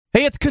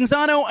Hey, it's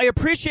Canzano. I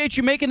appreciate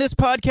you making this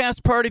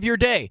podcast part of your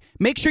day.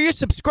 Make sure you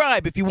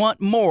subscribe if you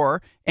want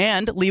more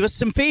and leave us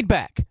some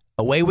feedback.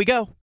 Away we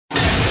go.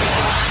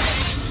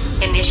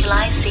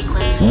 Initialize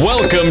sequence.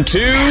 Welcome to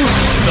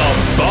The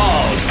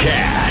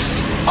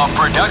Baldcast, a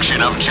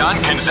production of John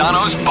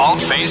Canzano's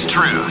Bald-Faced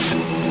Truth.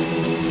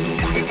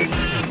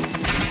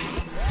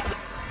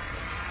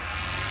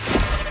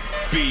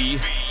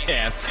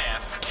 BFFT.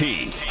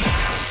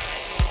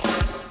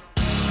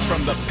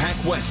 From the Pac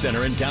West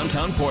Center in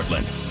downtown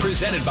Portland,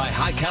 presented by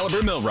High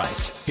Caliber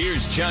Millwrights,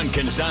 here's John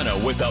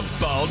Canzano with The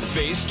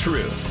Bald-Faced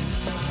Truth.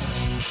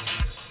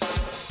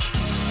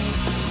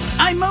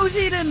 I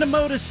moseyed into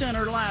Moda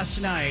Center last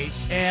night,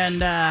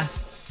 and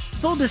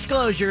full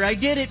disclosure, I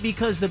did it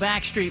because the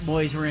Backstreet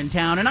Boys were in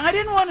town, and I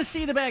didn't want to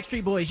see the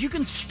Backstreet Boys. You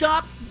can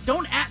stop.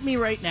 Don't at me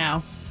right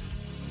now.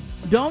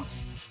 Don't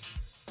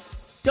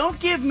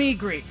give me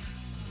grief.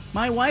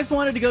 My wife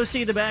wanted to go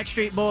see the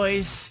Backstreet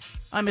Boys.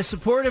 I'm a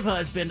supportive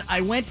husband.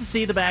 I went to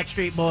see the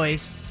Backstreet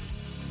Boys.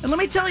 And let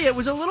me tell you, it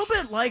was a little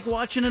bit like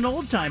watching an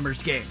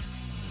old-timers game.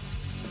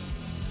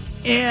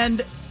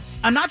 And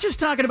I'm not just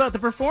talking about the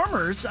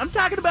performers. I'm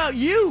talking about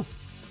you.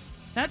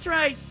 That's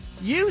right.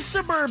 You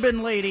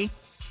suburban lady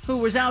who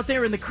was out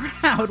there in the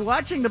crowd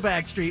watching the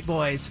Backstreet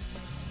Boys.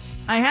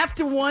 I have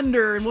to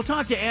wonder, and we'll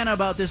talk to Anna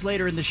about this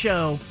later in the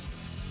show,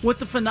 what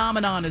the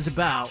phenomenon is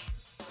about.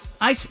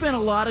 I spent a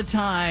lot of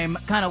time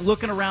kind of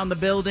looking around the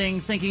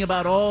building, thinking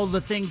about all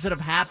the things that have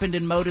happened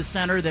in Moda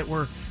Center that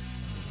were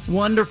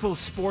wonderful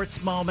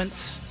sports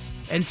moments,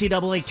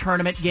 NCAA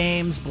tournament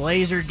games,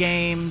 Blazer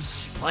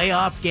games,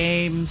 playoff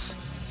games,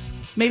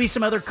 maybe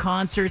some other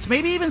concerts,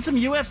 maybe even some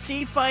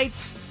UFC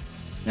fights.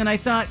 And I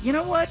thought, you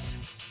know what?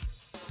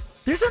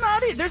 There's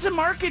a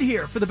market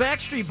here for the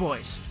Backstreet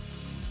Boys.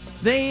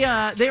 They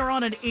are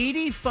on an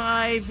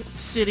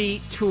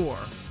 85-city tour.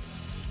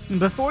 And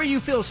before you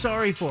feel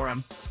sorry for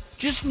them,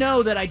 just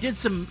know that I did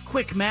some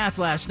quick math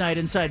last night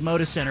inside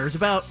Moda Center. It was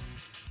about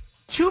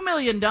 $2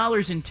 million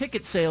in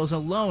ticket sales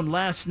alone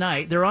last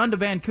night. They're on to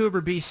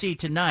Vancouver, BC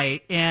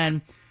tonight.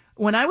 And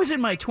when I was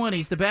in my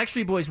 20s, the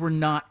Backstreet Boys were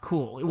not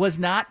cool. It was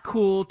not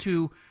cool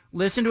to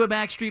listen to a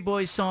Backstreet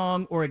Boys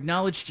song or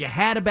acknowledge you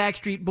had a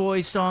Backstreet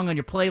Boys song on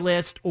your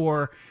playlist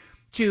or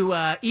to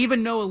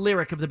even know a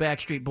lyric of the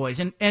Backstreet Boys.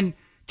 And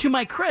to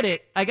my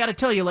credit, I got to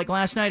tell you, like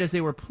last night as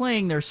they were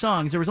playing their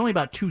songs, there was only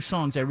about 2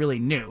 songs I really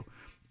knew.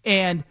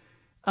 And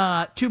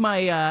to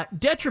my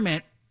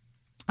detriment,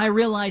 I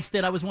realized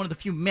that I was one of the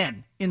few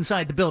men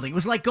inside the building. It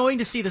was like going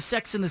to see the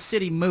Sex and the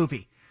City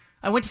movie.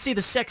 I went to see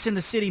the Sex and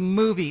the City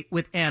movie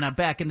with Anna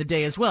back in the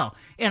day as well.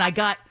 And I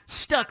got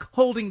stuck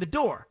holding the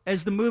door.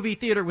 As the movie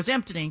theater was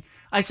emptying,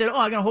 I said, I'm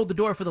going to hold the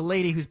door for the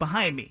lady who's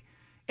behind me.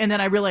 And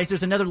then I realized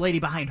there's another lady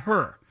behind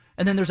her.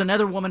 And then there's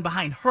another woman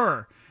behind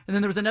her. And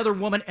then there was another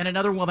woman and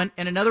another woman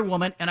and another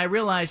woman. And I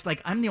realized,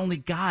 like, I'm the only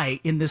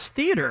guy in this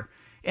theater.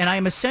 And I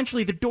am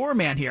essentially the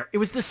doorman here. It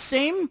was the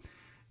same,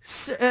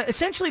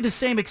 essentially the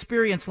same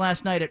experience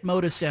last night at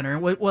Moda Center.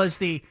 It was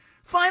the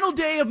final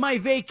day of my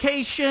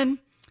vacation.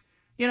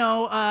 You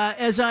know,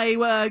 as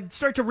I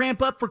start to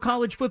ramp up for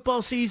college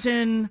football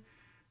season,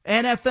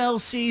 NFL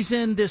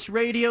season, this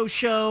radio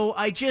show,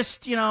 I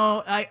just,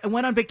 I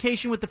went on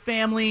vacation with the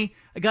family.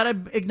 I got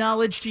to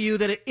acknowledge to you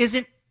that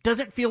it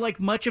doesn't feel like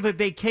much of a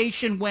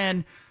vacation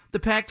when the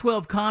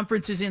Pac-12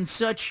 conference is in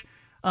such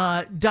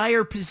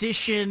dire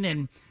position,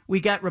 and we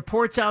got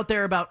reports out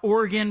there about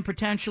Oregon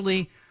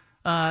potentially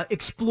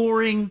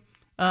exploring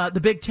the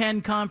Big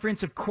Ten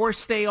Conference. Of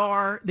course they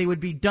are. They would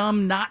be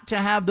dumb not to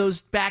have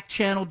those back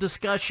channel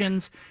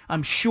discussions.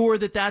 I'm sure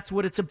that that's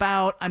what it's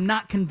about. I'm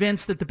not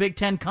convinced that the Big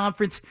Ten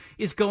Conference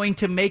is going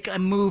to make a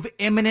move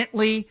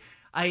imminently.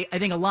 I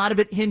think a lot of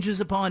it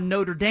hinges upon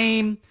Notre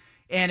Dame.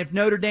 And if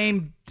Notre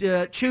Dame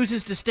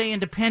chooses to stay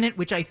independent,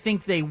 which I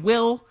think they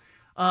will,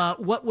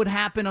 what would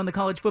happen on the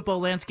college football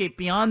landscape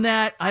beyond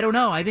that? I don't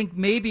know. I think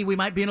maybe we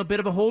might be in a bit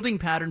of a holding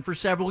pattern for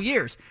several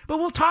years. But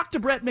we'll talk to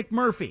Brett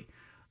McMurphy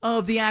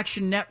of the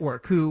Action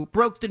Network, who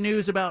broke the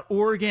news about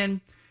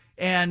Oregon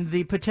and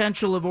the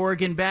potential of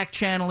Oregon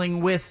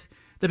back-channeling with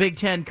the Big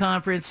Ten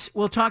Conference.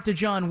 We'll talk to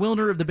John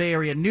Wilner of the Bay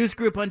Area News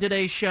Group on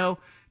today's show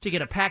to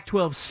get a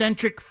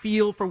Pac-12-centric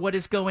feel for what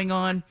is going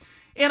on.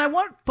 And I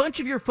want a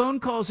bunch of your phone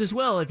calls as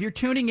well. If you're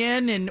tuning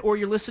in or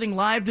you're listening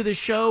live to the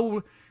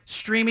show,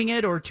 streaming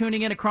it or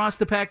tuning in across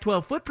the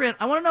Pac-12 footprint,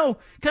 I want to know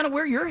kind of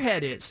where your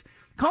head is.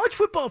 College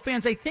football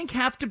fans, I think,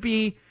 have to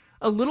be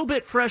a little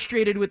bit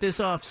frustrated with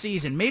this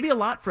offseason, maybe a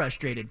lot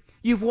frustrated.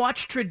 You've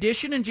watched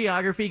tradition and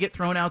geography get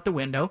thrown out the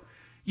window.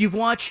 You've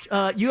watched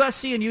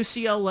USC and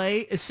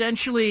UCLA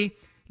essentially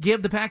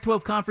give the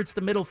Pac-12 conference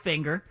the middle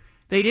finger.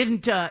 They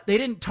didn't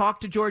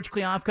talk to George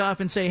Kliavkoff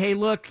and say, hey,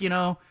 look,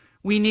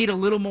 we need a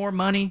little more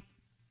money.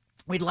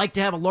 We'd like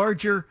to have a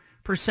larger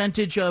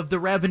percentage of the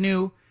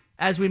revenue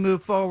as we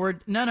move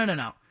forward. No.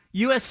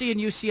 USC and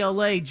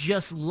UCLA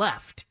just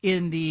left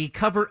in the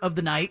cover of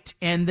the night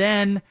and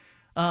then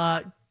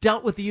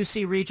dealt with the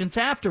UC Regents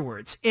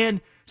afterwards.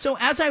 And so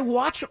as I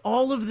watch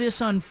all of this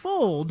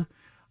unfold,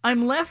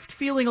 I'm left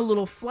feeling a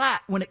little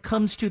flat when it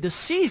comes to the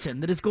season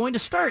that is going to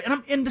start.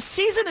 And the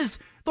season is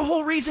the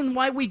whole reason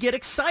why we get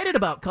excited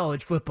about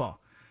college football.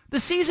 The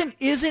season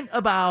isn't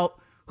about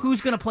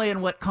who's going to play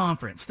in what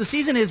conference. The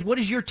season is, what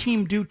does your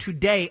team do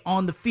today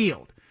on the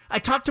field? I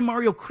talked to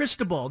Mario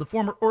Cristobal, the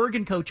former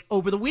Oregon coach,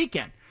 over the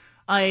weekend.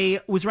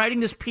 I was writing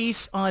this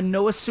piece on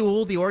Noah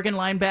Sewell, the Oregon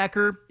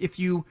linebacker. If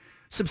you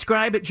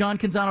subscribe at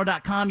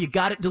johncanzano.com, you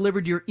got it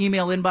delivered to your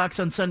email inbox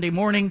on Sunday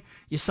morning.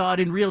 You saw it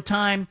in real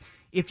time.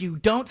 If you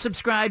don't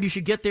subscribe, you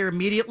should get there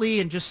immediately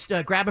and just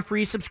grab a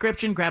free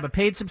subscription, grab a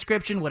paid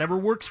subscription, whatever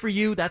works for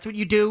you. That's what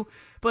you do.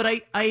 But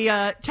I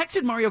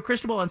texted Mario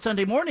Cristobal on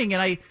Sunday morning,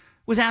 and I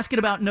was asking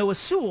about Noah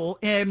Sewell.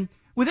 And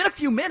within a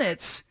few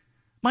minutes,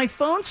 my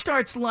phone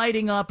starts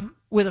lighting up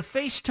with a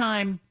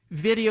FaceTime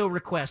video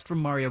request from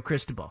Mario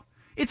Cristobal.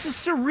 It's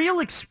a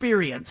surreal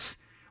experience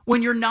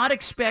when you're not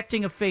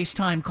expecting a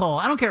FaceTime call.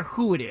 I don't care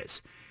who it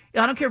is.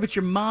 I don't care if it's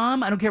your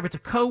mom. I don't care if it's a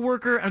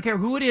coworker. I don't care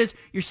who it is.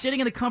 You're sitting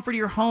in the comfort of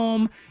your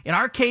home. In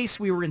our case,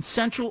 we were in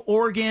Central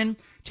Oregon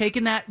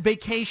taking that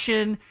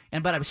vacation,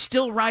 but I was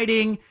still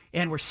writing,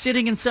 and we're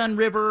sitting in Sun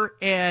River,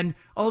 and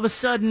all of a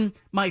sudden,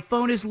 my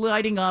phone is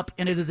lighting up,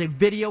 and it is a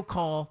video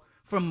call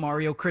from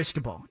Mario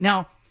Cristobal.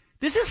 Now,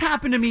 this has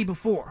happened to me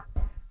before.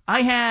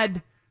 I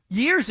had,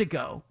 years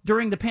ago,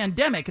 during the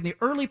pandemic, in the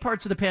early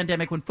parts of the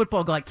pandemic when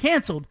football got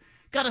canceled,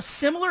 got a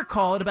similar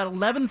call at about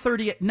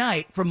 11:30 at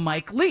night from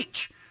Mike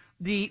Leach.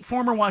 The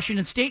former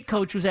Washington State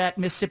coach was at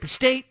Mississippi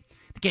State.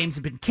 The games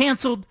had been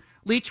canceled.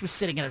 Leach was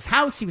sitting in his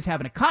house. He was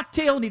having a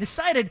cocktail, and he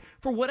decided,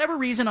 for whatever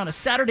reason, on a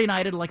Saturday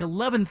night at like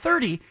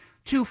 11:30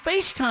 to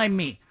FaceTime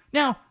me.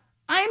 Now,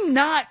 I'm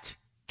not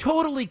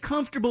totally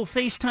comfortable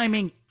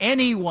FaceTiming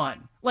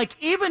anyone. Like,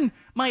 even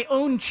my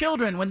own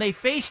children, when they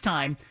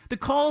FaceTime, the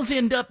calls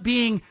end up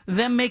being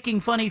them making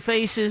funny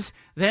faces,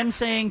 them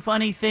saying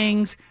funny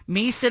things,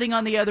 me sitting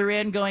on the other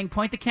end going,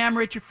 point the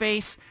camera at your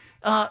face.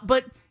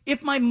 But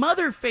if my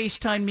mother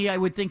FaceTimed me, I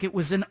would think it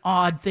was an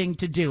odd thing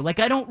to do. Like,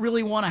 I don't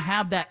really want to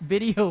have that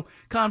video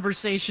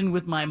conversation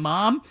with my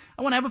mom.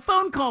 I want to have a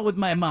phone call with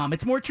my mom.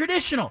 It's more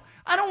traditional.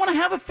 I don't want to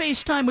have a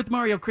FaceTime with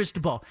Mario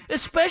Cristobal,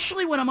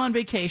 especially when I'm on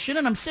vacation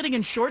and I'm sitting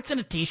in shorts and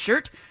a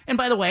T-shirt. And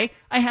by the way,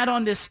 I had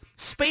on this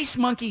Space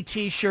Monkey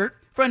T-shirt.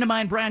 A friend of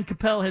mine, Brian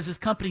Capel, has his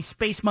company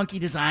Space Monkey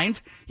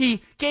Designs.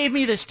 He gave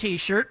me this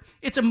T-shirt.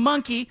 It's a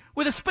monkey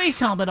with a space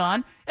helmet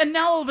on. And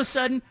now all of a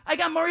sudden, I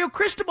got Mario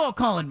Cristobal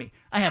calling me.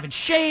 I haven't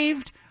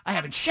shaved. I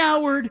haven't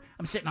showered.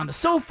 I'm sitting on the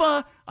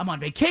sofa. I'm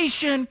on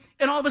vacation.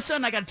 And all of a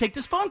sudden, I got to take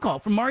this phone call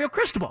from Mario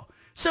Cristobal.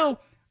 So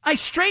I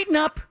straighten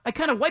up. I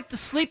kind of wipe the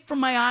sleep from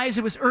my eyes.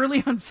 It was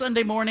early on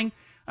Sunday morning.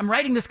 I'm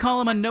writing this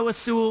column on Noah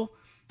Sewell.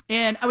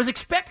 And I was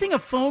expecting a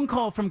phone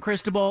call from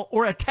Cristobal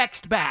or a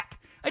text back.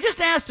 I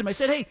just asked him, I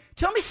said, hey,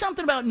 tell me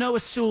something about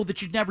Noah Sewell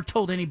that you'd never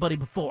told anybody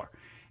before.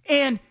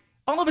 And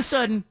all of a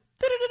sudden,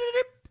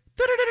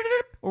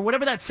 or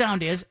whatever that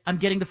sound is, I'm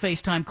getting the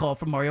FaceTime call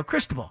from Mario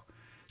Cristobal.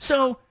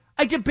 So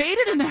I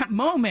debated in that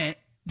moment,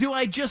 do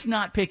I just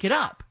not pick it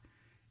up?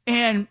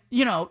 And,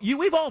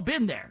 we've all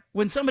been there.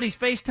 When somebody's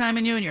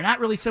FaceTiming you and you're not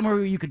really somewhere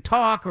where you could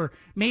talk, or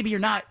maybe you're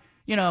not,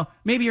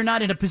 maybe you're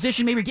not in a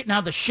position, maybe you're getting out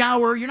of the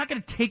shower, you're not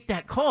going to take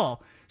that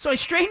call. So I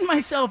straightened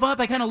myself up.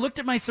 I kind of looked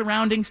at my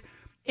surroundings,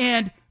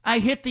 and I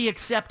hit the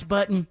accept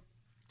button,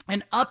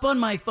 and up on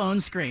my phone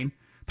screen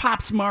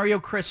pops Mario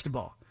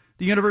Cristobal,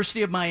 the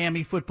University of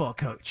Miami football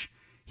coach.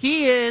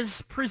 He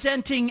is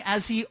presenting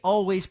as he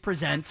always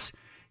presents.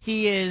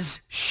 He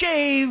is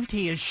shaved.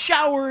 He is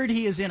showered.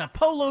 He is in a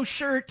polo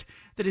shirt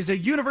that is a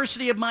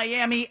University of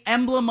Miami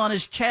emblem on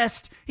his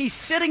chest. He's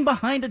sitting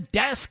behind a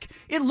desk.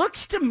 It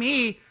looks to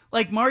me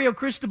like Mario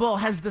Cristobal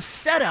has the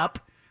setup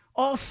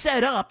all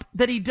set up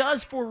that he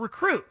does for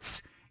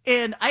recruits.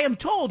 And I am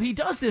told he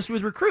does this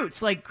with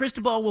recruits. Like,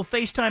 Cristobal will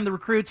FaceTime the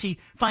recruits. He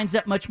finds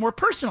that much more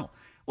personal.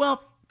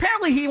 Well,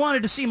 apparently he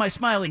wanted to see my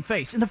smiling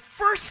face. And the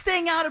first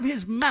thing out of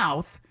his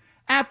mouth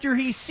after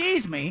he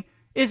sees me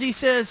is he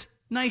says,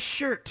 nice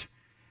shirt,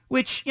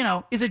 which,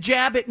 is a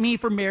jab at me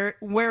for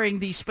wearing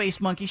the Space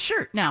Monkey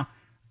shirt. Now,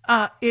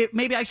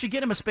 maybe I should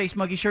get him a Space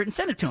Monkey shirt and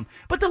send it to him.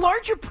 But the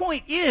larger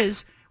point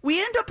is, we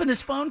end up in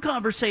this phone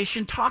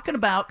conversation talking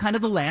about kind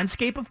of the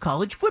landscape of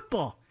college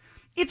football.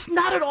 It's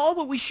not at all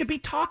what we should be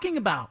talking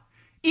about,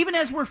 even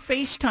as we're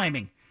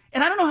FaceTiming.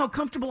 And I don't know how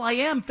comfortable I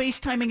am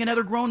FaceTiming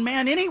another grown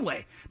man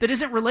anyway that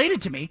isn't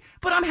related to me,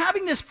 but I'm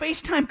having this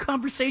FaceTime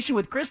conversation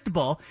with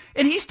Cristobal,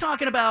 and he's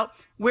talking about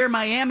where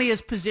Miami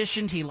is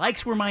positioned. He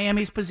likes where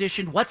Miami's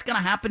positioned, what's going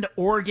to happen to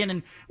Oregon,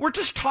 and we're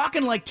just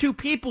talking like two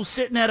people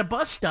sitting at a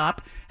bus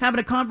stop having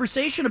a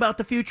conversation about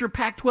the future of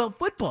Pac-12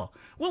 football.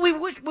 What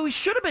we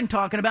should have been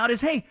talking about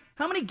is, hey,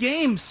 how many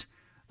games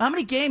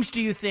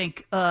do you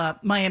think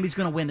Miami's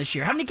going to win this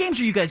year? How many games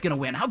are you guys going to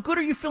win? How good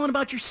are you feeling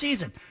about your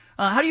season?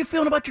 How are you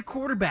feeling about your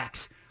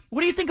quarterbacks?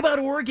 What do you think about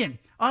Oregon?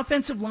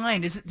 Offensive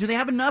line, do they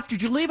have enough?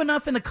 Did you leave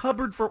enough in the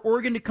cupboard for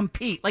Oregon to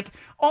compete? Like,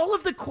 all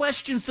of the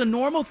questions, the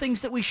normal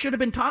things that we should have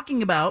been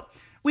talking about,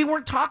 we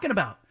weren't talking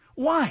about.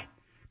 Why?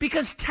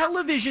 Because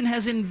television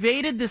has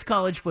invaded this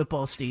college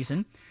football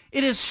season.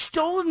 It has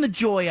stolen the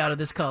joy out of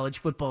this college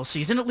football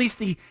season, at least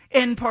the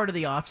end part of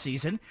the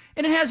offseason,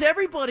 and it has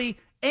everybody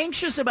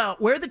anxious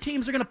about where the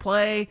teams are going to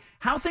play,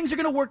 how things are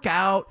going to work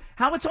out,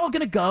 how it's all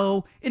going to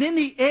go. And in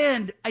the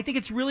end, I think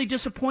it's really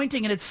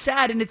disappointing and it's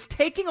sad, and it's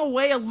taking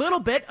away a little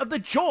bit of the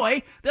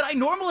joy that I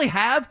normally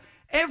have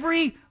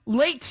every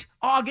late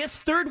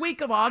August, third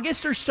week of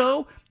August or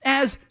so,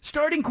 as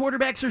starting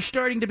quarterbacks are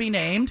starting to be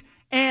named,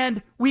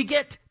 and we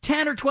get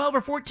 10 or 12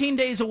 or 14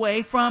 days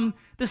away from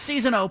the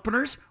season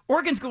openers.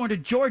 Oregon's going to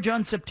Georgia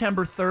on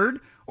September 3rd.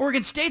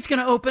 Oregon State's going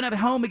to open up at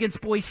home against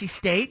Boise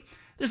State.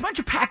 There's a bunch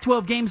of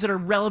Pac-12 games that are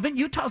relevant.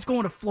 Utah's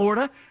going to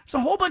Florida. There's a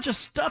whole bunch of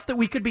stuff that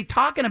we could be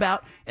talking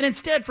about. And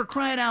instead, for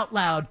crying out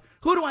loud,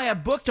 who do I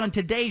have booked on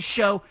today's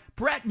show?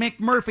 Brett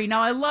McMurphy.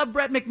 Now, I love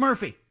Brett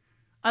McMurphy.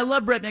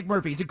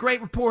 He's a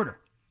great reporter.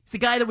 He's the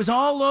guy that was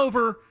all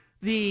over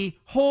the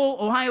whole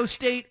Ohio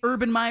State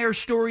Urban Meyer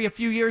story a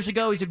few years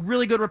ago. He's a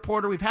really good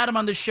reporter. We've had him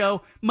on the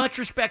show. Much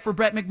respect for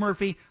Brett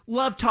McMurphy.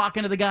 Love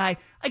talking to the guy.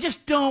 I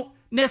just don't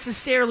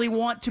necessarily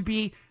want to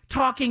be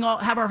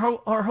have our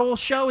whole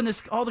show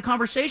and all the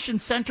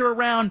conversations center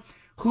around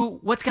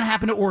what's going to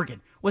happen to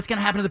Oregon, what's going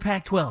to happen to the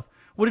Pac-12,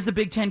 what is the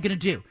Big Ten going to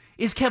do?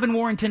 Is Kevin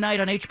Warren tonight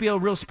on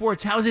HBO Real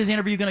Sports? How's his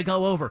interview going to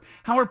go over?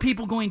 How are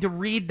people going to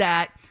read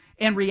that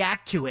and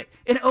react to it?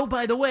 And oh,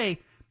 by the way,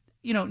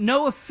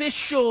 no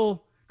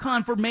official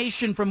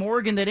confirmation from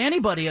Oregon that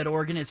anybody at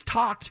Oregon has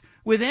talked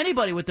with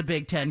anybody with the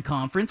Big Ten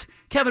Conference.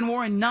 Kevin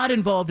Warren not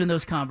involved in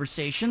those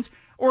conversations.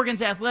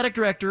 Oregon's athletic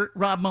director,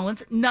 Rob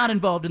Mullins, not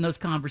involved in those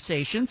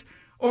conversations.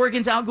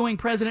 Oregon's outgoing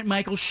president,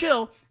 Michael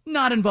Schill,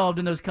 not involved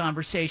in those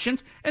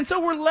conversations. And so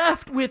we're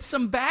left with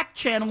some back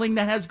channeling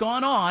that has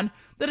gone on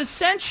that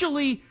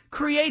essentially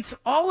creates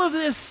all of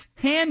this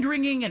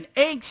hand-wringing and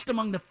angst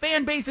among the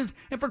fan bases.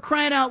 And for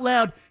crying out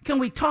loud, can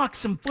we talk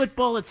some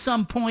football at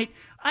some point?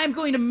 I'm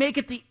going to make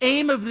it the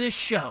aim of this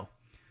show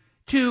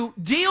to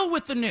deal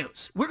with the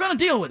news. We're going to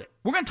deal with it.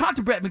 We're going to talk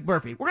to Brett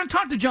McMurphy. We're going to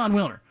talk to John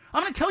Wilner.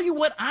 I'm going to tell you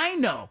what I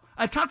know.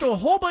 I've talked to a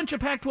whole bunch of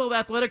Pac-12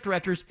 athletic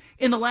directors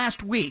in the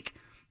last week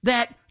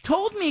that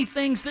told me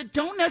things that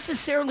don't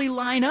necessarily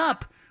line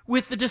up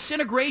with the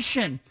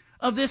disintegration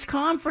of this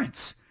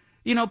conference.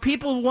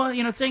 People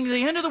saying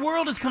the end of the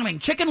world is coming.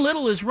 Chicken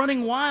Little is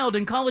running wild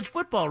in college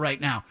football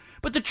right now.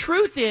 But the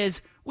truth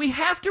is, we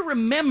have to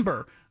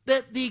remember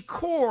that the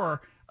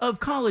core of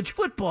college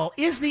football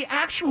is the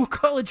actual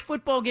college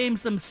football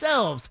games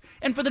themselves.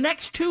 And for the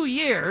next 2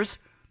 years,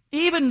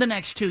 even the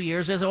next 2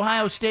 years, as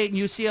Ohio State and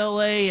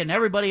UCLA and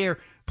everybody are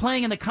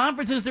playing in the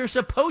conferences they're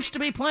supposed to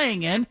be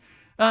playing in,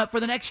 for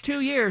the next 2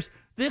 years,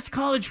 this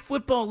college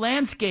football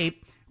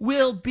landscape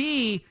will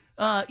be,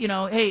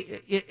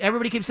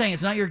 everybody keeps saying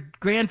it's not your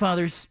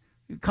grandfather's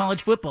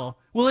college football.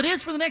 Well, it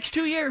is for the next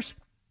 2 years.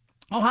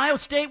 Ohio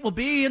State will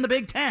be in the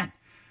Big Ten.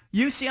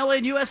 UCLA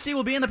and USC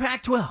will be in the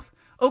Pac-12.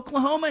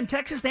 Oklahoma and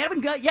Texas, they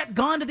haven't yet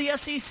gone to the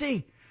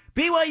SEC.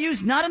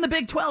 BYU's not in the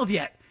Big 12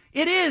 yet.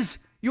 It is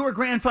your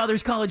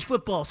grandfather's college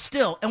football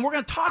still, and we're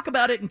going to talk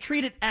about it and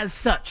treat it as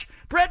such.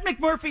 Brett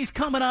McMurphy's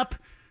coming up.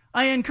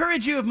 I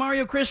encourage you, if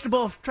Mario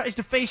Cristobal tries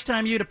to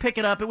FaceTime you, to pick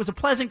it up. It was a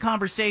pleasant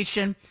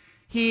conversation.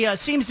 He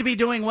seems to be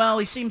doing well.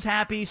 He seems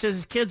happy. He says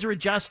his kids are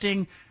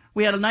adjusting.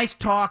 We had a nice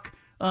talk.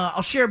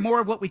 I'll share more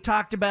of what we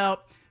talked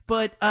about.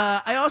 But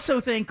I also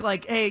think,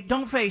 hey,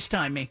 don't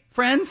FaceTime me.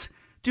 Friends,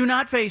 do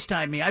not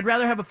FaceTime me. I'd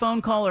rather have a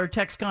phone call or a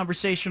text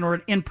conversation or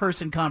an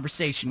in-person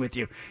conversation with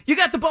you. You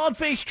got the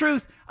bald-faced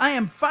truth. I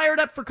am fired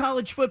up for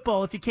college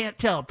football, if you can't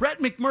tell. Brett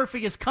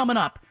McMurphy is coming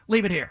up.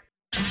 Leave it here.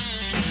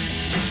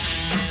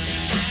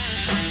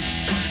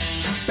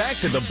 Back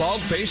to the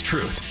Bald-Faced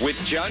Truth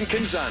with John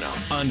Canzano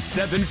on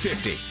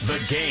 750 The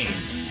Game.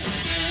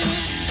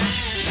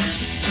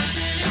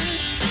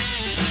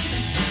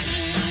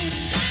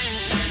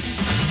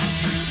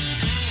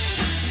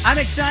 I'm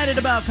excited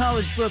about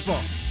college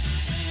football.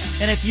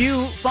 And if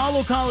you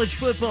follow college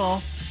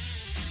football,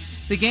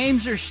 the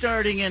games are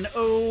starting in,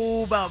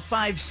 about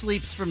 5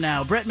 sleeps from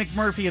now. Brett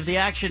McMurphy of the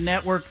Action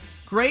Network.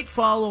 Great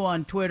follow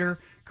on Twitter.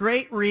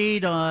 Great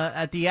read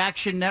at the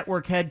Action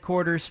Network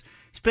headquarters.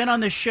 He's been on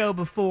this show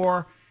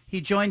before.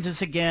 He joins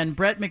us again.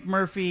 Brett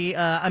McMurphy,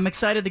 I'm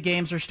excited the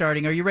games are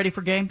starting. Are you ready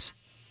for games?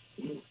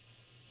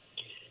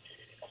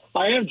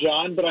 I am,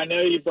 John, but I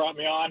know you brought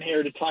me on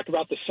here to talk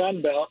about the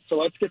Sun Belt, so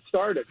let's get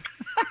started.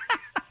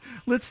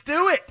 Let's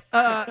do it.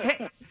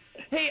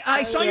 Hey,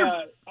 I saw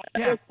your...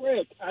 Real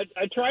quick,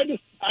 I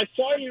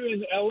saw you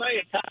in L.A.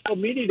 at Tackle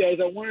Media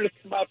Days. I wanted to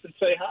come up and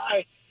say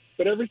hi,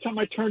 but every time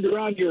I turned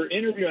around, you were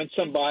interviewing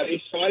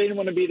somebody, so I didn't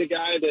want to be the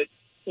guy that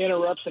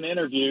interrupts an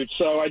interview.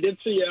 So I did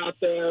see you out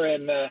there,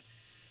 and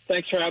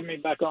thanks for having me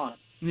back on.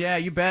 Yeah,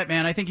 you bet,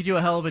 man. I think you do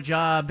a hell of a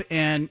job.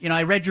 And,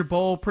 I read your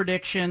bowl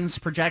projections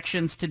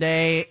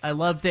today. I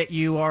love that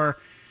you are,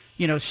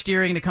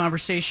 steering the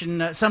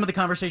conversation, some of the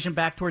conversation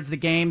back towards the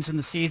games and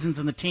the seasons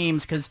and the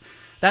teams, because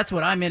that's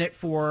what I'm in it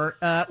for.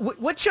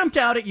 What jumped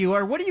out at you,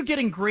 or what are you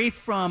getting grief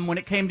from when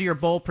it came to your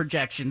bowl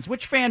projections?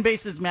 Which fan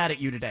base is mad at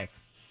you today?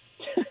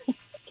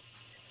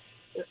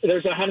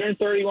 There's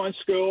 131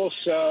 schools,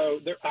 so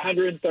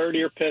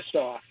 130 are pissed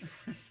off.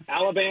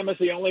 Alabama's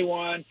the only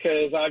one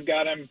because I've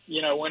got them,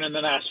 winning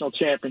the national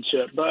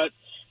championship. But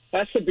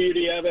that's the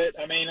beauty of it.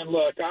 I mean, and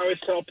look, I always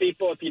tell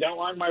people, if you don't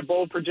like my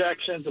bold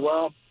projections,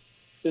 well,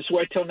 just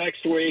wait till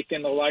next week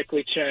and they'll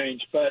likely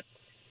change. But,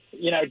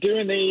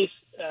 doing these,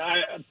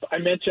 I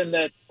mentioned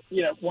that,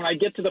 when I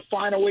get to the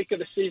final week of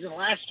the season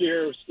last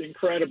year, it was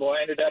incredible.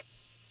 I ended up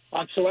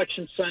on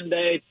Selection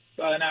Sunday,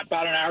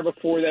 about an hour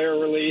before they were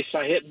released.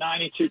 I hit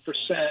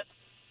 92%,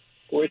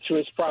 which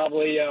was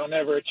probably, I'll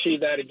never achieve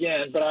that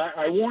again. But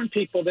I warn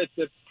people that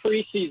the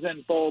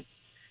preseason bowl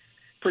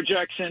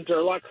projections are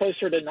a lot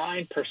closer to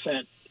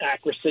 9%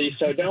 accuracy.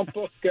 So don't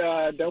book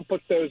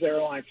those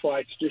airline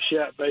flights just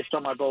yet based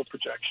on my bowl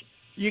projection.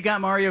 You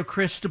got Mario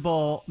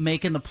Cristobal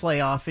making the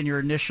playoff in your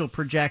initial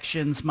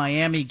projections,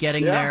 Miami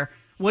getting there.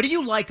 What do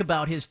you like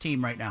about his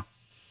team right now?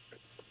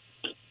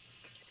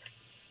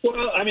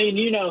 Well, I mean,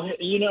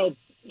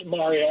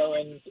 Mario,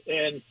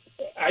 and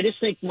I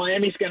just think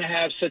Miami's going to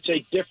have such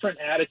a different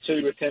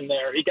attitude with him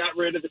there. He got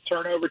rid of the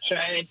turnover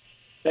chain.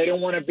 They don't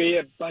want to be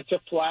a bunch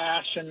of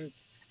flash and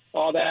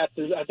all that.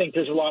 I think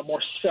there's a lot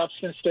more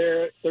substance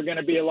there. They're going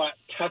to be a lot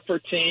tougher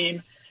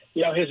team.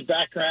 His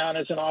background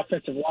as an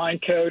offensive line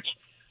coach,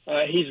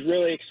 he's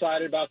really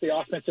excited about the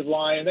offensive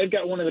line. And they've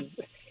got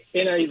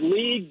in a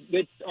league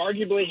that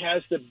arguably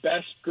has the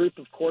best group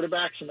of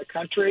quarterbacks in the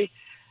country,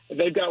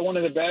 they've got one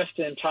of the best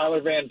in Tyler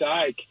Van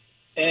Dyke.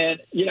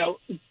 And,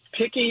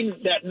 picking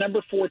that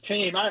number 4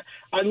 team,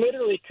 I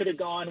literally could have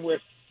gone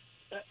with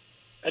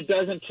a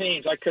dozen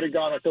teams. I could have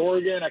gone with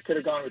Oregon. I could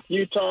have gone with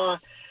Utah.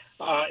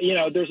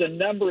 There's a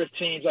number of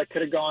teams I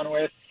could have gone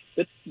with.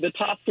 The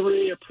top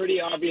 3 are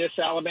pretty obvious: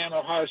 Alabama,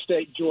 Ohio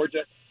State,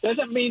 Georgia.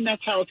 Doesn't mean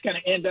that's how it's going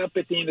to end up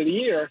at the end of the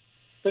year.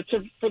 But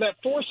for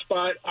that 4th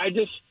spot, I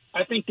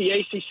think the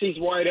ACC's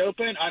wide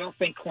open. I don't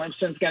think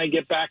Clemson's going to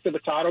get back to the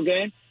title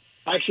game.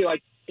 I actually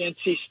like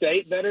NC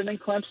State better than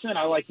Clemson.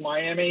 I like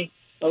Miami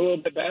a little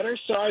bit better.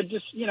 So I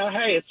just,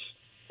 hey,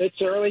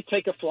 it's early.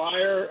 Take a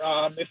flyer.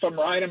 If I'm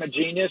right, I'm a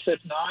genius. If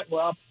not,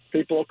 well,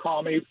 people will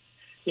call me,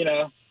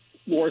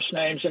 worse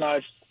names than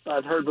I've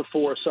heard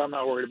before, so I'm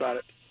not worried about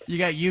it. You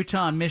got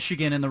Utah and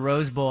Michigan in the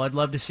Rose Bowl. I'd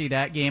love to see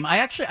that game.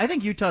 I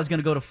think Utah's going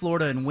to go to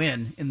Florida and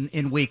win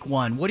in week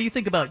 1. What do you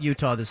think about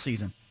Utah this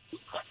season?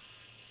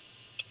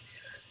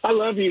 I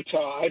love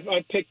Utah.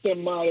 I picked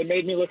them. They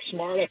made me look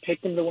smart. I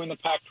picked them to win the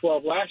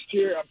Pac-12 last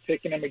year. I'm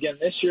picking them again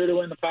this year to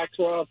win the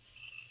Pac-12.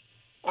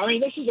 I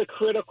mean, this is a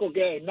critical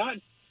game. Not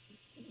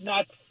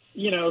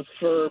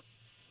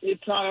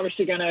it's not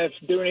obviously going to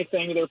do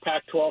anything to their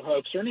Pac-12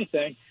 hopes or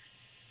anything.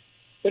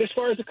 But as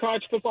far as the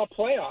college football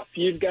playoff,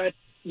 you've got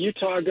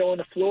Utah going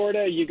to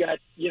Florida. You got,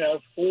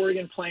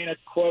 Oregon playing a,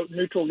 quote,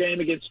 neutral game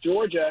against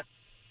Georgia.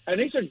 And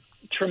these are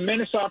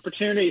tremendous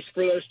opportunities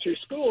for those 2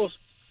 schools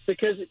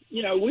because,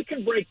 we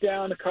can break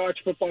down the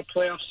college football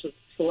playoff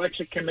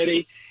selection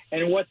committee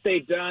and what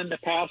they've done the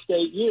past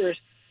 8 years.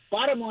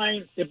 Bottom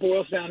line, it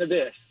boils down to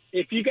this.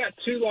 If you got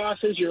 2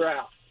 losses, you're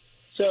out.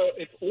 So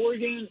if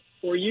Oregon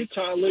or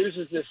Utah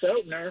loses this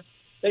opener,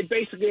 they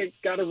basically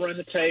got to run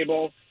the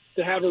table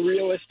to have a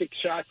realistic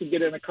shot to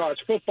get in the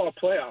college football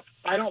playoff.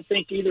 I don't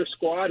think either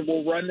squad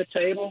will run the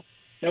table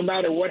no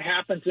matter what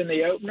happens in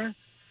the opener.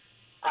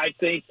 I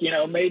think,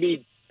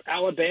 maybe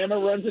Alabama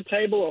runs the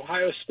table,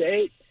 Ohio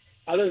State.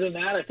 Other than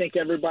that, I think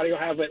everybody will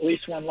have at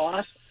least 1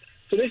 loss.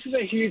 So this is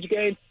a huge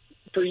game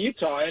for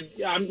Utah. And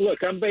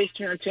I'm based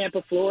here in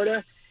Tampa,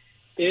 Florida.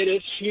 It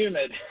is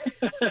humid.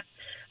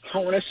 I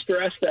want to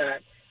stress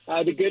that.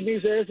 The good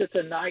news is it's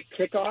a night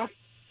kickoff.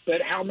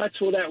 But how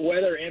much will that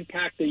weather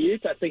impact the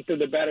Utes? I think they're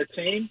the better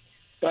team.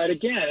 But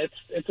again,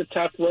 it's a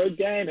tough road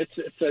game.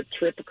 It's a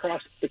trip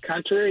across the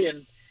country,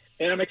 and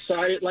I'm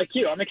excited, like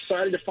you. I'm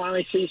excited to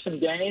finally see some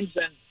games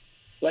and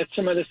let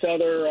some of this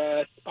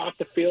other off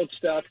the field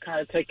stuff kind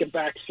of take a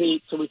back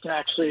seat, so we can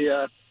actually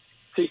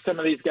see some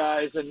of these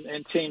guys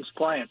and teams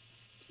playing.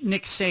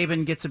 Nick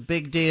Saban gets a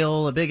big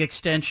deal, a big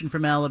extension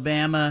from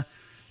Alabama.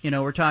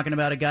 We're talking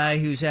about a guy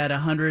who's had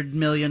 $100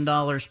 million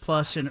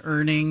plus in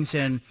earnings,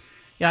 and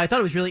yeah, I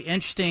thought it was really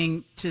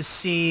interesting to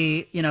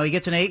see, he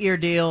gets an 8-year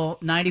deal,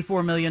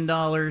 $94 million,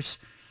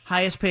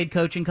 highest paid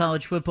coach in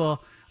college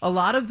football. A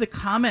lot of the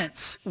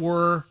comments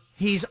were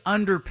he's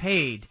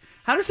underpaid.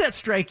 How does that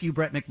strike you,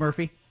 Brett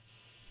McMurphy?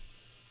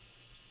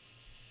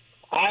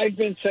 I've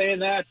been saying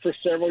that for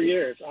several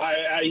years.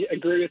 I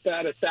agree with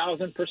that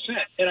 1,000%.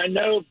 And I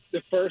know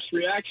the first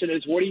reaction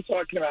is, what are you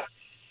talking about?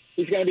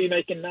 He's going to be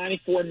making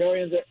 $94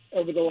 million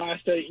over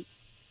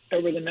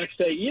the next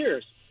 8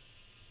 years.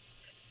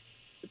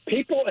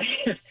 People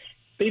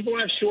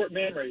have short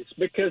memories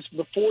because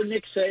before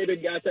Nick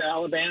Saban got to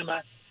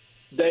Alabama,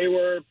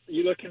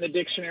 you look in the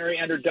dictionary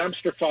under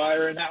dumpster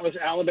fire, and that was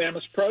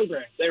Alabama's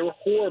program. They were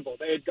horrible.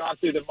 They had gone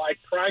through the Mike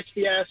Price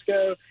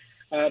fiasco.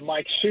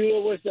 Mike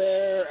Shula was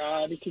there.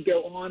 You could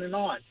go on and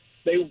on.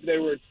 They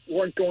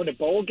weren't going to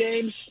bowl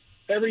games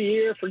every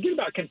year. Forget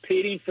about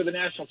competing for the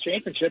national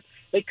championship.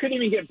 They couldn't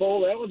even get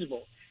bowl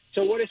eligible.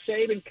 So what does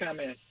Saban come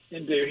in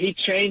and do? He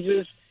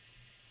changes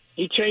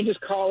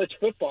college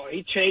football.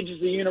 He changes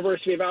the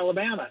University of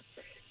Alabama.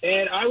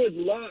 And I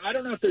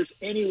don't know if there's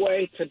any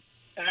way to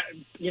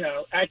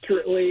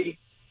accurately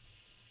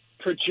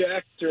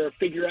project or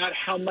figure out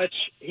how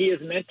much he has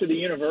meant to the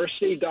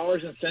university,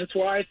 dollars and cents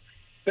wise.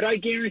 But I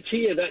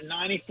guarantee you that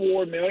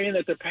 $94 million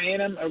that they're paying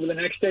him over the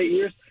next 8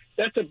 years,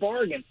 that's a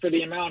bargain for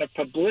the amount of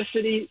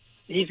publicity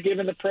he's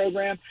given the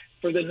program,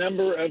 for the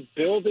number of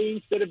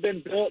buildings that have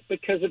been built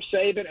because of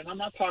Saban. And I'm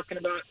not talking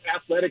about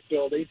athletic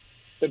buildings,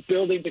 but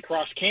buildings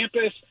across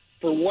campus,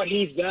 for what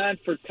he's done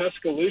for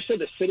Tuscaloosa,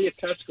 the city of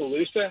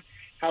Tuscaloosa,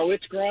 how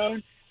it's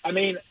grown. I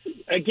mean,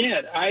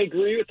 again, I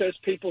agree with those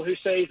people who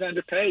say he's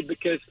underpaid,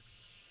 because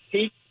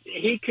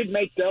he could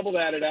make double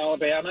that at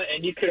Alabama,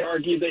 and you could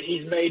argue that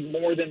he's made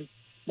more than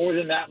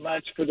that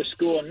much for the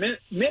school and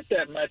meant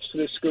that much to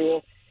the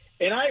school.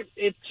 And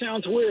it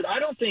sounds weird. I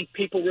don't think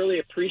people really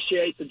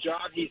appreciate the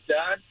job he's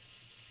done.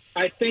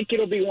 I think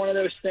it'll be one of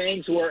those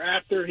things where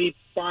after he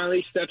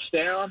finally steps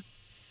down,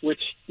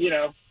 which,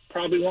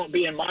 probably won't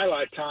be in my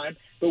lifetime,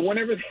 but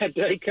whenever that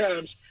day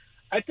comes,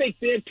 I think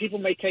then people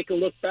may take a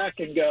look back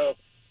and go,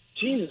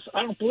 Jesus,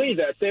 I don't believe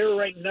that. They were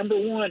ranked number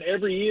one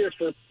every year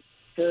for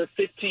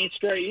 15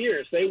 straight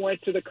years. They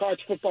went to the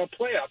college football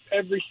playoff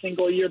every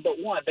single year but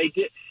one. They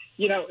did,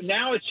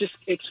 now it's just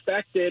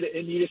expected,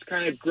 and you just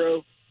kind of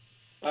grow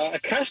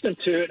accustomed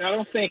to it. And I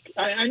don't think,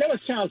 I know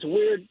it sounds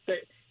weird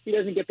that he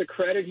doesn't get the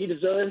credit he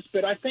deserves,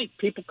 but I think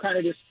people kind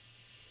of just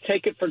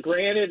take it for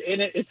granted.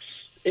 And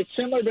it's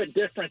similar but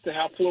different to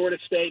how Florida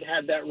State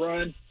had that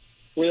run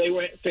where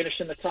they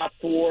finished in the top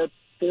 14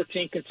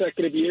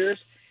 consecutive years.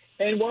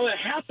 And while it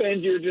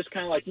happened, you're just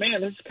kind of like,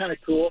 man, this is kind of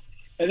cool.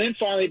 And then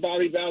finally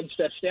Bobby Bowden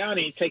steps down,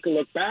 and you take a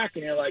look back,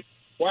 and you're like,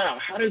 wow,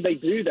 how did they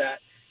do that?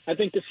 I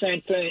think the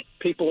same thing,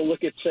 people will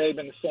look at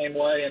Saban the same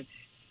way. And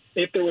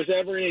if there was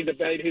ever any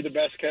debate who the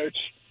best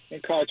coach in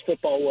college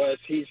football was,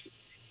 he's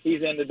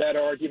ended that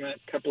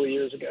argument a couple of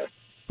years ago.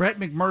 Brett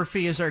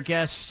McMurphy is our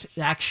guest,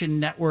 Action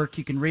Network.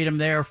 You can read him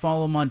there.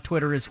 Follow him on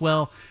Twitter as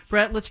well.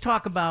 Brett, let's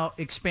talk about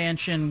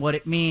expansion, what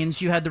it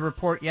means. You had the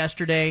report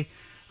yesterday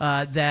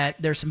that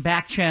there's some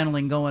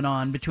back-channeling going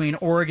on between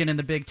Oregon and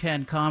the Big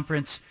Ten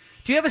Conference.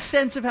 Do you have a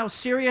sense of how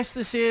serious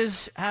this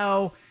is?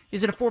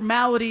 Is it a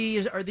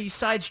formality? Are these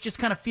sides just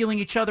kind of feeling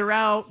each other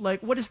out?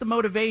 Like, what is the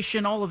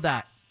motivation, all of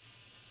that?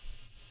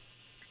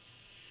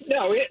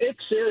 No,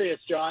 it's serious,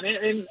 John.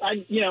 And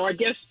I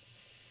guess,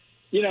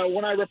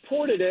 when I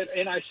reported it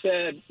and I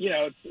said,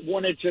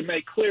 wanted to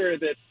make clear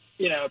that,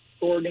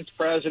 Oregon's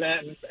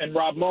president and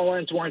Rob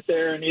Mullins weren't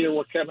there, and neither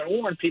were Kevin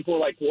Warren, people were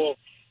like, well,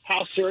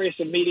 how serious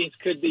of meetings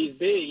could these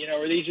be?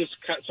 Are these just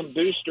some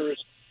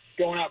boosters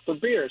going out for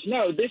beers?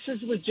 No, this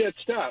is legit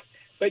stuff.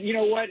 But you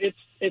know what?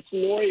 It's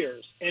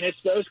lawyers, and it's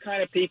those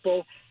kind of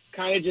people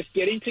kind of just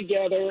getting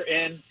together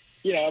and,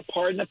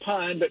 pardon the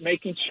pun, but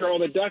making sure all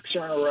the ducks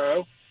are in a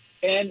row.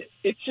 And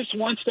it's just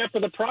one step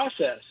of the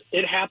process.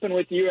 It happened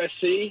with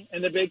USC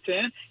and the Big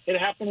Ten. It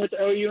happened with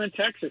OU and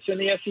Texas and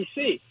the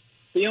SEC.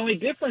 The only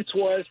difference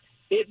was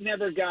it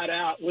never got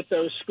out with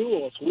those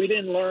schools. We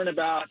didn't learn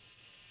about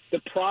the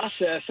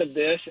process of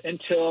this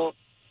until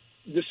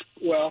with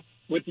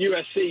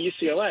USC,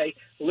 UCLA,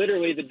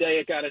 literally the day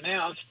it got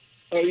announced.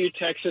 OU,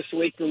 Texas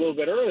leaked a little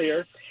bit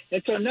earlier.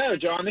 And so, no,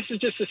 John, this is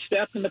just a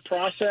step in the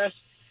process.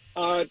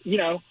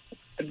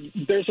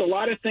 There's a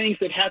lot of things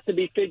that have to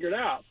be figured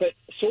out. But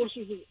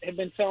sources have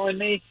been telling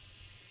me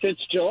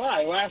since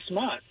July, last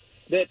month,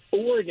 that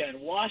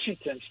Oregon,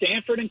 Washington,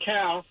 Stanford, and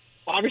Cal,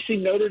 obviously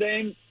Notre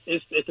Dame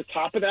is at the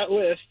top of that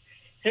list,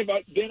 have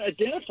been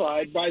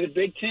identified by the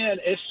Big Ten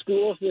as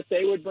schools that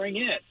they would bring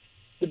in.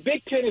 The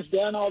Big Ten has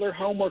done all their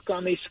homework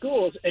on these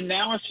schools, and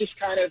now it's just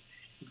kind of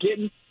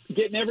getting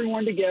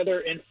everyone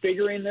together and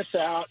figuring this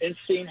out and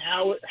seeing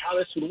how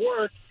this would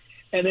work.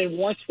 And then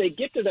once they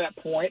get to that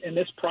point, and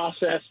this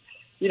process,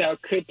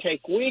 could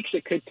take weeks,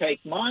 it could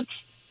take months,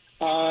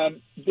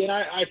 then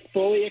I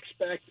fully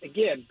expect,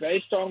 again,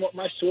 based on what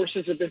my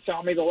sources have been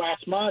telling me the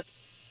last month,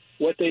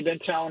 what they've been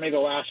telling me the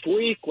last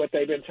week, what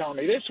they've been telling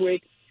me this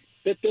week,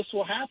 that this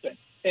will happen.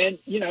 And,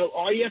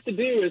 all you have to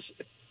do is,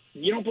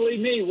 you don't believe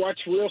me,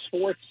 watch Real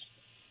Sports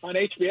on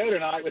HBO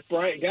tonight with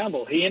Bryant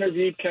Gumbel. He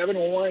interviewed Kevin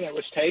Warren. It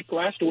was taped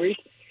last week.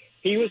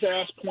 He was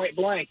asked point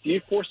blank, do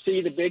you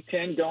foresee the Big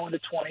Ten going to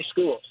 20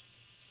 schools?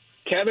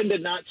 Kevin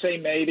did not say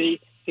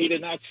maybe. He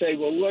did not say,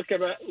 we'll look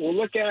at it,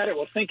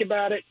 we'll think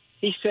about it.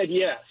 He said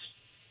yes.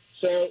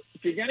 So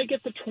if you're going to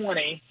get to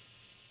 20,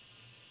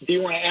 do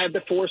you want to add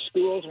the 4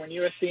 schools when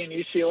USC and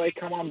UCLA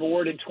come on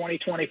board in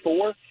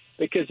 2024?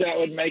 Because that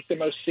would make the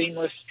most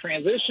seamless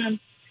transition.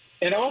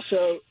 And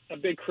also a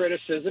big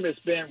criticism has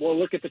been, well,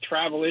 look at the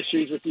travel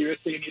issues with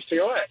USC and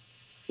UCLA.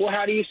 Well,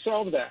 how do you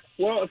solve that?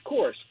 Well, of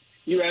course,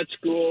 you add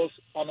schools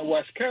on the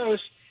West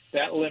Coast.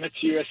 That limits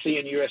USC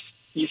and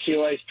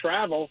UCLA's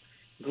travel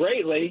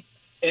greatly.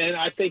 And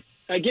I think,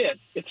 again,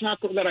 it's not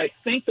that I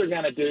think they're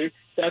going to do.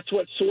 That's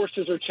what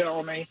sources are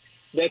telling me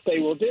that they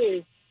will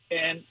do.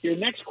 And your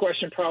next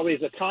question probably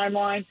is a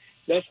timeline.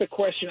 That's the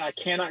question I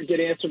cannot get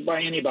answered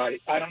by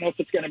anybody. I don't know if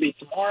it's going to be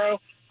tomorrow.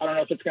 I don't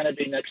know if it's going to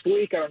be next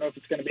week. I don't know if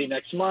it's going to be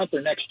next month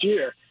or next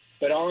year.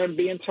 But all I'm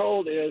being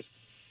told is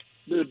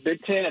the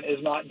Big Ten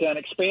is not done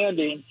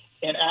expanding,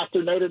 And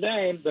after Notre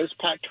Dame, those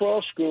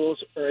Pac-12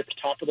 schools are at the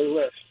top of their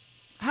list.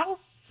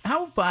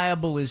 How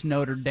viable is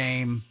Notre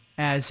Dame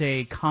as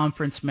a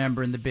conference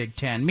member in the Big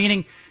Ten?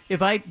 Meaning,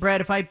 if I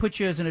put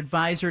you as an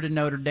advisor to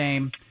Notre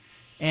Dame,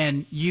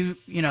 and you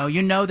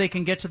know they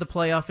can get to the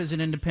playoff as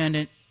an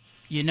independent,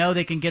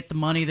 they can get the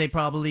money they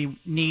probably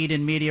need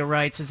in media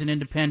rights as an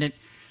independent,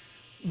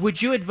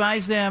 would you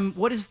advise them,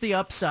 what is the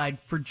upside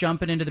for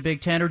jumping into the Big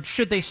Ten, or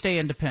should they stay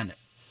independent?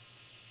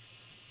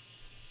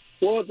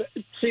 Well,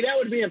 see, that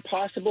would be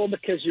impossible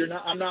because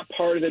I'm not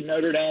part of the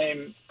Notre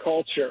Dame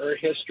culture or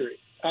history.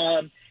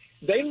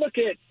 They look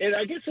at, and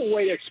I guess a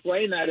way to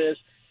explain that is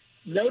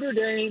Notre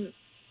Dame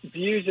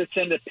views its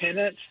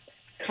independence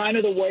kind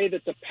of the way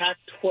that the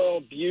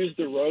Pac-12 views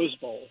the Rose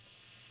Bowl.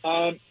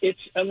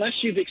 It's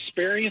unless you've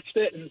experienced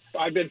it, and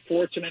I've been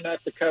fortunate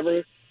enough to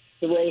cover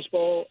the Rose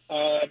Bowl.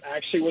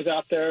 Actually was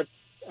out there,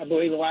 I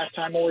believe, the last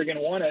time Oregon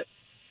won it.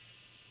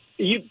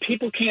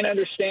 People can't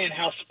understand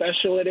how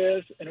special it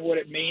is and what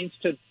it means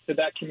to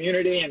that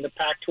community and the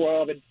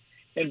Pac-12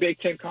 and Big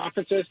Ten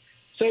conferences.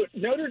 So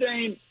Notre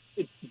Dame,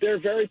 they're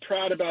very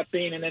proud about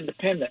being an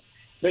independent.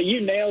 But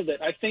you nailed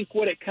it. I think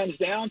what it comes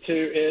down to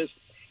is,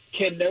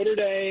 can Notre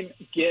Dame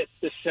get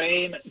the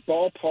same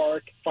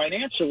ballpark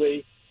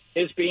financially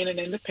as being an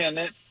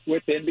independent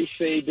with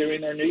NBC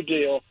doing their new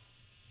deal?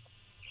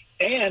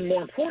 And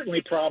more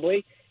importantly,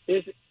 probably,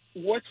 is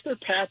what's their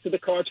path to the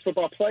college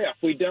football playoff?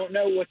 We don't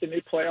know what the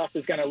new playoff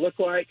is going to look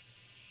like.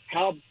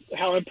 How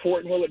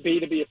important will it be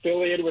to be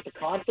affiliated with a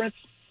conference?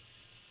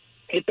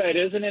 If that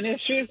isn't an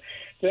issue,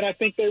 then I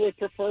think they would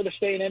prefer to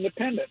stay an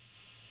independent.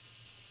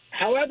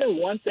 However,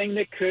 one thing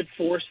that could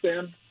force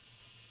them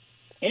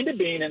into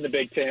being in the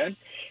Big Ten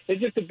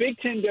is if the Big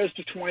Ten goes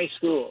to 20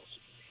 schools.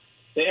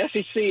 The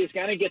SEC is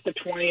going to get to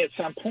 20 at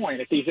some point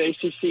if these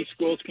ACC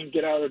schools can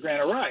get out of their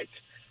grant of rights.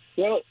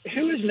 Well,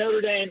 who is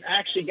Notre Dame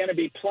actually going to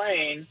be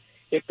playing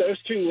if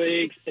those two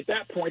leagues, at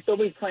that point, they'll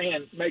be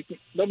playing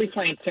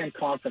 10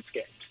 conference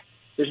games.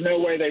 There's no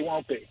way they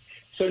won't be.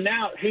 So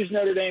now, who's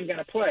Notre Dame going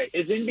to play?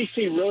 Is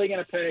NBC really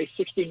going to pay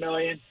 $60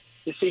 million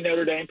to see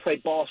Notre Dame play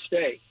Ball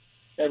State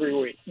every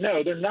week?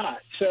 No, they're not.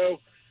 So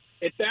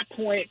at that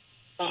point,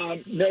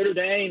 Notre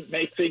Dame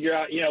may figure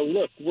out,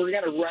 look, we're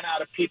going to run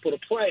out of people to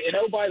play. And,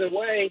 oh, by the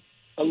way,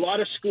 a lot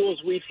of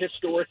schools we've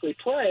historically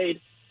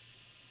played,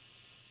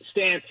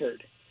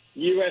 Stanford,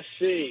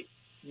 USC,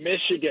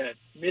 Michigan,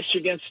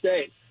 Michigan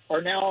State,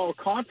 are now all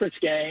conference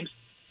games.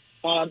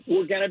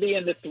 We're going to be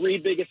in the three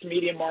biggest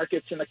media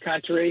markets in the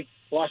country,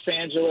 Los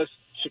Angeles,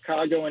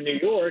 Chicago, and New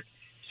York.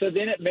 So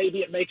then it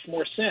makes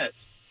more sense.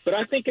 But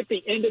I think at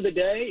the end of the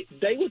day,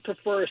 they would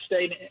prefer to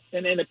stay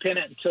an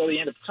independent until the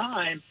end of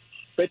time.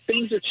 But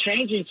things are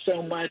changing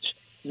so much,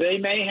 they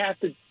may have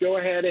to go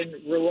ahead and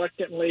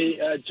reluctantly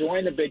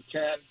join the Big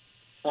Ten,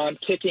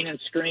 kicking and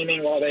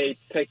screaming while they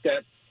take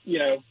that,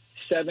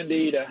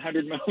 $70 to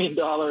 $100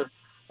 million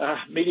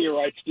media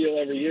rights deal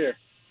every year.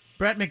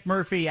 Brett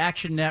McMurphy,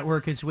 Action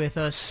Network, is with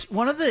us.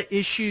 One of the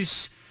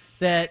issues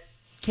that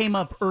came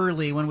up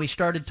early when we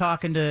started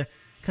talking to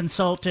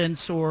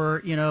consultants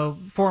or,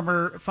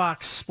 former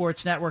Fox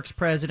Sports Network's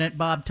president,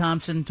 Bob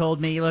Thompson, told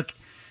me, look,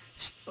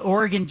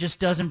 Oregon just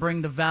doesn't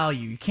bring the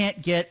value. You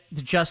can't get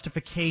the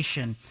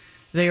justification.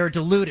 They are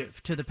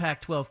dilutive to the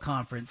Pac-12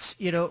 conference,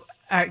 to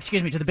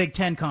the Big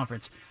Ten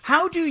conference.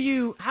 How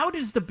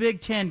does the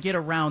Big Ten get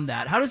around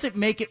that? How does it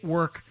make it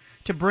work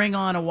to bring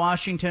on a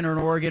Washington or an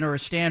Oregon or a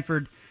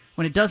Stanford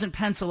when it doesn't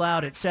pencil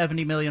out at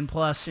 $70 million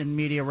plus in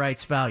media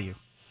rights value?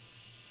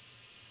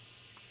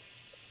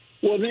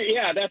 Well,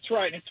 yeah, that's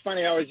right. It's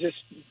funny. I was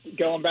just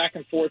going back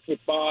and forth with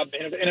Bob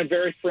in a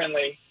very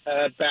friendly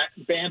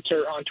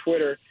banter on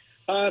Twitter.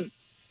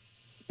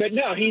 But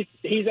no,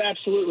 he's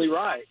absolutely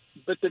right.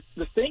 But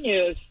the thing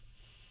is,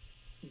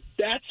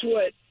 that's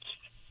what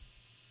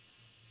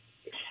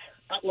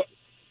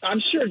I'm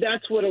sure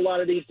that's what a lot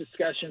of these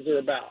discussions are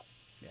about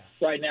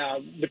right now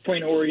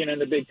between Oregon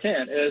and the Big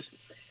Ten is,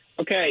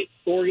 okay,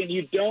 Oregon,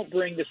 you don't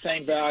bring the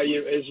same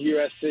value as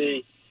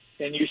USC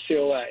and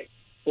UCLA,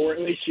 or at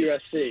least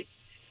USC.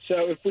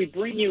 So if we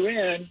bring you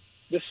in,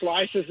 the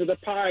slices of the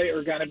pie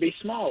are going to be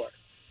smaller.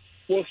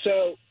 Well,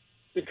 so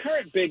the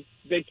current Big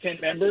Ten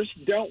members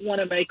don't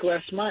want to make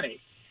less money.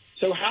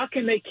 So how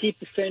can they keep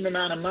the same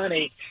amount of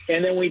money,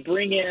 and then we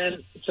bring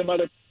in some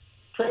other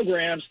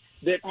programs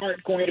that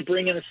aren't going to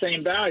bring in the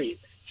same value?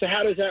 So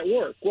how does that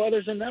work? Well,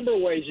 there's a number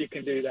of ways you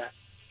can do that.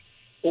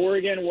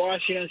 Oregon,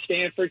 Washington,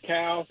 Stanford,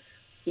 Cal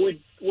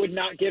would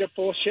not get a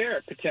full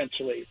share,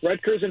 potentially.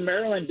 Rutgers and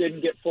Maryland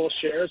didn't get full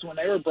shares when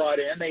they were brought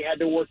in. They had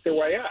to work their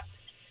way up.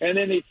 And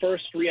then the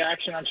first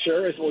reaction, I'm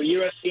sure, is, well,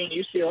 USC and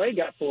UCLA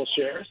got full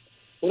shares.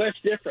 Well, that's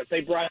different.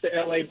 They brought the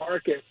L.A.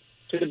 market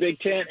to the Big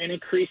Ten and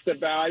increased the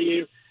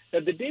value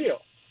of the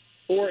deal.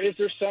 Or is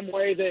there some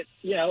way that,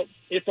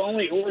 if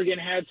only Oregon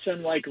had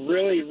some,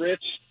 really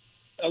rich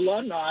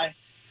alumni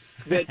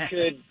that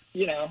could,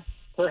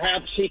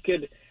 perhaps he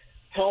could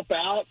help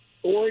out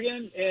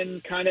Oregon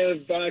and kind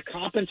of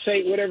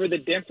compensate whatever the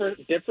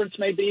difference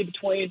may be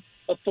between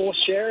a full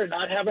share and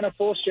not having a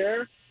full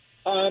share.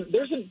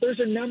 There's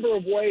a number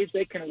of ways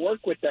they can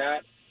work with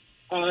that.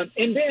 And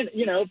then,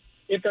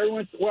 if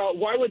everyone's, well,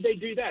 why would they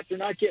do that? They're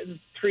not getting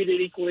treated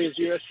equally as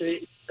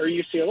USC or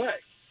UCLA.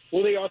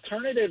 Well, the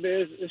alternative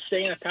is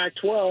stay in the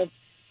Pac-12,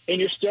 and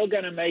you're still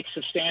going to make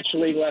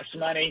substantially less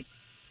money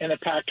in the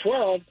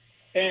Pac-12.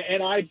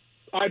 And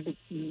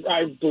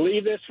I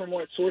believe this from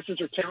what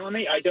sources are telling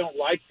me. I don't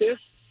like this,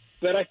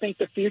 but I think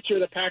the future of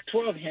the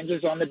Pac-12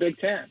 hinges on the Big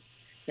Ten.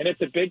 And if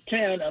the Big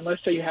Ten, unless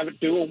they have it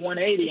do a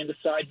 180 and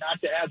decide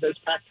not to add those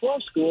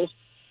Pac-12 schools,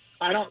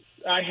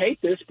 I hate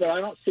this, but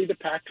I don't see the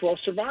Pac-12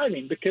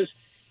 surviving, because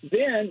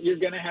then you're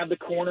going to have the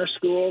corner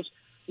schools.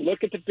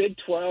 Look at the Big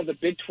 12. The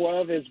Big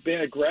 12 has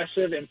been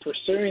aggressive in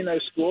pursuing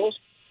those schools,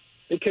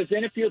 because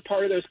then if you're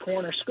part of those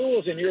corner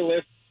schools and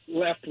you're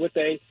left with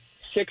a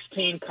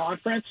 16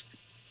 conference,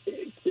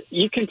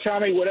 you can tell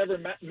me whatever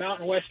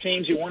Mountain West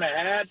teams you want to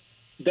add,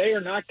 they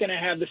are not going to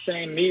have the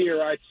same media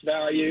rights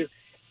value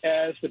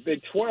as the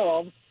Big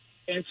 12.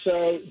 And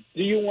so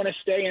do you want to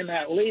stay in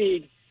that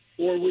league,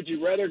 or would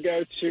you rather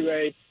go to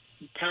a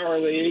power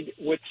league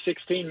with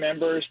 16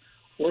 members,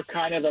 or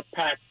kind of a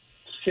Pac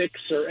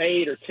 6 or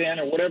 8 or 10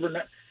 or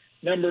whatever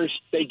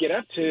numbers they get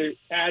up to,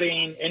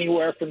 adding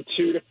anywhere from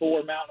 2 to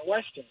 4 Mountain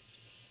West teams?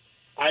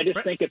 I just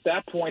think at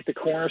that point the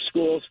corner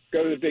schools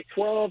go to the Big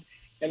 12,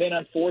 and then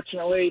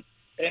unfortunately,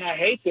 and I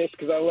hate this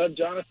because I love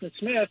Jonathan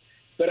Smith,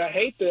 but I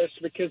hate this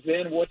because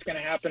then what's going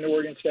to happen to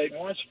Oregon State and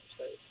Washington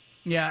State?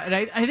 Yeah, and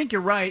I think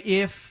you're right.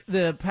 If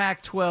the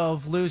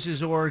Pac-12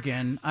 loses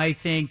Oregon, I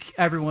think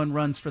everyone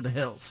runs for the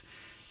hills.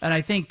 And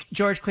I think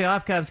George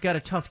Kliavkov's got a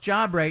tough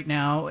job right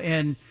now,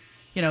 and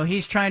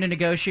he's trying to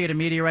negotiate a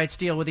media rights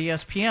deal with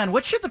ESPN.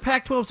 What should the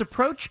Pac-12's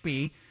approach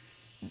be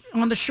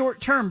on the short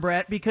term,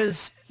 Brett?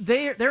 Because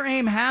their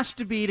aim has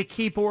to be to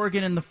keep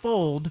Oregon in the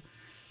fold,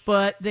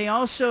 but they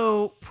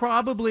also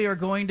probably are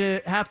going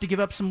to have to give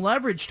up some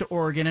leverage to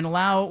Oregon and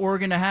allow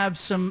Oregon to have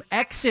some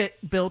exit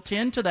built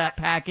into that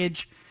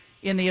package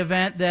in the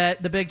event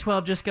that the Big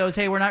 12 just goes,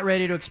 hey, we're not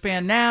ready to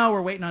expand now.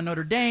 We're waiting on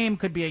Notre Dame.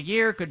 Could be a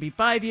year, could be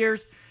 5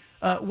 years.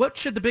 What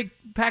should the big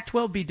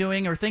Pac-12 be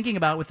doing or thinking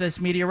about with this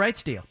media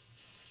rights deal?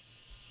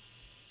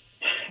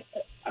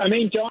 I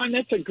mean, John,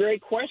 that's a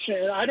great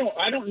question. I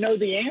don't know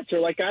the answer.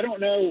 Like, I don't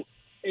know.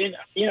 And,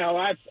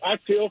 I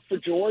feel for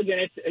George,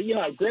 and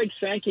it's, Greg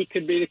Sankey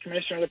could be the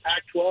commissioner of the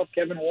Pac-12.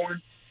 Kevin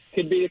Warren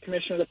could be the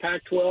commissioner of the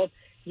Pac-12.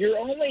 You're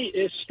only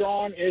as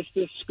strong as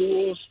the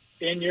schools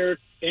in your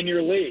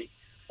league,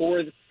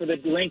 for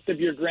the length of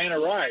your grant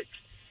of rights.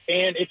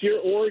 And if you're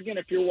Oregon,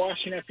 if you're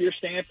Washington, if you're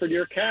Stanford,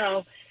 you're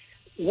Cal,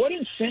 what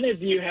incentive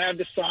do you have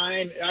to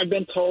sign? I've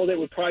been told it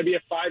would probably be a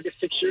 5 to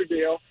 6 year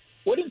deal.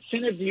 What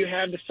incentive do you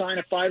have to sign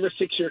a 5 or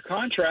 6 year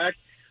contract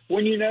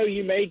when you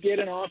may get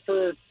an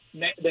offer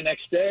the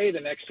next day, the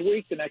next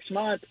week, the next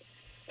month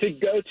to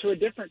go to a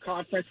different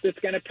conference that's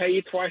going to pay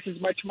you twice as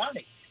much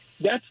money?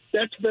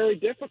 That's very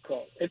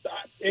difficult.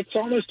 It's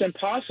almost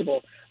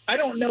impossible. I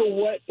don't know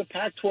what the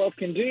Pac-12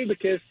 can do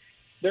because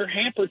they're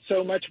hampered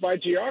so much by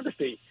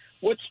geography.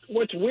 What's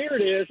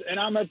weird is, and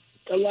I'm a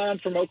alum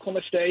from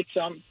Oklahoma State,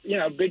 so I'm,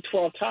 Big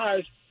 12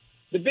 ties.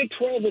 The Big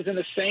 12 was in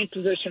the same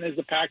position as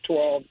the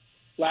Pac-12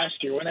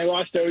 last year when they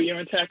lost to OU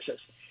in Texas.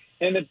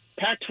 And the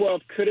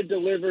Pac-12 could have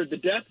delivered the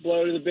death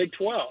blow to the Big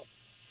 12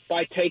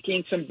 by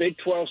taking some Big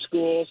 12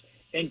 schools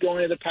and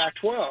going to the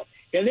Pac-12.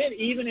 And then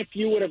even if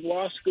you would have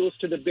lost schools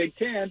to the Big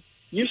 10,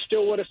 you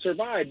still would have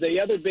survived. The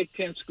other Big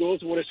 10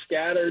 schools would have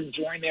scattered,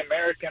 joined the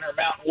American or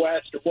Mountain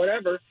West or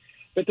whatever,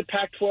 but the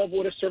Pac-12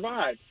 would have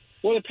survived.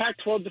 Well, the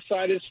Pac-12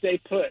 decided to stay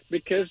put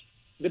because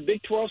the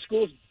Big 12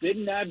 schools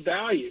didn't add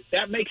value.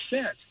 That makes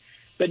sense.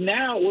 But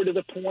now we're to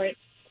the point,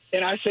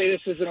 and I say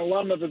this as an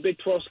alum of a Big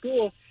 12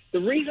 school, the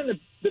reason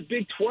the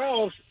Big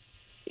 12's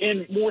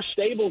in more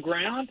stable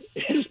ground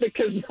is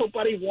because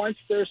nobody wants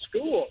their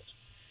schools.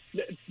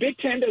 The Big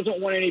 10 doesn't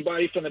want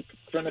anybody from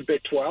the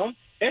Big 12.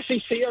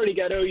 SEC already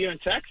got OU in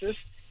Texas.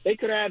 They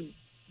could add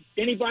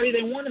anybody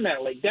they want in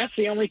that league. That's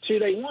the only two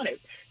they wanted.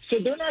 So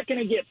they're not going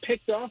to get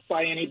picked off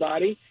by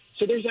anybody.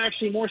 So there's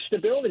actually more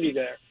stability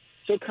there.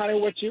 So kind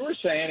of what you were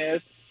saying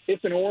is,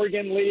 if an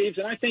Oregon leaves,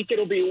 and I think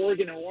it'll be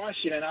Oregon and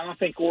Washington, I don't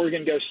think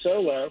Oregon goes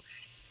solo.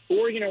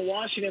 Oregon and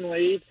Washington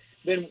leave,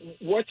 then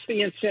what's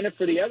the incentive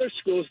for the other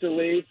schools to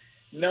leave,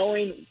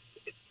 knowing,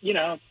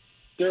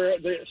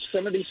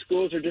 some of these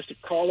schools are just a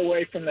call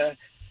away from the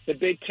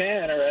Big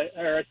Ten or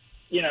a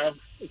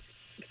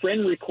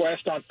friend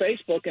request on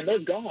Facebook, and they're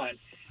gone.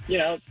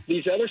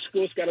 These other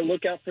schools got to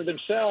look out for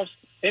themselves.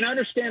 And I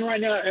understand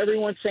right now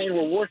everyone's saying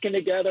we're working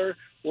together,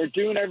 we're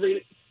doing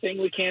everything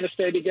we can to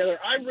stay together.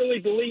 I really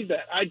believe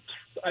that.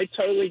 I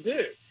totally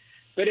do.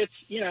 But it's,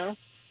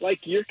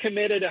 like you're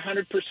committed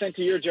 100%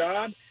 to your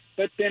job,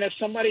 but then if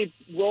somebody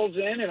rolls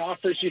in and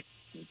offers you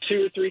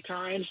 2 or 3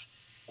 times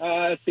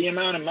the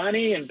amount of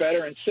money and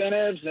better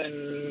incentives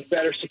and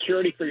better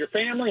security for your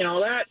family and all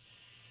that,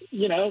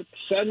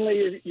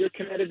 suddenly you're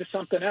committed to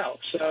something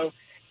else. So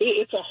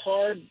it's a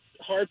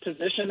hard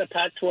position the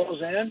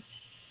Pac-12's in.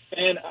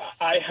 And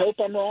I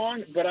hope I'm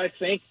wrong, but I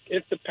think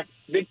if the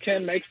Big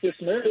Ten makes this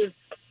move,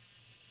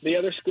 the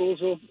other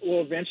schools will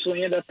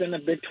eventually end up in the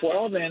Big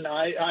 12. And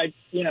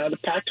the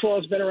Pac-12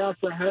 has been around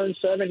for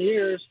 107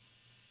 years.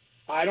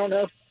 I don't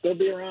know if they'll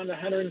be around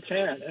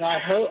 110. And I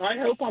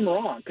hope I'm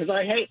wrong, because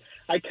I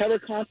cover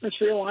conference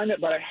realignment,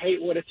 but I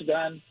hate what it's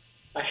done.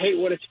 I hate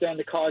what it's done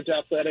to college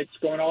athletics,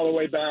 going all the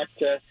way back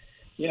to,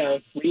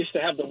 we used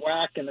to have the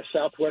WAC and the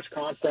Southwest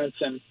Conference,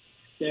 and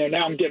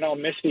now I'm getting all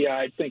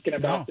misty-eyed thinking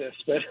about this.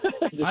 But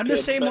I'm the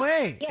same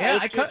way. Yeah,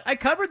 I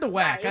covered the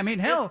WAC. I mean,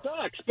 hell. It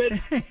sucks, but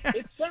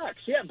it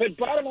sucks. Yeah, but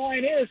bottom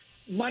line is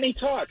money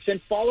talks, and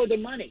follow the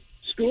money.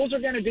 Schools are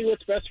going to do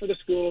what's best for the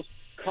schools.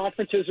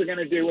 Conferences are going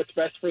to do what's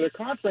best for their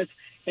conference.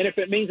 And if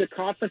it means a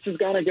conference is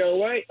going to go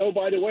away, oh,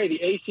 by the way,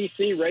 the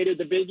ACC raided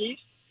the Big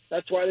East.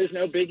 That's why there's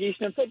no Big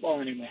East in football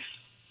anymore.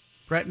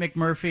 Brett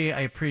McMurphy,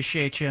 I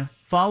appreciate you.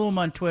 Follow him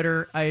on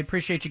Twitter. I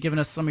appreciate you giving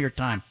us some of your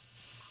time.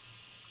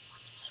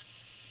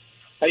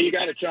 Hey, you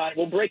got it, John.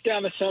 We'll break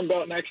down the Sun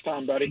Belt next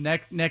time, buddy.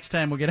 Next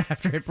time we'll get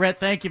after it. Brett,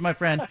 thank you, my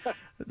friend.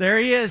 There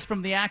he is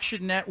from the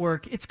Action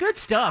Network. It's good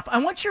stuff. I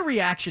want your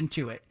reaction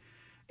to it.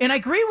 And I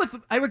agree with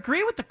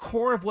the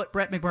core of what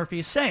Brett McMurphy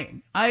is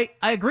saying. I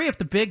agree if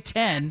the Big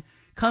Ten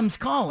comes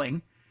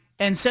calling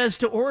and says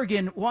to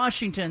Oregon,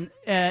 Washington,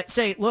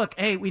 say, look,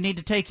 hey, we need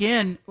to take you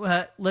in.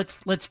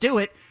 Let's do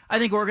it. I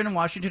think Oregon and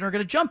Washington are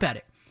going to jump at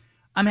it.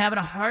 I'm having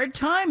a hard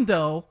time,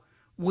 though,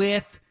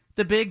 with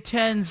the Big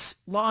Ten's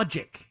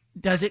logic.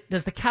 Does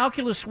the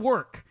calculus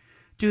work?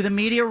 Do the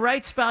media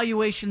rights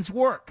valuations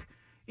work?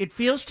 It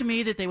feels to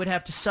me that they would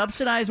have to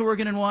subsidize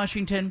Oregon and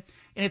Washington.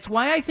 And it's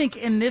why I think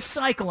in this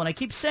cycle, and I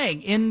keep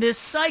saying, in this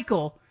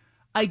cycle,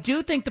 I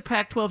do think the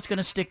Pac-12 is going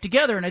to stick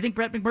together. And I think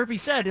Brett McMurphy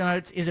said,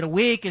 is it a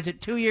week? Is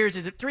it 2 years?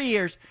 Is it 3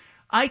 years?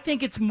 I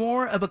think it's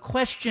more of a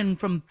question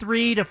from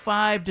 3 to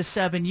 5 to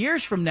 7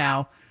 years from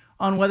now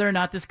on whether or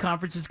not this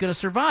conference is going to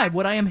survive.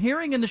 What I am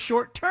hearing in the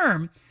short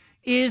term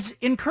is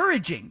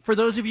encouraging for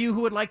those of you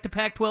who would like the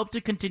Pac-12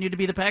 to continue to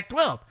be the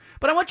Pac-12.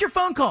 But I want your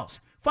phone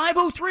calls.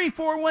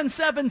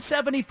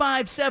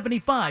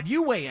 503-417-7575.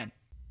 You weigh in.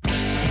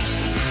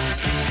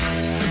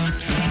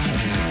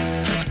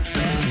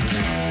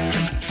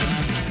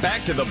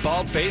 Back to the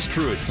Bald-Faced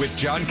Truth with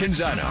John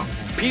Canzano.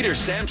 Peter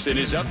Sampson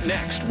is up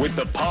next with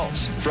The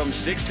Pulse from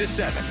 6 to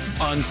 7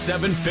 on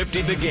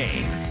 750 The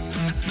Game.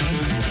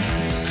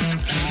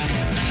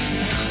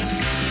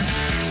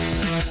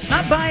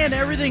 Not buying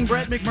everything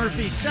Brett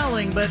McMurphy's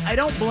selling, but I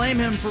don't blame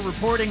him for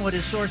reporting what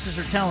his sources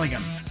are telling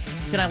him.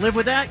 Can I live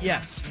with that?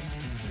 Yes.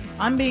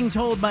 I'm being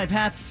told by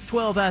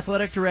Pac-12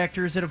 athletic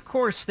directors that, of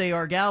course, they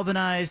are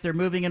galvanized, they're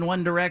moving in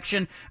one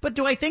direction. But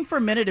do I think for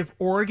a minute if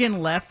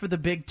Oregon left for the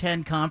Big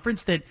Ten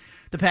Conference that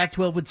the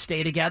Pac-12 would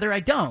stay together?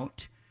 I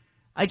don't.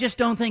 I just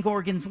don't think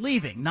Oregon's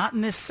leaving. Not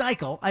in this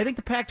cycle. I think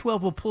the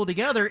Pac-12 will pull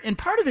together, and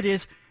part of it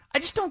is I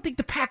just don't think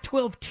the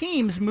Pac-12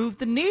 teams move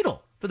the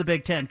needle for the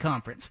Big Ten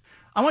Conference.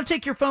 I want to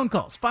take your phone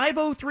calls.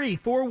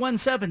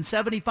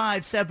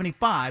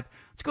 503-417-7575.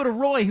 Let's go to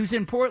Roy, who's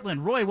in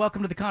Portland. Roy,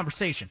 welcome to the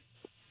conversation.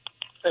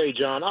 Hey,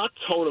 John, I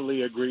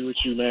totally agree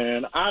with you,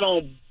 man.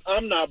 I'm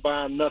not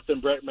buying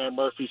nothing Brett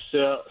McMurphy's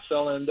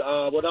selling.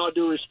 With all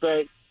due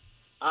respect,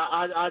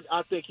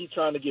 I think he's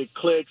trying to get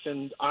clicks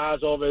and eyes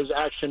over his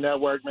Action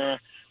Network, man.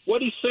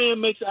 What he's saying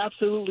makes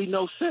absolutely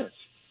no sense.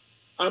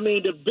 I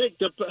mean,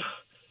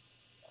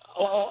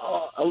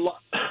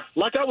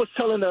 like I was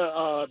telling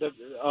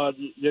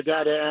the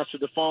guy that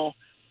answered the phone,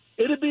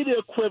 it'd be the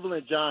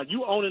equivalent, John.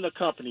 You owning a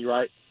company,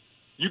 right?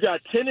 You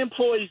got 10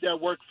 employees that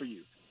work for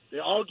you.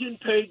 They're all getting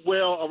paid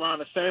well around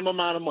the same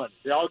amount of money.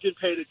 They're all getting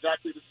paid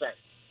exactly the same.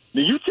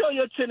 Now, you tell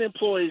your 10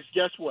 employees,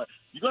 guess what?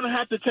 You're going to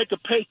have to take a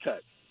pay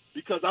cut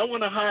because I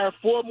want to hire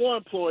 4 more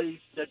employees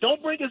that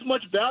don't bring as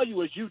much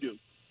value as you do,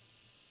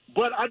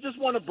 but I just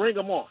want to bring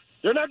them on.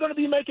 They're not going to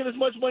be making as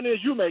much money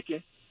as you're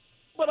making,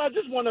 but I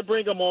just want to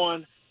bring them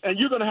on, and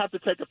you're going to have to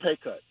take a pay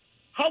cut.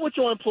 How would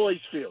your employees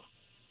feel?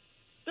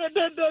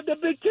 The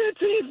Big Ten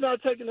team's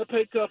not taking a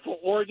pay cut for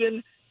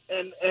Oregon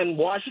and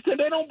Washington.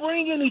 They don't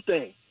bring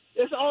anything.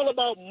 It's all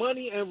about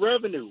money and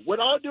revenue. With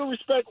all due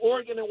respect,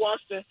 Oregon and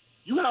Washington,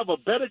 you have a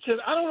better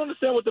chance. I don't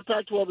understand what the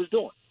Pac-12 is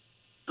doing.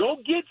 Go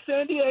get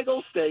San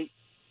Diego State.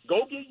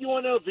 Go get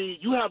UNLV.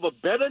 You have a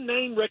better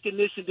name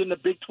recognition than the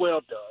Big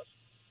 12 does.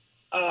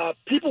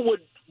 People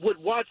would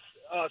watch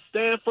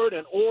Stanford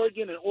and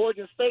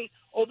Oregon State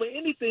over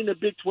anything the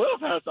Big 12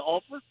 has to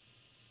offer.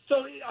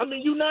 So, I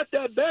mean, you're not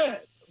that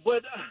bad.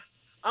 But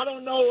I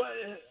don't know.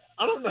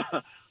 I don't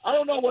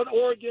know what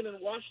Oregon and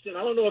Washington.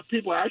 I don't know if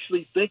people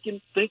actually think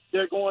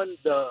they're going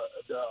the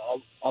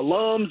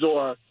alums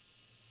or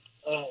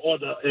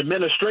the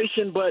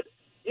administration, but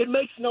it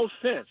makes no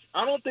sense.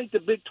 I don't think the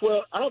Big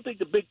 12. I don't think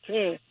the Big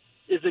 10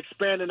 is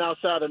expanding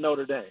outside of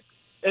Notre Dame.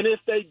 And if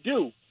they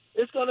do,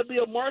 it's going to be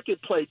a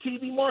marketplace,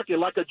 TV market,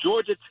 like a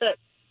Georgia Tech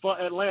for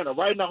Atlanta,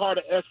 right in the heart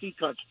of SEC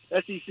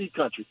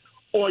country,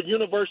 or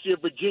University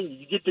of Virginia.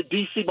 You get the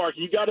D.C. market.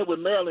 You got it with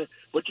Maryland,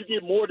 but you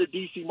get more of the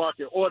D.C.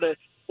 market, or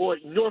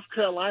North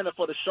Carolina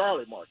for the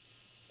Charlotte market.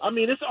 I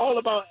mean, it's all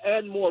about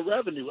adding more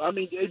revenue. I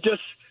mean, it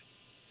just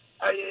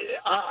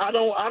I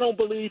don't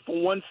believe for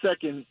one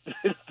second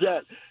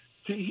that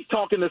he's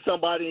talking to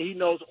somebody and he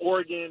knows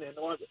Oregon and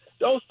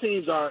those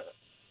teams are.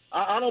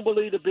 I don't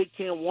believe the Big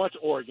Ten wants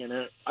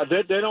Oregon.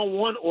 They don't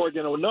want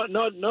Oregon.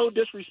 No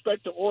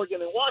disrespect to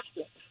Oregon and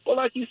Washington, but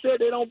like you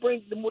said, they don't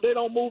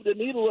move the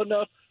needle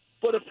enough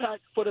for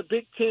the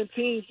Big Ten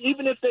teams.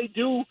 Even if they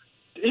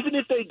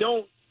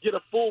don't get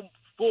a full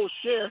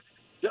share,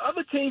 the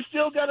other teams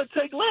still got to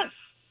take less,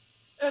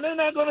 and they're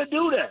not going to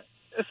do that.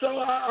 And so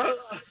I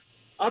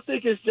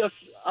think it's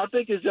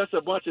just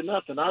a bunch of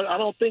nothing. I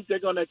don't think they're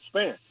going to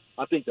expand.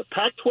 I think the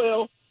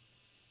Pac-12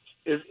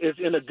 is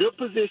in a good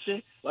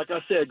position. Like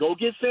I said, go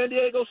get San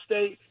Diego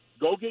State,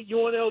 go get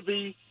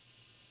UNLV,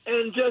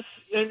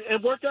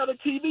 and work out a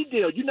TV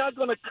deal. You're not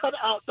going to cut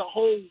out the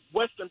whole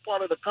western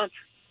part of the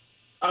country.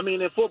 I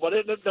mean, in football,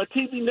 the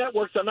TV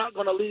networks are not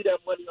going to leave that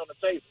money on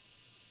the table.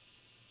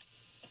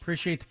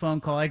 Appreciate the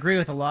phone call. I agree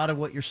with a lot of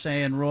what you're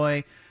saying,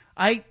 Roy.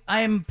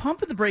 I'm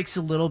pumping the brakes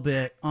a little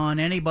bit on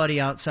anybody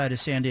outside of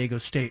San Diego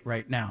State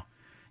right now,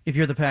 if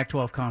you're the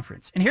Pac-12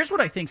 conference. And here's what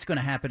I think is going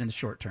to happen in the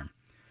short term.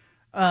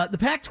 The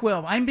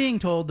Pac-12, I'm being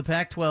told the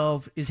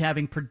Pac-12 is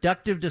having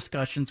productive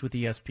discussions with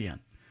ESPN.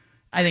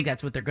 I think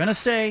that's what they're going to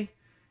say.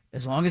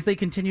 As long as they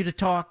continue to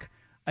talk,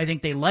 I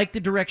think they like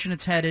the direction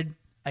it's headed.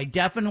 I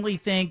definitely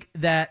think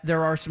that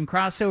there are some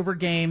crossover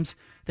games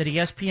that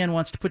ESPN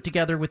wants to put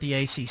together with the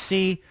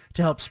ACC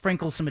to help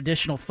sprinkle some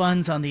additional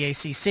funds on the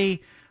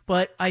ACC.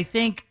 But I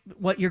think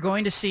what you're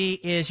going to see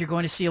is you're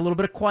going to see a little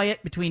bit of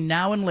quiet between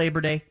now and Labor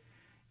Day.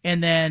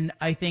 And then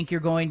I think you're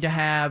going to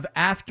have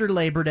after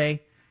Labor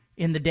Day,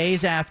 in the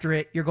days after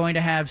it, you're going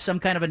to have some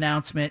kind of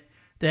announcement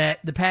that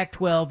the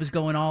Pac-12 is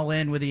going all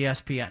in with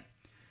ESPN.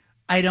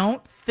 I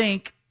don't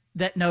think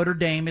that Notre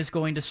Dame is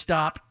going to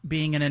stop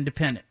being an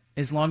independent.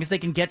 As long as they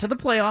can get to the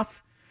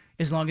playoff,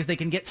 as long as they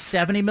can get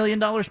 $70 million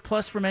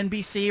plus from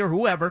NBC or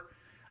whoever,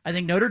 I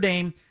think Notre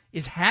Dame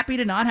is happy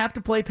to not have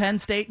to play Penn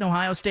State and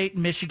Ohio State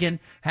and Michigan,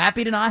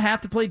 happy to not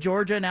have to play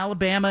Georgia and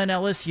Alabama and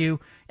LSU,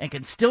 and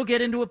can still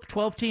get into a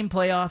 12-team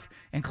playoff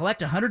and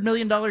collect a $100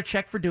 million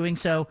check for doing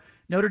so.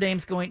 Notre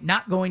Dame's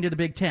not going to the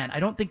Big Ten.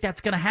 I don't think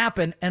that's going to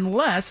happen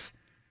unless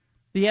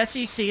the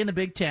SEC and the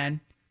Big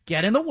Ten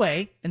get in the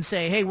way and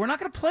say, hey, we're not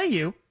going to play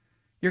you.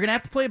 You're going to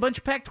have to play a bunch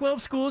of Pac-12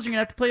 schools. You're going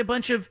to have to play a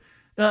bunch of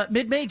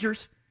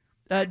mid-majors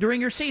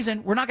during your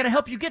season. We're not going to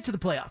help you get to the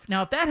playoff.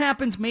 Now, if that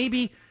happens,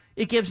 maybe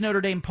it gives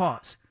Notre Dame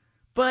pause.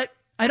 But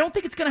I don't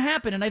think it's going to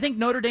happen, and I think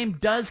Notre Dame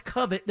does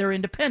covet their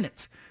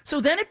independence. So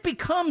then it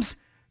becomes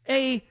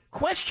a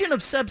question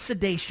of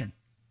subsidization.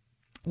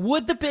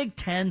 Would the Big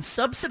Ten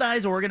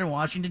subsidize Oregon and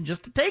Washington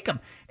just to take them?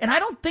 And I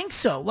don't think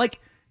so. Like,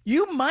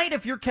 you might,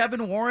 if you're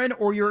Kevin Warren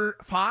or you're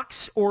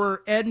Fox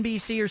or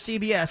NBC or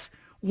CBS,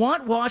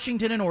 want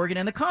Washington and Oregon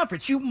in the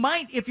conference. You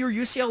might, if you're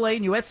UCLA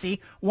and USC,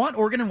 want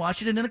Oregon and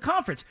Washington in the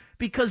conference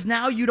because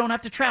now you don't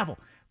have to travel.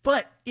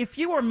 But if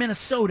you are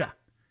Minnesota,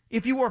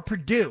 if you are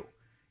Purdue,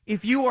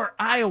 if you are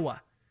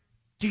Iowa,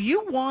 do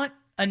you want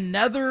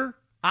another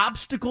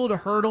obstacle to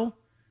hurdle?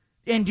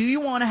 And do you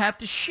want to have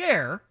to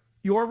share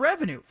your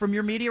revenue from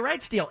your media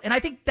rights deal? And I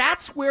think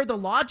that's where the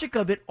logic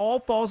of it all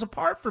falls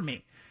apart for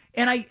me.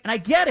 And I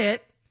get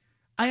it.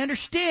 I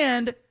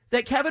understand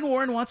that Kevin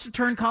Warren wants to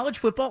turn college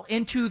football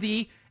into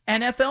the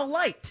NFL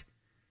light.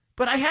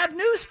 But I have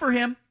news for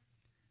him.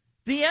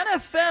 The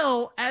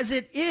NFL, as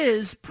it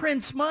is,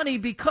 prints money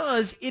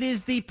because it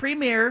is the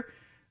premier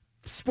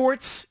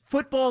sports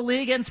football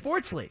league and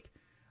sports league.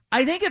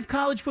 I think if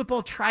college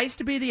football tries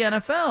to be the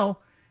NFL,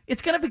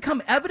 it's going to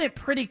become evident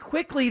pretty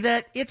quickly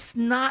that it's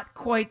not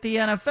quite the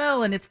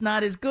NFL and it's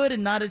not as good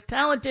and not as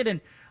talented.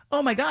 And,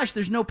 oh my gosh,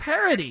 there's no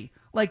parity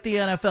like the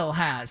NFL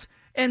has.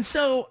 And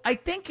so I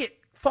think it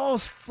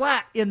falls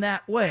flat in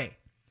that way.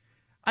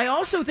 I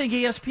also think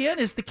ESPN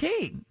is the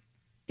king.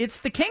 It's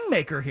the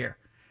kingmaker here.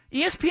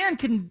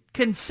 ESPN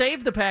can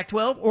save the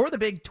Pac-12 or the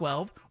Big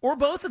 12 or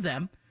both of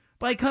them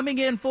by coming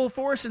in full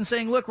force and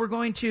saying, look, we're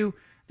going to,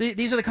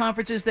 these are the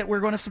conferences that we're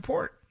going to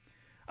support.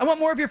 I want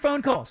more of your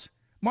phone calls.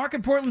 Mark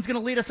in Portland's going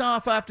to lead us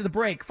off after the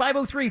break.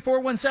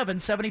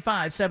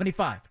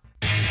 503-417-7575.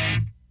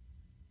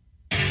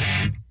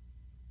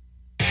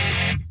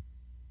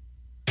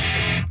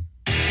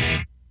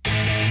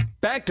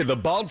 Back to the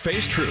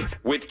Bald-Faced Truth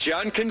with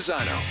John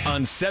Canzano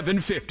on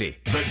 750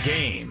 The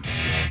Game.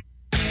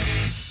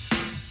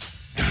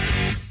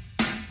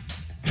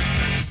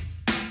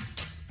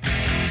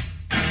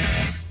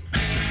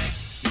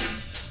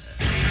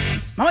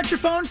 I want your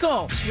phone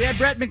calls. We had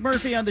Brett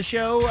McMurphy on the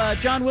show.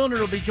 John Wilner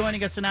will be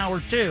joining us in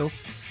hour 2. I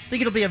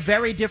think it'll be a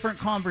very different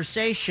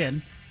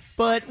conversation.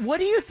 But what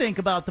do you think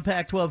about the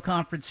Pac-12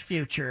 conference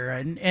future?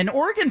 And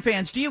Oregon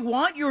fans, do you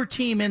want your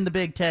team in the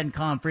Big Ten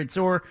conference,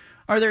 or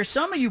are there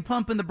some of you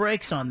pumping the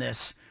brakes on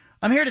this?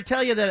 I'm here to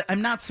tell you that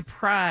I'm not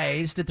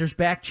surprised that there's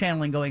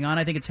back-channeling going on.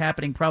 I think it's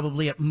happening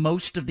probably at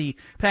most of the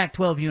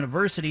Pac-12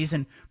 universities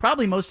and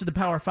probably most of the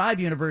Power 5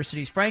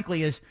 universities,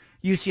 frankly, as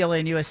UCLA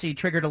and USC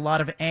triggered a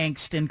lot of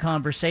angst in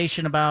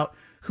conversation about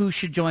who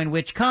should join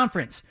which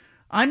conference.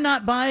 I'm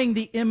not buying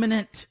the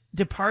imminent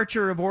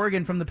departure of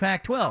Oregon from the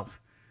Pac-12.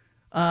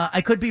 I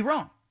could be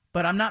wrong.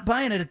 but I'm not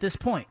buying it at this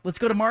point. Let's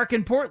go to Mark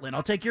in Portland.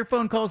 I'll take your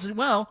phone calls as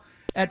well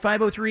at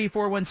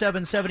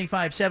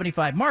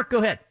 503-417-7575. Mark, go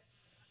ahead.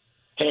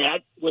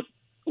 Hey,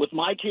 with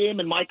my team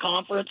and my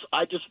conference,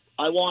 I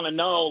want to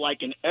know,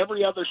 like in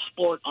every other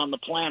sport on the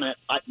planet,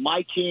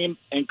 my team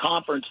and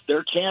conference,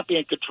 their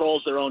champion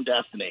controls their own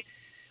destiny.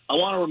 I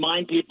want to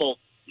remind people,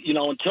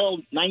 until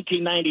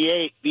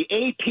 1998, the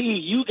AP,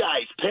 you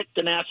guys picked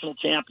the national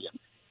champion.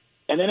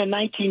 And then in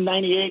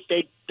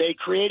 1998, they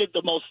created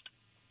the most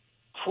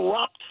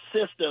corrupt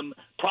system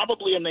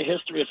probably in the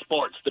history of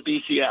sports, the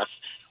BCS,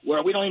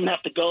 where we don't even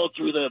have to go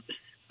through the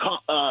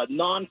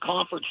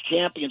non-conference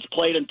champions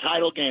played in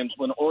title games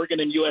when Oregon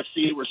and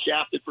USC were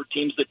shafted for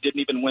teams that didn't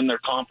even win their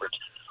conference.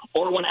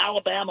 Or when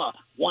Alabama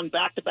won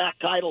back-to-back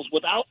titles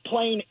without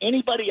playing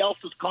anybody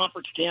else's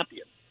conference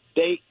champion.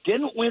 They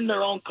didn't win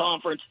their own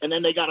conference, and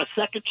then they got a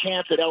second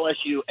chance at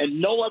LSU, and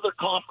no other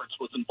conference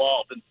was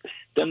involved. And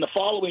then the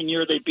following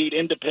year, they beat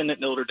independent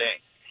Notre Dame.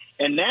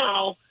 And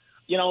now,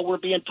 we're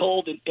being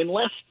told,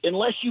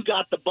 unless you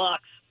got the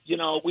Bucks,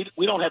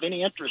 we don't have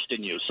any interest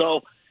in you.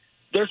 So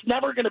there's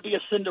never going to be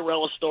a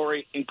Cinderella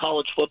story in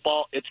college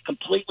football. It's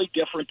completely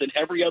different than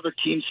every other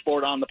team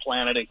sport on the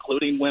planet,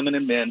 including women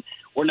and men.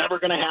 We're never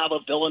going to have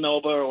a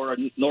Villanova or a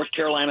North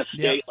Carolina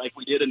State like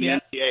we did in the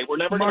NCAA. We're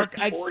never going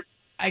to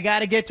I got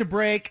to get to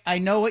break. I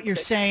know what you're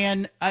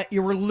saying.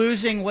 You were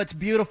losing what's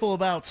beautiful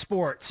about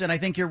sports, and I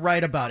think you're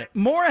right about it.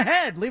 More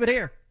ahead. Leave it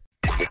here.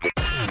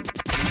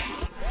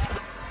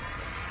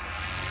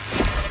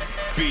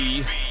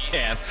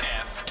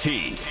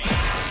 BFFT.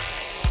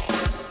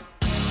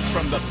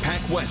 From the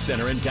Pac West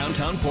Center in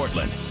downtown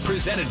Portland,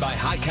 presented by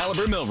High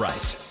Caliber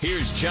Millwrights,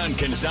 here's John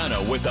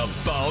Canzano with the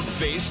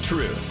bald-faced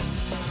truth.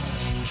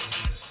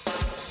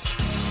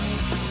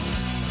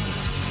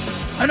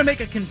 I'm going to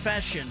make a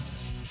confession.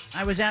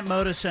 I was at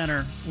Moda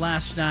Center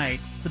last night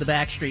for the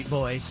Backstreet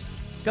Boys.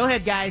 Go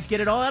ahead, guys. Get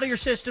it all out of your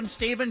system.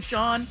 Steven,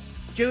 Sean,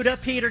 Judah,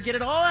 Peter, get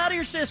it all out of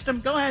your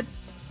system. Go ahead.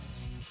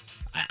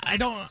 I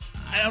don't.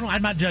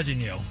 I'm not judging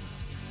you.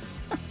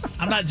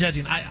 I'm not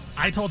judging.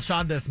 I told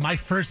Sean this. My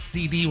first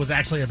CD was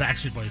actually a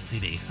Backstreet Boys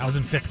CD. I was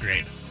in 5th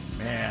grade.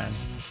 Man.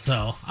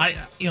 So I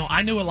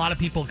knew a lot of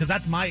people because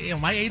that's my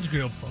age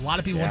group. A lot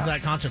of people went to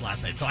that concert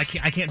last night. So I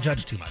can't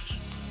judge too much.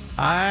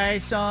 I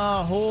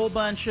saw a whole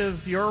bunch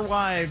of your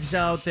wives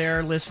out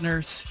there,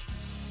 listeners,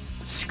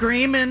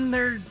 screaming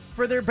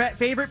for their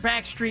favorite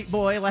Backstreet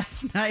Boy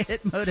last night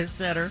at Moda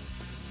Center.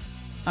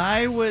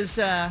 I was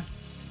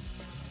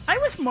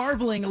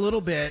marveling a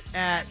little bit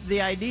at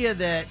the idea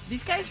that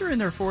these guys are in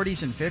their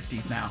 40s and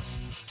 50s now.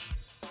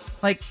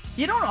 Like,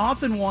 you don't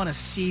often want to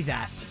see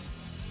that.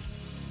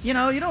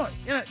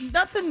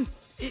 Nothing.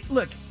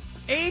 Look,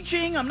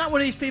 aging, I'm not one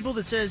of these people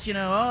that says,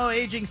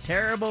 aging's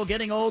terrible,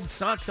 getting old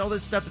sucks, all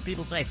this stuff that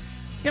people say.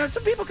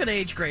 Some people can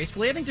age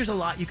gracefully. I think there's a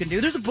lot you can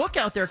do. There's a book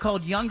out there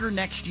called Younger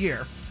Next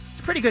Year. It's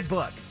a pretty good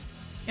book.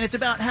 And it's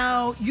about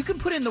how you can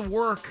put in the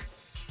work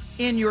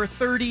in your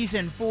 30s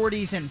and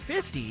 40s and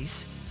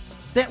 50s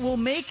that will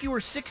make your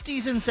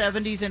 60s and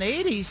 70s and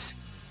 80s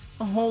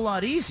a whole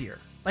lot easier.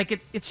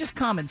 Like, it's just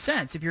common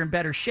sense. If you're in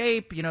better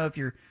shape, if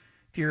you're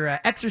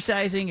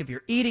exercising, if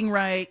you're eating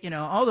right,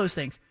 all those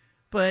things.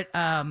 But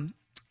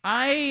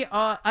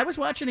I was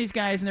watching these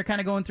guys, and they're kind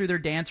of going through their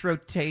dance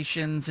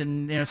rotations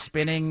and,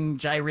 spinning,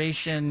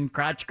 gyration,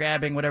 crotch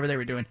grabbing, whatever they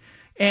were doing.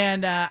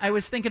 And I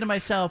was thinking to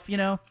myself,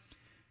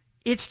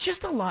 it's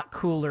just a lot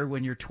cooler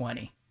when you're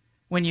 20.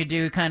 When you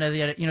do kind of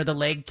the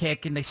leg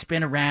kick and they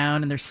spin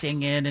around and they're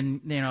singing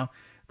and,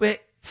 but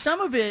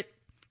some of it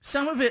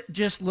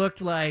just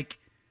looked like,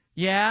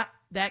 that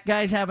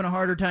guy's having a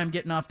harder time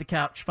getting off the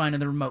couch finding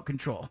the remote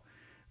control.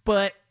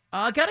 But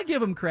I got to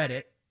give them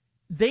credit.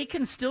 They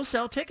can still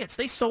sell tickets.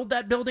 They sold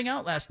that building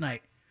out last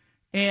night,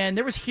 and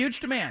there was huge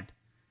demand.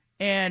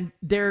 And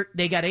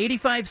they got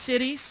 85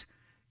 cities,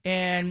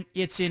 and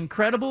it's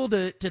incredible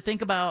to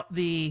think about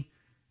the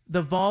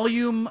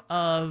volume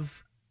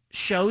of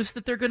shows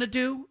that they're going to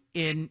do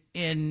in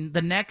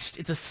the next.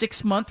 It's a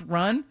 6-month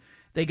run.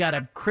 They got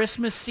a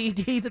Christmas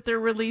CD that they're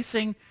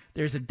releasing.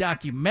 There's a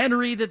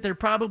documentary that they're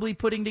probably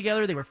putting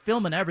together. They were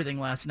filming everything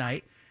last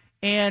night,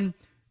 and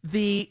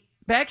the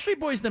Backstreet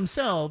Boys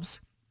themselves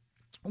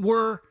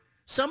were,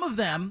 some of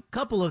them,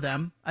 couple of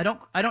them, I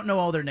don't know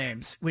all their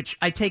names, which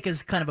I take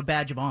as kind of a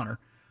badge of honor,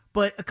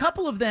 but a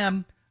couple of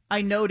them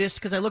I noticed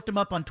because I looked them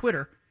up on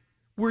Twitter,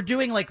 were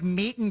doing like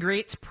meet and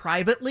greets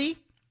privately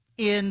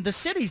in the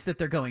cities that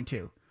they're going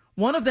to.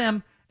 One of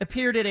them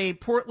appeared at a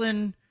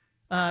Portland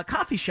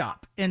coffee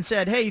shop and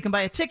said, hey, you can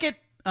buy a ticket.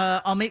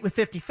 I'll meet with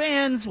 50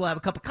 fans. We'll have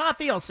a cup of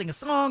coffee. I'll sing a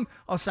song.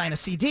 I'll sign a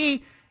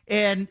CD.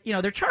 And,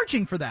 they're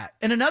charging for that.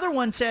 And another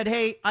one said,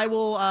 hey,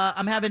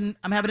 I'm having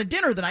a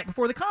dinner the night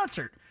before the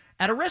concert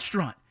at a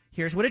restaurant.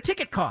 Here's what a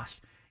ticket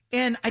costs.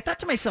 And I thought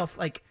to myself,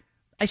 like,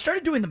 I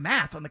started doing the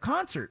math on the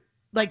concert.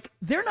 Like,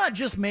 they're not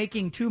just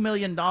making $2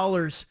 million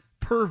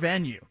per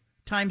venue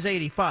times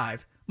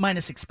 85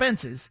 minus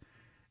expenses,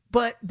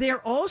 but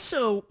they're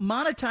also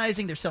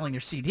monetizing. They're selling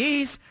their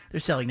CDs. They're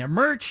selling their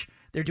merch.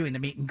 They're doing the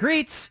meet and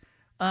greets.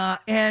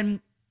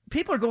 And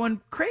people are going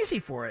crazy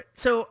for it.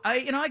 So I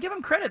give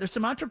them credit. There's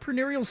some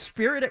entrepreneurial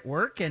spirit at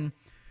work, and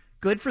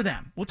good for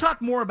them. We'll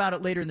talk more about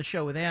it later in the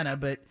show with Anna,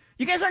 but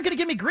you guys aren't going to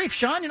give me grief.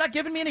 Sean, you're not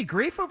giving me any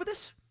grief over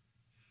this?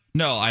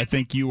 No, I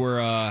think you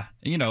were,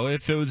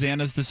 if it was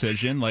Anna's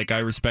decision, like I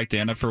respect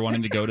Anna for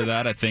wanting to go to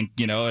that. I think,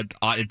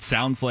 it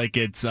sounds like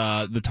it's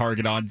the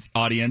target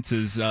audience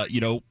is,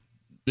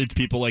 it's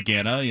people like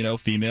Anna,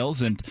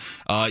 females, and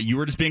you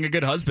were just being a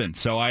good husband.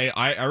 So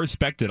I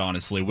respect it,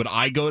 honestly. Would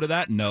I go to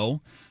that?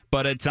 No.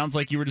 But it sounds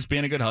like you were just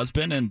being a good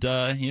husband, and,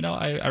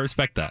 I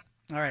respect that.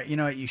 All right, you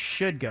know what? You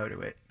should go to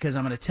it, because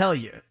I'm going to tell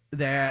you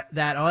that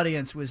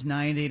audience was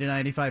 90 to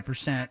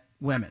 95%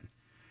 women.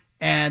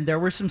 And there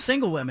were some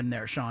single women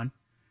there, Sean.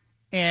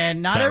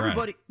 And not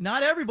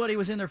everybody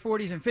was in their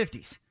 40s and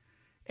 50s.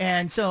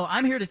 And so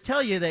I'm here to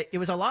tell you that it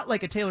was a lot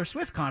like a Taylor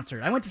Swift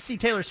concert. I went to see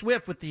Taylor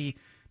Swift with the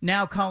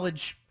now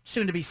college,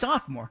 soon-to-be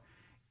sophomore.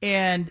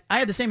 And I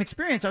had the same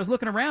experience. I was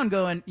looking around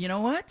going, you know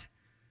what?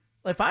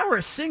 If I were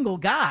a single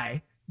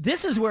guy,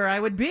 this is where I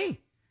would be.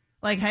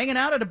 Like hanging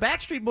out at a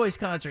Backstreet Boys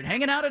concert,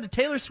 hanging out at a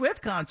Taylor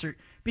Swift concert,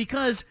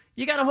 because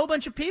you got a whole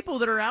bunch of people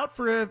that are out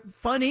for a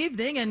fun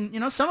evening,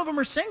 and, some of them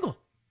are single.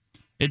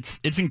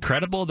 It's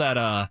incredible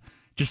that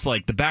just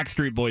like the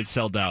Backstreet Boys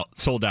sold out,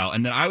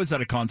 and then I was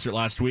at a concert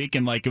last week,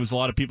 and like it was a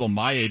lot of people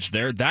my age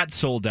there that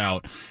sold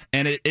out,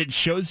 and it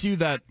shows you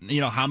that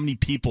how many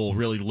people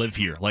really live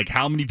here, like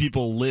how many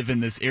people live in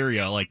this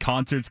area. Like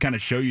concerts kind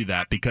of show you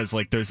that, because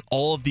like there's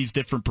all of these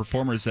different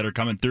performers that are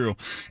coming through,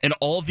 and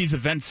all of these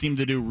events seem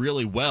to do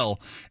really well,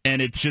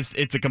 and it's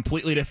a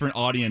completely different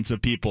audience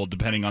of people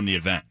depending on the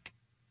event.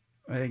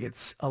 I think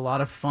it's a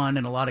lot of fun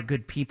and a lot of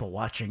good people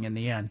watching in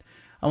the end.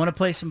 I want to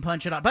play some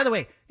Punch It Out. By the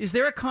way, is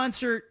there a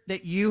concert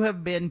that you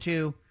have been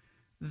to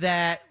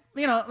that,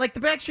 like the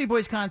Backstreet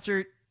Boys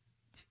concert?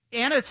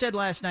 Anna said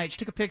last night, she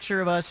took a picture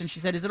of us and she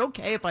said, is it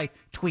okay if I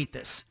tweet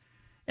this?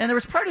 And there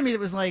was part of me that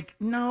was like,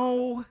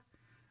 no,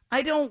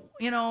 I don't,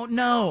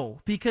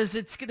 no, because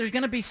there's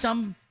going to be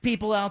some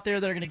people out there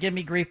that are going to give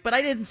me grief, but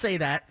I didn't say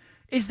that.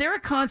 Is there a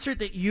concert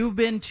that you've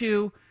been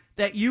to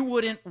that you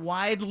wouldn't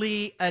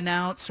widely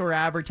announce or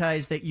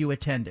advertise that you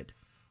attended?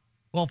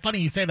 Well, funny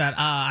you say that.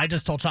 I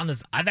just told Sean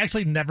this. I've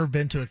actually never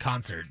been to a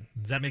concert.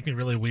 Does that make me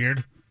really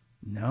weird?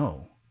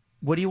 No.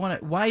 What do you want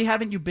to? Why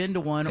haven't you been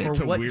to one, or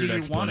what do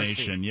you want to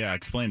see? Yeah,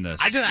 explain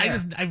this.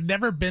 I've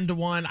never been to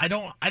one. I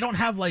don't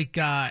have like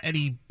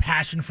any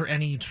passion for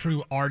any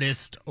true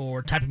artist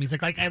or type of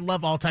music. Like I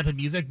love all type of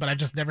music, but I've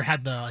just never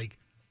had the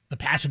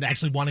passion to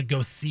actually want to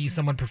go see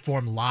someone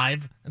perform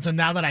live. And so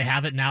now that I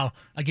have it, now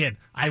again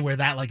I wear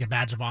that like a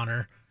badge of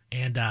honor,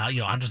 and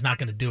I'm just not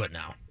going to do it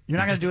now. You're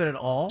not going to do it at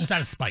all? Just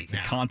out of spite. He's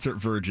a concert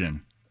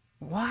virgin.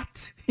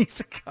 What? He's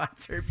a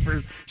concert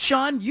virgin.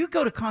 Sean, you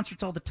go to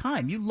concerts all the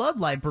time. You love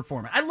live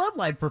performance. I love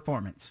live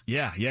performance.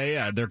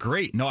 Yeah. They're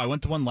great. No, I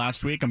went to one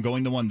last week. I'm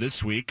going to one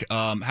this week.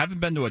 Haven't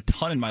been to a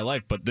ton in my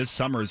life, but this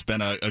summer has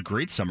been a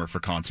great summer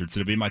for concerts.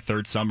 It'll be my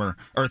third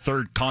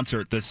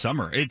concert this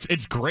summer.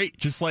 It's great.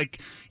 Just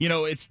like,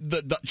 it's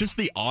just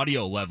the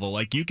audio level.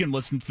 Like you can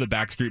listen to the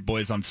Backstreet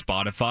Boys on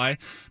Spotify,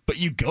 but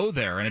you go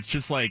there and it's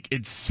just like,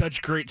 it's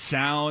such great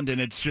sound, and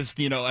it's just,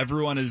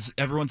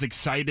 everyone's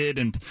excited.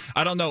 And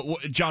I don't know,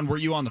 John, were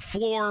you on the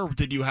floor?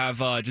 Did you have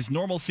just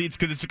normal seats?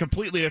 Because it's a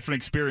completely different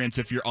experience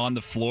if you're on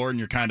the floor and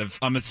you're kind of,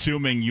 I'm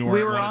assuming you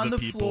weren't one of the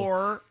people.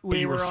 Floor. But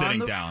you were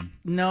sitting down.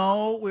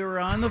 No, we were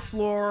on the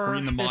floor. Were you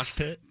in the mosh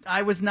pit?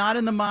 I was not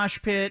in the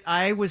mosh pit.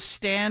 I was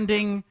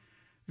standing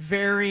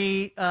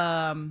very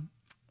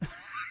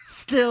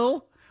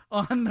still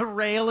on the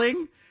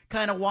railing,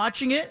 kind of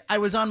watching it. I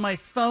was on my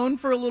phone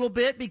for a little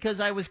bit because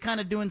I was kind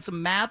of doing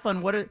some math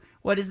on what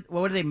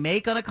do they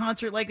make on a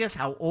concert like this?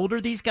 How old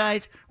are these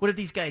guys? What have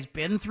these guys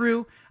been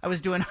through? I was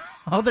doing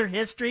all their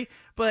history,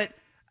 but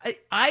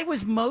I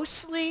was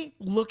mostly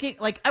looking,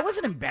 like I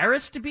wasn't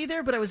embarrassed to be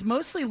there, but I was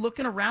mostly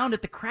looking around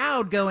at the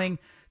crowd going,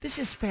 this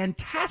is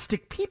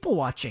fantastic people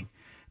watching.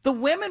 The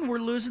women were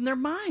losing their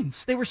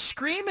minds. They were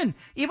screaming.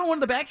 Even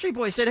one of the Backstreet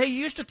Boys said, hey, you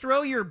used to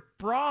throw your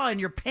bra and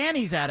your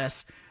panties at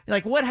us.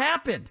 Like, what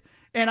happened?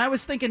 And I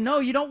was thinking, no,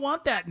 you don't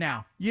want that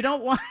now. You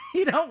don't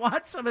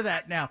want some of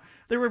that now.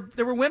 There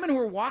were women who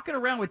were walking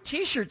around with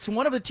T-shirts, and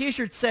one of the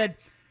T-shirts said,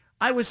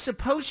 I was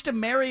supposed to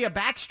marry a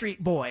Backstreet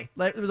Boy.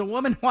 Like, there was a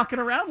woman walking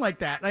around like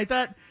that. And I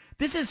thought,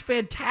 this is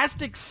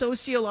fantastic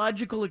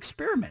sociological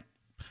experiment.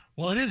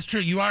 Well, it is true.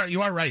 You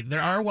are right.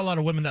 There are a lot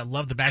of women that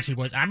love the Backstreet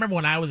Boys. I remember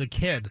when I was a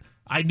kid,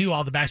 I knew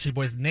all the Backstreet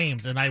Boys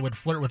names, and I would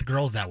flirt with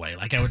girls that way.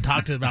 Like, I would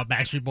talk to them about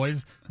Backstreet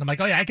Boys, and I'm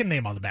like, oh, yeah, I can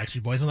name all the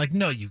Backstreet Boys. I'm like,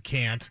 no, you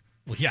can't.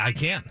 Well, yeah, I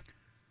can.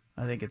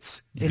 I think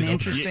it's an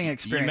interesting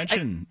experience.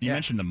 You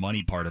mentioned the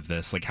money part of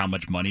this, like how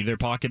much money they're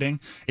pocketing.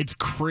 It's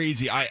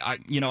crazy. I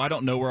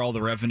don't know where all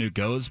the revenue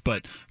goes,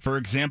 but for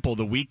example,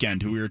 The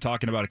Weeknd, who we were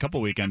talking about a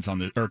couple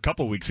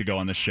weeks ago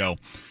on this show,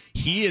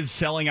 he is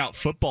selling out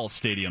football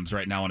stadiums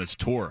right now on his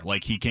tour.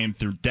 Like he came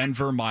through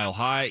Denver, Mile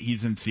High.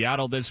 He's in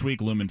Seattle this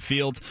week, Lumen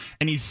Field,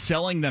 and he's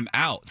selling them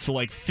out. So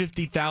like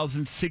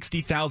 50,000,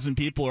 60,000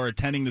 people are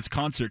attending this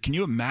concert. Can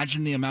you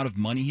imagine the amount of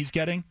money he's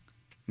getting?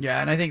 Yeah,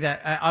 and I think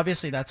that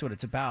obviously that's what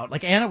it's about.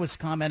 Like Anna was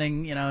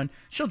commenting, and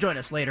she'll join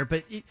us later,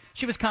 but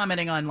she was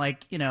commenting on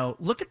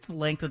look at the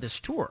length of this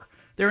tour.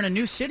 They're in a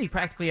new city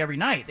practically every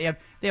night. They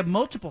have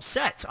multiple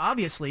sets,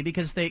 obviously,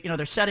 because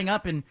they're setting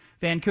up in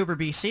Vancouver,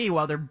 BC,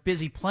 while they're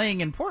busy playing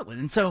in Portland.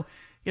 And so,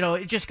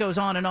 it just goes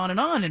on and on and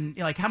on. And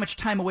how much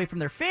time away from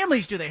their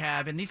families do they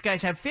have? And these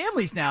guys have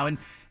families now.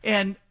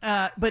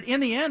 But in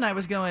the end, I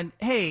was going,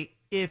 hey,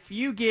 if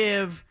you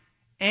give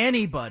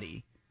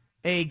anybody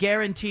a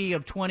guarantee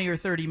of $20 or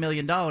 $30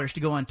 million to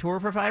go on tour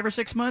for 5 or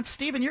 6 months,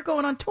 Steven, you're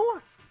going on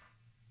tour.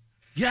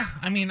 Yeah,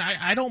 I mean,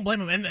 I don't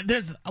blame him. And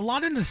there's a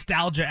lot of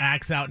nostalgia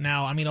acts out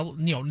now. I mean,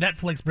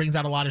 Netflix brings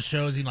out a lot of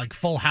shows. Like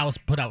Full House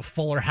put out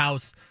Fuller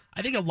House.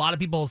 I think a lot of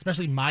people,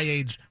 especially my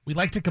age, we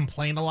like to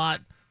complain a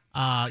lot.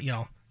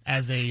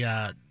 As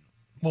I'm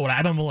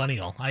a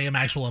millennial. I am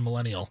actually a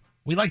millennial.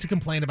 We like to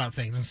complain about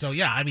things. And so,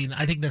 yeah, I mean,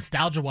 I think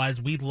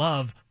nostalgia-wise, we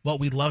love what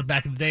we loved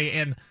back in the day.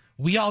 And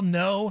we all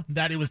know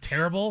that it was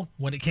terrible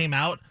when it came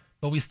out,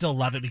 but we still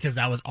love it because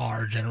that was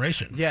our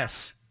generation.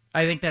 Yes.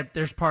 I think that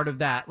there's part of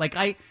that. Like,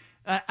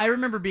 I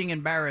remember being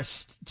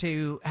embarrassed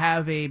to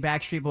have a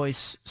Backstreet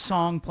Boys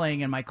song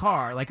playing in my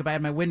car. Like if I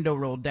had my window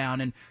rolled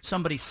down and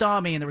somebody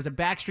saw me and there was a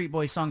Backstreet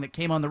Boys song that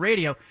came on the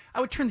radio,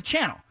 I would turn the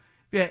channel.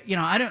 Yeah,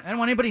 I don't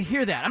want anybody to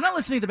hear that. I'm not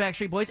listening to the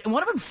Backstreet Boys. And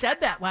one of them said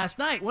that last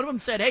night. One of them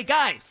said, "Hey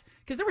guys,"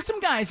 because there were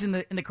some guys in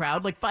the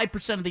crowd, like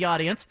 5% of the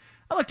audience.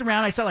 I looked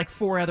around, I saw like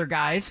 4 other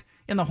guys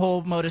in the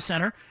whole Moda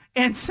Center,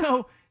 and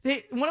so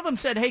one of them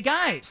said, "Hey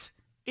guys,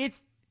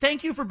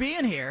 thank you for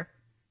being here.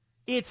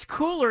 It's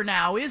cooler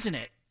now, isn't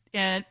it?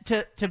 And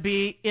to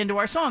be into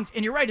our songs."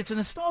 And you're right, it's a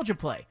nostalgia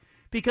play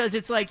because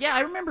it's like, yeah,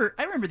 I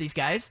remember these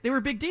guys. They were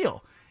a big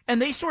deal.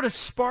 And they sort of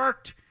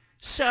sparked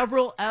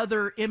several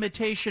other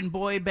imitation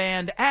boy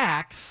band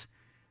acts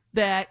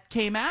that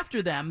came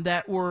after them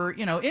that were,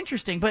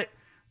 interesting. But,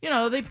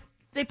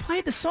 they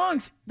played the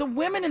songs. The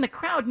women in the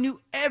crowd knew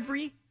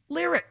every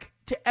lyric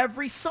to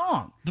every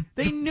song.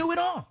 They knew it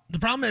all. The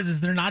problem is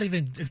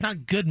it's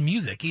not good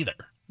music either.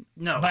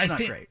 No, but it's not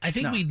great. I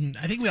think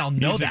we all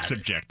know Music's that.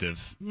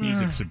 subjective.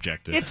 Music's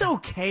subjective. It's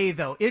okay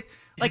though.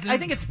 I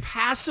think it's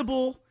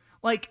passable.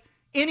 Like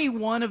any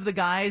one of the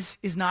guys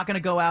is not going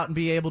to go out and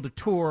be able to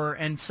tour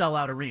and sell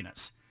out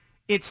arenas.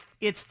 It's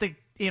the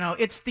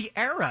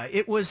era.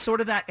 It was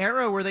sort of that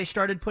era where they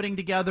started putting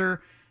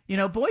together,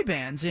 boy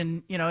bands,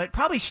 and it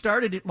probably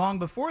started long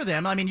before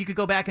them. I mean, you could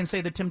go back and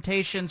say the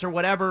Temptations or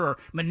whatever, or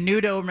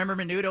Menudo. Remember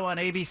Menudo on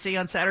ABC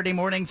on Saturday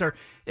mornings,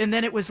 and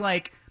then it was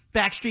like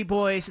Backstreet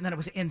Boys, and then it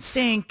was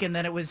NSYNC, and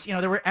then it was,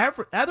 there were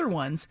other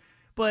ones.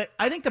 But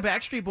I think the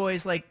Backstreet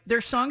Boys, like,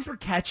 their songs were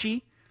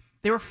catchy.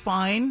 They were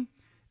fine.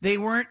 They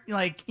weren't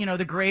like,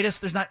 the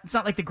greatest. It's not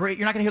like you're not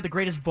going to hear the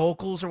greatest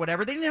vocals or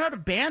whatever. They didn't have a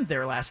band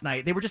there last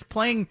night. They were just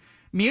playing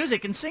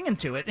music and singing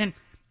to it.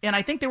 And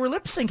I think they were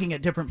lip syncing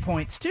at different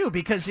points too,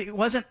 because it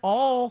wasn't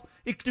all,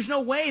 there's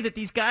no way that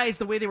these guys,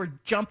 the way they were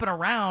jumping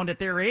around at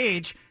their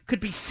age, could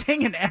be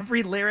singing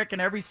every lyric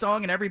and every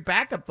song and every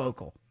backup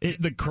vocal.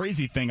 The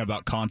crazy thing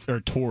about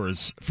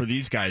tours for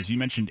these guys, you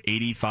mentioned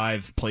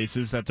 85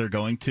 places that they're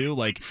going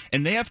to,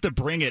 and they have to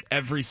bring it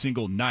every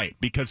single night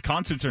because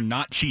concerts are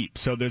not cheap.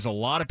 So there's a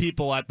lot of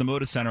people at the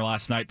Moda Center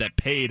last night that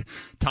paid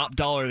top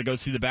dollar to go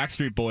see the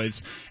Backstreet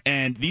Boys.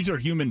 And these are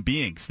human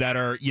beings that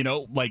are,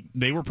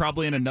 they were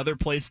probably in another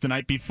place the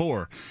night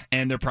before,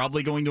 and they're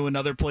probably going to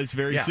another place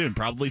very soon,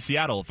 probably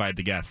Seattle if I had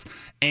to guess.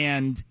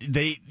 And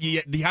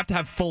you have to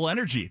have full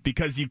energy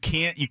because you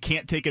can't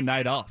take a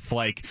night off.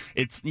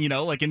 It's,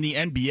 in the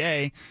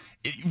NBA,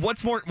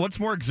 what's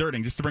more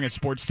exerting, just to bring a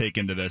sports take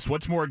into this,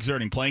 what's more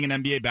exerting, playing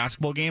an NBA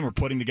basketball game or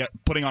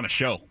putting on a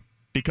show?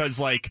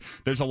 Because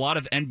there's a lot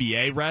of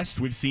NBA rest.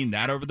 We've seen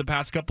that over the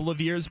past couple of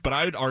years, but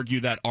I would argue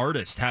that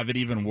artists have it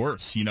even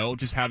worse,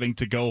 just having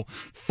to go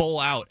full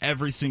out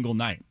every single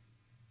night.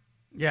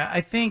 Yeah,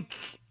 I think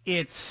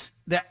it's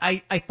that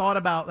I thought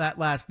about that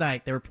last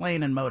night. They were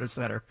playing in Moda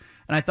Center,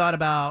 and I thought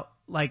about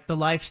the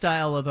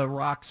lifestyle of a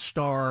rock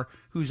star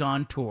who's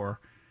on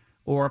tour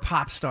or a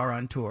pop star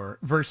on tour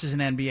versus an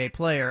NBA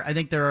player. I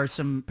think there are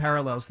some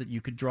parallels that you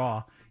could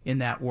draw in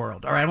that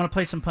world. All right, I want to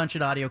play some Punch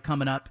It audio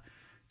coming up.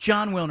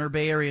 John Wilner,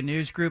 Bay Area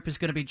News Group, is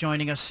going to be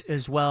joining us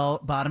as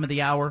well, bottom of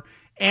the hour.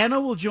 Anna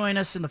will join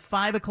us in the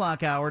 5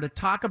 o'clock hour to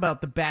talk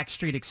about the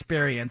Backstreet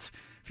Experience.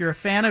 If you're a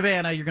fan of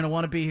Anna, you're going to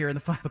want to be here in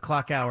the 5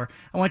 o'clock hour.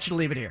 I want you to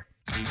leave it here.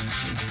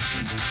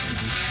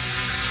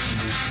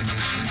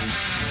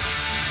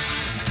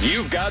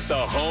 You've got the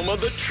home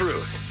of the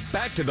truth.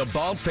 Back to the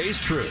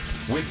Bald-Faced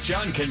Truth with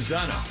John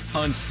Canzano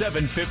on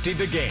 750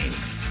 The Game.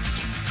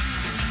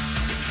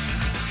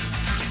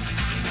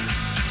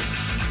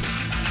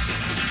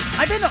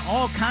 I've been to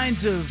all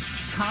kinds of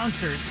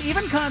concerts,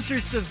 even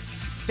concerts of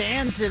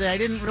bands that I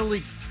didn't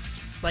really,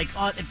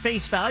 at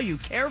face value,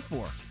 care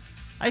for.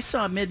 I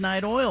saw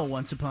Midnight Oil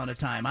once upon a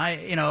time.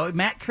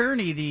 Matt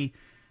Kearney,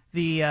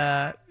 the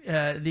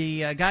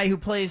guy who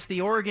plays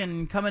the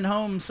organ "Coming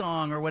Home"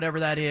 song or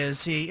whatever that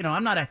is.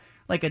 I'm not a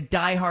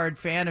diehard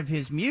fan of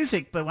his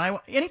music,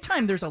 but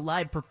anytime there's a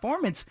live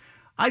performance,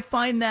 I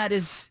find that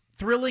is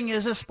thrilling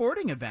as a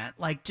sporting event.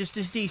 Like, just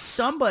to see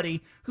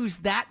somebody who's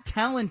that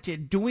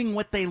talented doing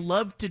what they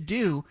love to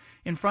do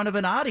in front of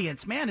an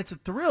audience, man, it's a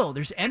thrill.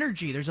 There's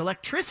energy. There's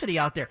electricity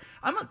out there.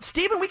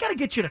 Steven, we got to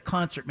get you to a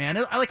concert,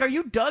 man. Like, are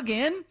you dug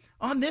in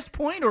on this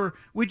point, or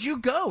would you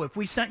go if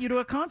we sent you to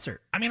a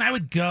concert? I mean, I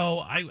would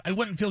go. I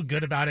wouldn't feel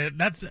good about it.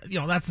 That's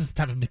the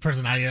type of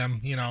person I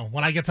am.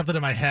 When I get something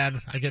in my head,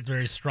 I get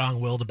very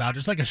strong-willed about it.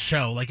 Just like a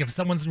show. Like, if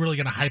someone's really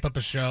going to hype up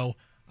a show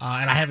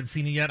and I haven't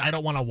seen it yet, I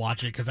don't want to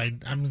watch it because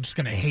I'm just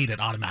going to hate it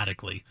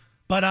automatically.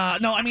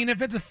 But, no, I mean,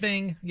 if it's a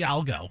thing, yeah,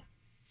 I'll go.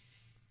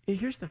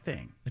 Here's the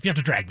thing. If you have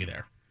to drag me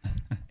there.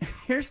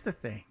 Here's the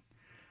thing.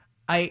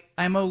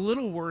 I'm a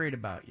little worried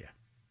about you.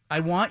 I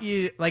want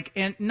you,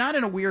 and not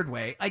in a weird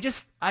way.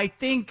 I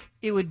think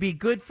it would be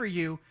good for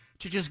you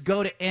to just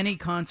go to any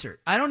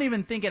concert. I don't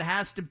even think it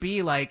has to be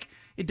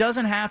it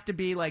doesn't have to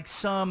be like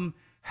some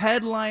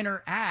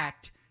headliner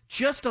act,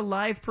 just a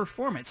live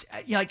performance.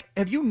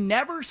 Have you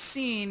never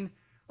seen,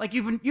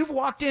 you've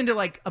walked into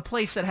a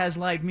place that has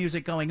live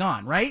music going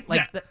on, right?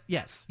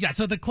 Yes. Yeah,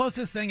 so the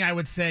closest thing I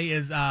would say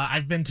is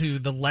I've been to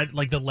the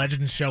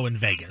Legends show in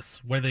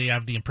Vegas, where they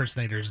have the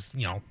impersonators,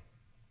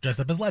 dressed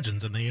up as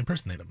legends and they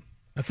impersonate them.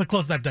 That's the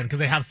closest I've done because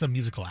they have some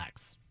musical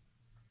acts.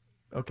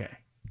 Okay.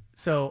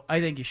 So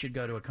I think you should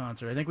go to a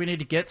concert. I think we need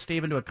to get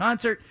Steven to a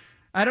concert.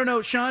 I don't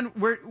know, Sean,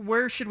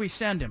 where should we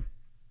send him?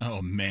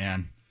 Oh,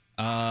 man.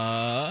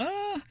 I'll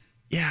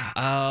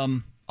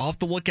have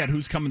to look at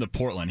who's coming to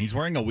Portland. He's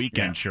wearing a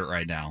Weekend shirt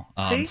right now.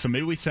 So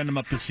maybe we send him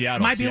up to Seattle.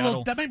 That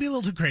might be a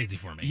little too crazy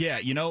for me. Yeah,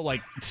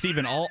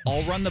 Steven,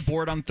 I'll run the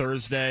board on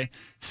Thursday.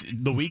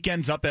 The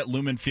Weekend's up at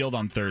Lumen Field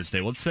on Thursday.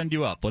 Let's send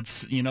you up.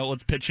 Let's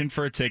pitch in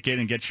for a ticket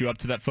and get you up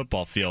to that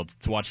football field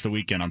to watch the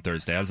Weekend on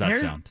Thursday. How's that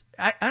sound?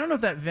 I don't know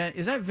if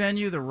is that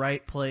venue the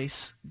right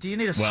place? Do you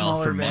need a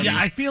smaller venue? Yeah,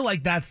 I feel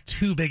like that's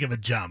too big of a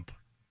jump.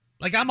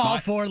 I'm all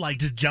for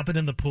just jumping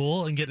in the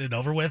pool and getting it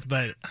over with,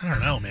 but I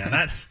don't know, man.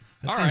 That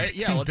all right,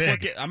 yeah, let's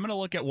look at. I'm going to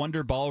look at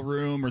Wonder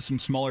Ballroom or some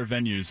smaller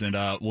venues, and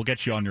we'll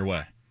get you on your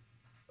way.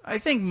 I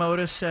think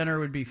Moda Center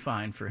would be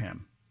fine for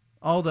him,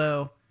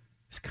 although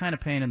it's kind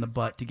of pain in the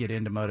butt to get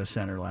into Moda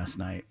Center last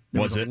night.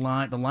 Was it?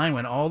 The line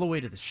went all the way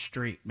to the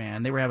street,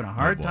 man. They were having a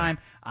hard time.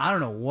 I don't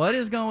know what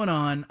is going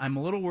on. I'm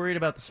a little worried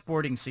about the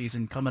sporting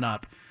season coming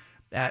up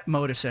at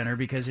Moda Center,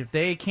 because if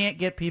they can't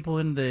get people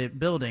in the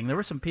building, there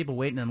were some people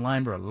waiting in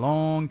line for a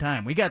long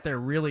time. We got there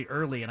really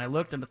early, and I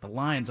looked at the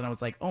lines, and I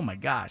was like, oh, my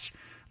gosh.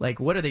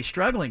 What are they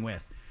struggling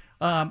with?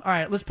 All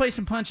right, let's play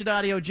some Punch It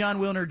audio. John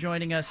Wilner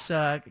joining us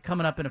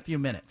coming up in a few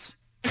minutes.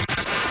 We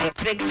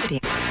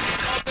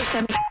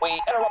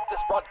interrupt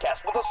this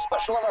broadcast with a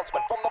special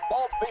announcement from the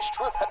Bald-Faced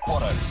Truth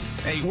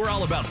Headquarters. Hey, we're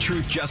all about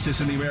truth,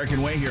 justice, and the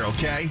American way here,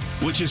 okay?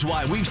 Which is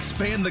why we've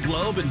spanned the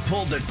globe and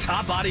pulled the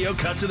top audio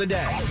cuts of the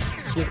day.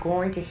 You're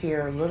going to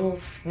hear little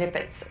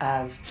snippets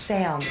of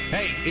sound.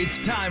 Hey, it's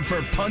time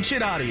for Punch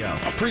It Audio.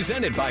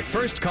 Presented by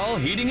First Call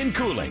Heating and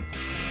Cooling.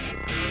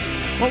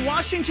 Well,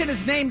 Washington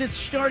has named its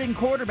starting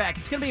quarterback.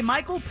 It's going to be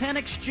Michael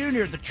Penix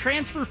Jr., the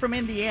transfer from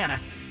Indiana.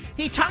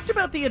 He talked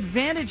about the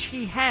advantage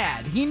he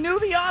had. He knew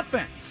the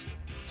offense.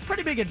 It's a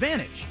pretty big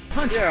advantage.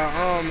 Punch it.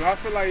 I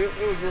feel like it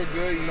was real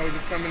good,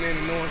 just coming in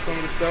and knowing some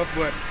of the stuff.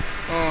 But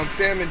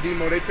Sam and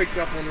Demo, they picked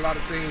up on a lot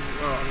of things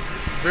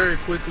very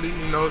quickly,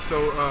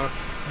 so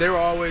they were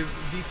always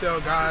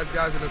detailed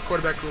guys in the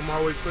quarterback room,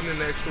 always putting in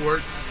the extra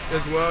work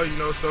as well,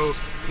 so,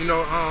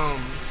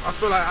 I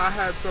feel like I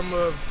had some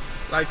of,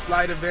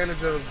 slight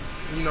advantage of,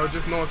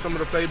 just knowing some of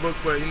the playbook,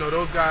 but,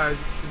 those guys,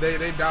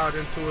 they dialed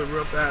into it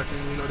real fast,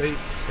 and,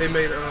 they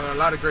made a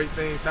lot of great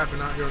things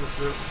happen out here on the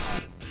field.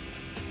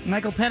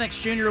 Michael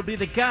Penix Jr. will be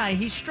the guy.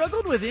 He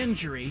struggled with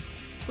injury,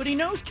 but he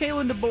knows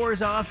Kalen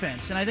DeBoer's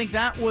offense, and I think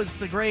that was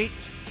the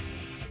great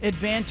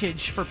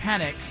advantage for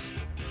Penix.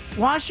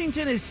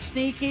 Washington is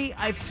sneaky.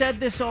 I've said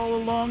this all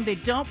along. They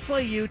don't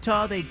play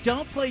Utah. They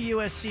don't play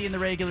USC in the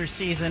regular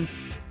season.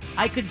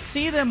 I could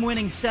see them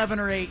winning 7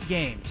 or 8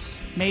 games.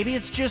 Maybe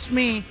it's just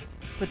me,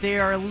 but they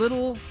are a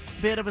little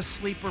bit of a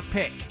sleeper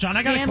pick. John,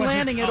 I got Dan a question.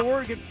 Lanning at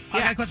Oregon. I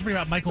got a question for you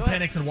about Michael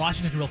Penix and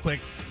Washington real quick.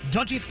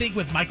 Don't you think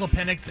with Michael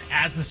Penix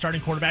as the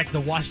starting quarterback,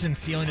 the Washington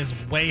ceiling is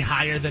way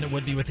higher than it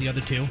would be with the other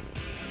two?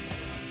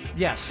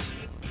 Yes.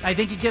 I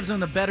think it gives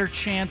them the better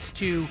chance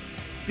to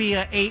be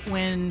a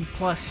 8-win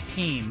plus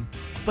team.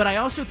 But I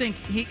also think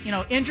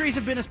injuries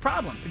have been his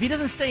problem. If he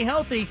doesn't stay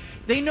healthy,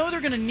 they know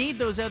they're going to need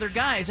those other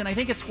guys, and I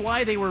think it's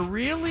why they were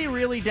really,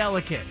 really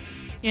delicate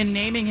in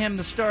naming him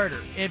the starter,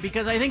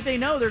 because I think they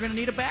know they're going to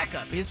need a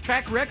backup. His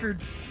track record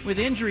with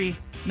injury,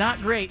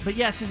 not great. But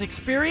yes, his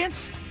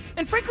experience,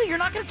 and frankly, you're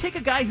not going to take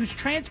a guy who's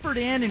transferred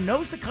in and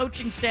knows the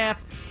coaching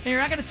staff, and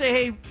you're not going to say,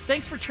 hey,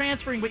 thanks for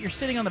transferring, but you're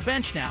sitting on the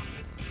bench now.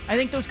 I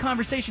think those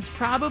conversations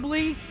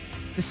probably,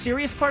 the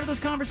serious part of those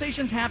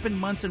conversations happened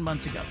months and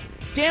months ago.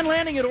 Dan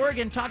Lanning at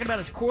Oregon talking about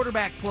his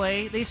quarterback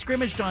play. They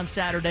scrimmaged on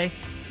Saturday.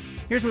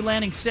 Here's what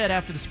Lanning said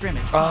after the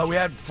scrimmage. We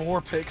had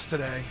 4 picks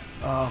today.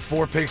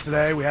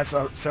 We had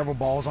several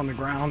balls on the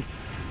ground.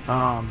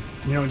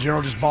 In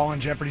general, just ball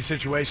and jeopardy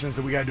situations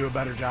that we got to do a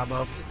better job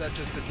of. Is that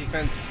just the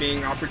defense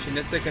being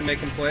opportunistic and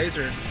making plays,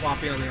 or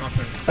sloppy on the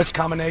offense? It's a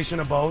combination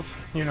of both.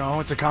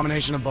 It's a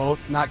combination of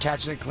both. Not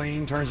catching it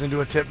clean turns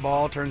into a tip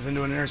ball, turns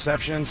into an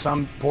interception.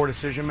 Some poor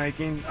decision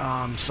making.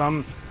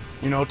 Some,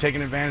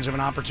 taking advantage of an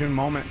opportune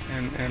moment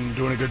and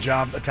doing a good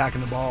job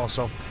attacking the ball.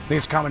 So I think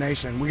it's a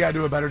combination. We got to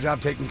do a better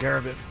job taking care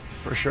of it.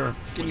 For sure.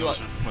 When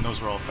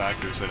those are all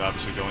factors that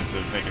obviously go into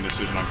making a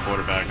decision on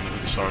quarterback and who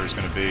the starter is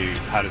going to be,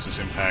 how does this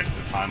impact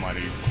the timeline?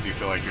 Do you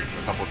feel like you're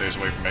a couple of days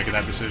away from making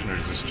that decision, or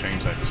does this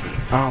change that decision?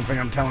 I don't think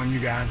I'm telling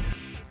you guys.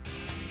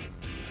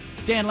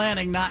 Dan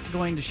Lanning not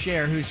going to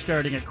share who's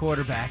starting at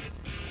quarterback.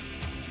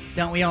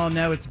 Don't we all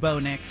know it's Bo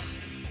Nix?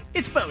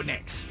 It's Bo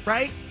Nix,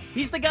 right?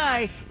 He's the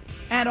guy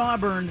at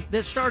Auburn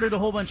that started a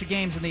whole bunch of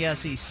games in the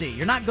SEC.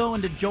 You're not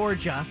going to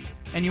Georgia,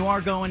 and you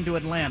are going to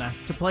Atlanta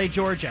to play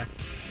Georgia,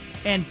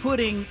 and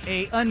putting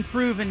a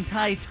unproven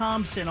Ty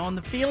Thompson on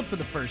the field for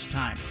the first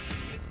time.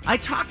 I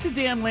talked to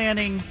Dan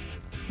Lanning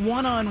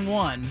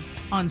one-on-one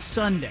on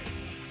Sunday.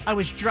 I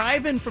was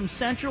driving from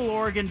Central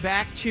Oregon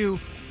back to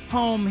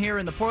home here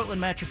in the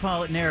Portland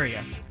metropolitan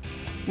area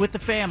with the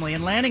family,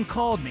 and Lanning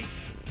called me.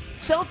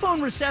 Cell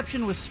phone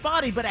reception was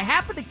spotty, but I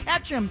happened to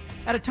catch him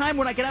at a time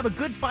when I could have a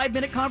good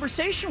 5-minute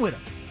conversation with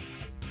him.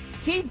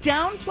 He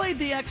downplayed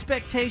the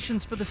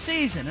expectations for the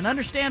season, and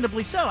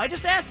understandably so. I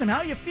just asked him, how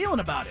are you feeling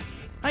about it?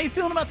 How you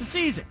feeling about the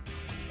season?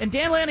 And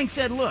Dan Lanning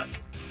said, look,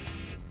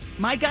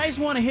 my guys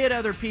want to hit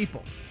other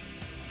people.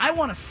 I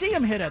want to see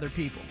them hit other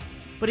people.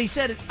 But he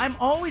said, I'm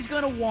always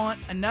going to want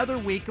another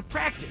week of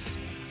practice.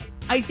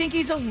 I think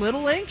he's a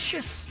little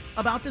anxious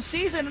about the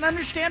season, and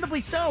understandably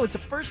so. It's a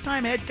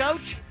first-time head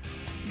coach.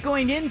 He's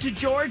going into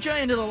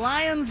Georgia, into the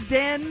Lions'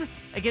 Den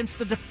against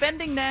the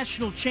defending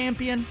national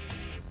champion.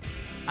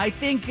 I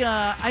think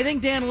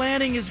Dan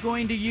Lanning is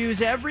going to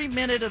use every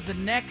minute of the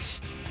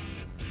next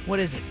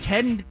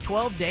 10 to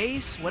 12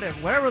 days,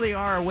 whatever they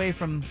are away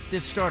from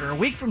this starter, a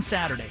week from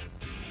Saturday.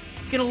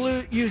 He's going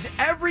to use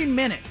every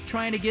minute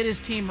trying to get his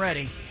team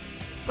ready.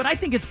 But I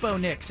think it's Bo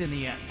Nix in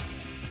the end.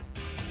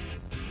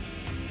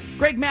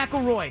 Greg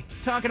McElroy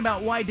talking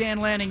about why Dan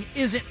Lanning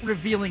isn't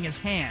revealing his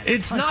hand.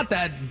 It's not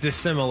that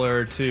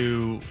dissimilar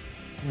to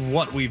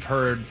what we've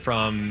heard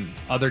from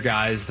other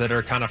guys that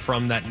are kind of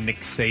from that Nick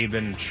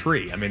Saban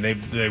tree. I mean,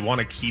 they want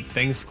to keep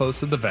things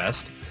close to the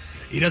vest.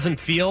 He doesn't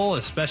feel,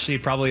 especially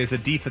probably as a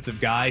defensive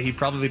guy, he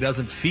probably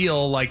doesn't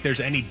feel like there's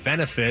any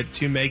benefit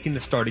to making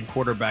the starting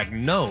quarterback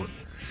known.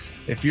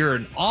 If you're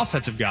an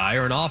offensive guy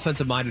or an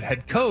offensive-minded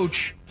head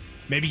coach,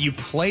 maybe you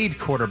played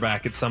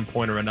quarterback at some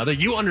point or another,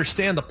 you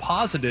understand the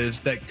positives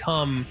that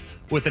come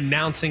with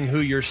announcing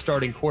who your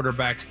starting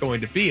quarterback's going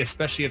to be,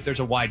 especially if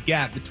there's a wide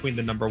gap between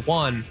the number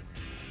one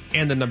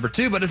and the number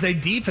two. But as a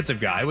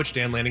defensive guy, which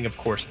Dan Lanning, of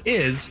course,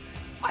 is,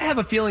 I have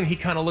a feeling he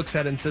kind of looks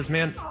at it and says,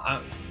 man,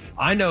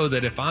 I know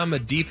that if I'm a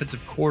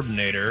defensive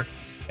coordinator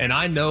and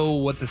I know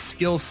what the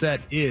skill set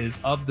is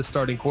of the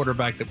starting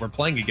quarterback that we're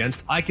playing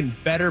against, I can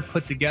better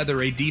put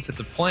together a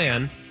defensive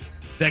plan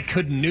that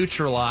could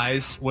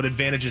neutralize what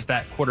advantages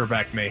that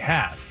quarterback may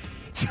have.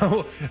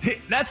 So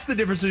that's the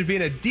difference between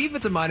being a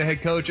defensive-minded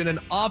head coach and an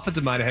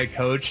offensive-minded head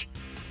coach.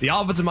 The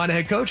offensive-minded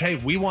head coach, hey,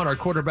 we want our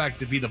quarterback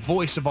to be the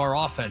voice of our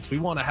offense. We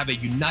want to have a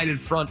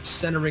united front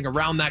centering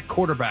around that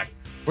quarterback.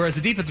 Whereas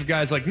the defensive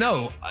guy is like,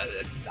 no,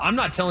 I'm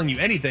not telling you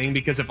anything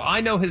because if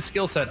I know his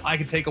skill set, I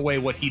can take away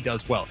what he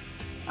does well.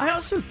 I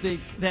also think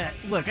that,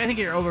 look, I think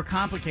you're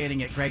overcomplicating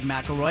it, Greg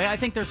McElroy. I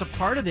think there's a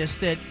part of this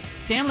that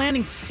Dan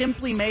Lanning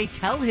simply may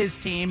tell his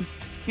team,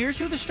 here's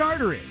who the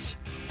starter is.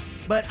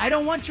 But I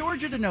don't want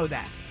Georgia to know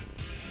that.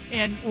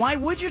 And why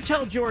would you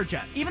tell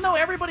Georgia? Even though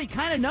everybody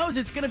kind of knows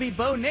it's going to be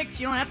Bo Nix,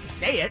 you don't have to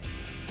say it.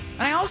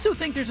 And I also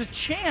think there's a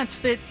chance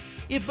that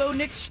if Bo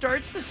Nix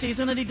starts the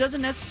season, that he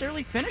doesn't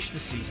necessarily finish the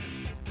season.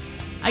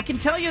 I can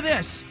tell you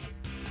this,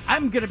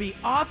 I'm going to be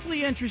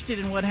awfully interested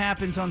in what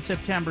happens on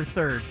September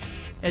 3rd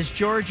as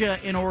Georgia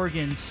and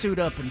Oregon suit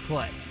up and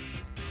play.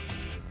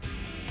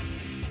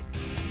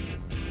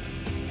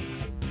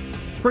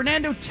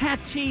 Fernando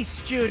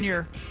Tatis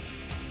Jr.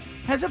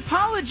 has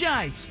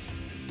apologized,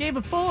 gave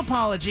a full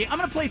apology. I'm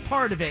going to play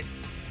part of it.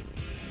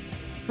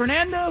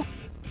 Fernando,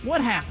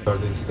 what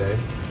happened? This day,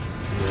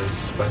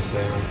 just by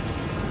saying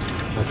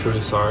I'm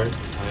truly sorry.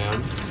 I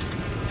am.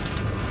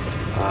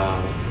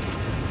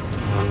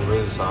 I'm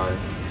really sorry.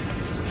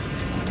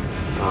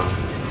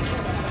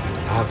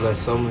 I have let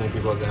so many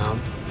people down.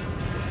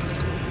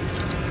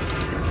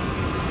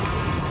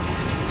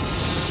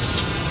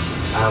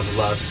 I have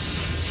lost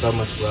so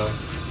much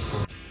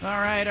love. All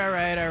right,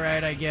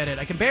 I get it.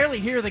 I can barely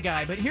hear the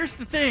guy, but here's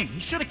the thing. He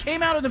should have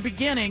came out in the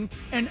beginning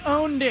and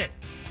owned it.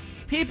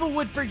 People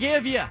would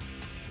forgive you.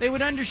 They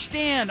would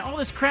understand all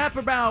this crap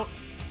about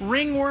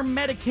ringworm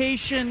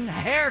medication,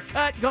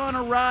 haircut gone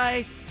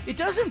awry. It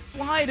doesn't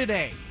fly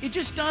today. It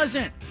just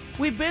doesn't.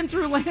 We've been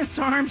through Lance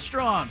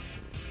Armstrong.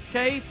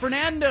 Okay,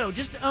 Fernando,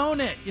 just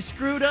own it. You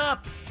screwed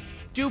up.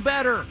 Do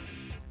better.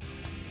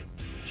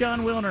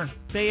 John Wilner,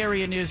 Bay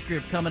Area News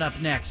Group, coming up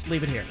next.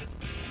 Leave it here.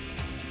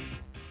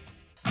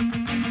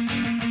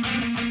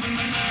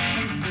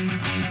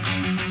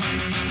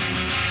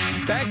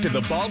 Back to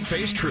the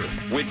Bald-Faced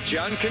Truth with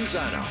John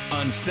Canzano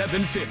on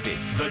 750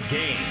 The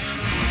Game.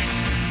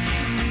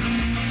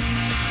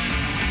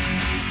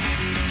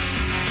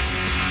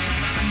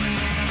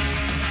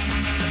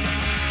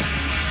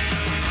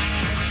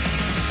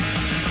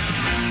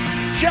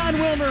 Jon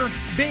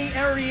Wilner, Bay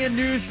Area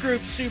News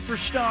Group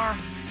superstar,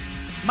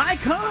 my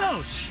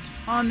co-host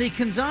on the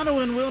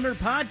Canzano and Wilner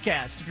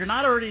podcast. If you're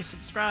not already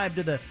subscribed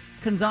to the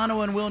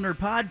Canzano and Wilner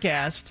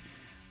podcast,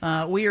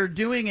 we are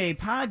doing a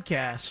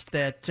podcast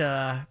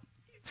that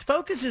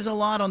focuses a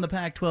lot on the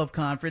Pac-12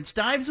 conference,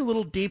 dives a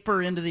little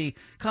deeper into the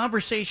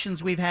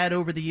conversations we've had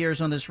over the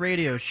years on this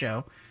radio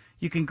show.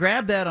 You can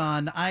grab that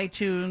on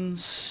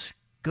iTunes,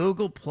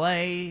 Google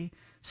Play,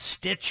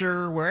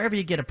 Stitcher, wherever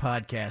you get a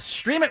podcast.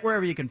 Stream it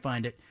wherever you can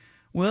find it.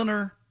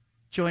 Wilner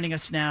joining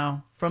us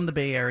now from the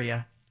Bay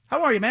Area.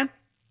 How are you, man?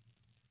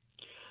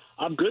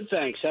 I'm good,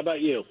 thanks. How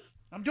about you?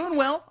 I'm doing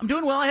well.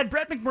 I had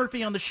Brett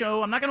McMurphy on the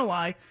show, I'm not going to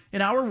lie,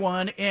 in hour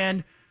one,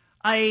 and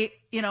I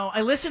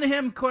listened to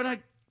him kind of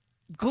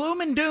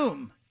gloom and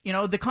doom.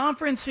 The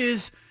conference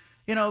is,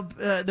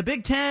 the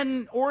Big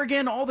Ten,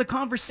 Oregon, all the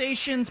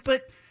conversations,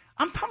 but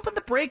I'm pumping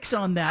the brakes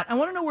on that. I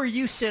want to know where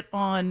you sit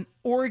on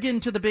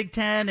Oregon to the Big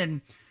Ten and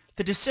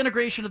the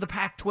disintegration of the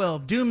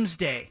Pac-12,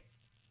 doomsday.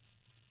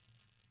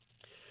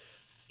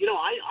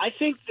 I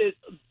think that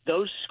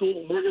those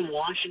schools, Oregon,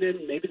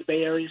 Washington, maybe the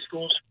Bay Area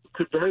schools,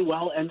 could very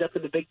well end up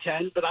in the Big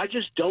Ten, but I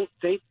just don't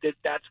think that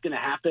that's going to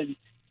happen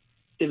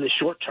in the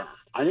short term.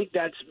 I think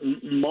that's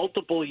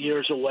multiple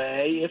years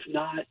away, if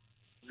not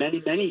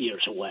many, many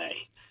years away.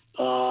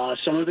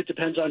 Some of it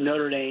depends on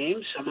Notre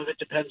Dame. Some of it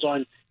depends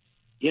on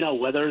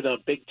whether the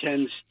Big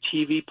Ten's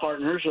TV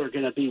partners are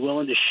going to be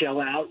willing to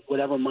shell out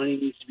whatever money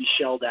needs to be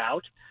shelled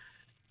out.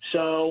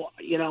 So,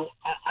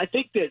 I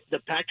think that the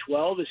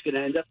Pac-12 is going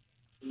to end up,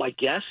 my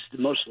guess, the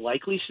most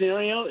likely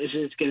scenario is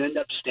that it's going to end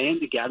up staying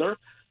together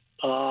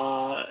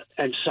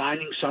and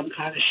signing some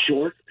kind of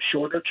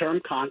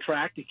shorter-term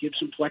contract that gives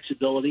some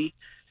flexibility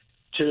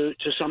to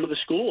some of the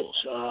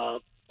schools.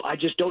 I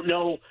just don't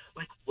know,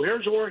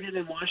 where's Oregon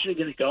and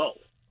Washington going to go,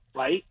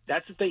 right?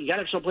 That's the thing. You got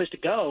to have someplace to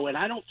go, and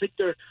I don't think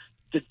the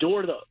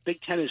door to the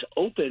Big Ten is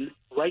open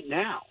right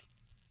now.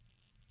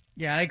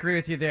 Yeah, I agree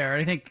with you there.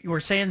 I think we're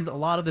saying a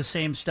lot of the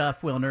same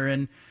stuff, Wilner,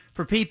 and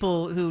for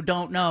people who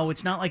don't know,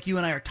 it's not like you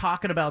and I are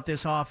talking about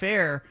this off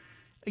air.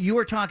 You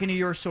are talking to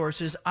your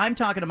sources. I'm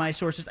talking to my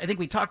sources. I think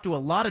we talk to a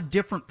lot of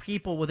different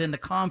people within the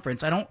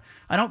conference. I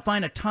don't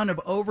find a ton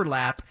of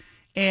overlap.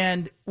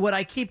 And what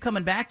I keep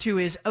coming back to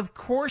is, of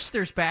course,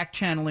 there's back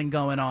channeling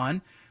going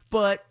on,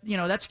 but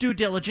that's due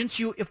diligence.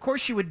 You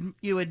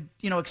would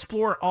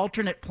explore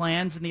alternate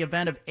plans in the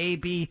event of A,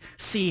 B,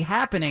 C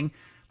happening.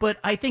 But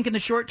I think in the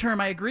short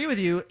term, I agree with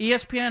you.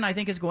 ESPN, I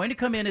think, is going to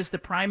come in as the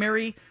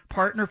primary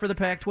partner for the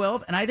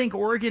Pac-12, and I think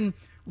Oregon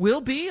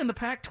will be in the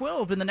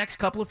Pac-12 in the next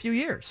couple of few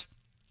years.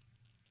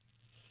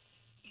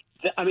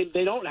 I mean,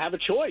 they don't have a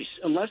choice.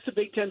 Unless the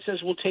Big Ten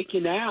says, we'll take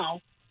you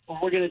now, or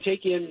we're going to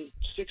take you in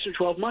 6 or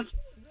 12 months,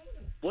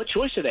 what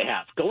choice do they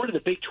have? Going to the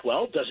Big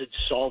 12 doesn't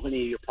solve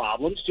any of your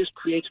problems, just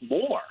creates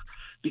more,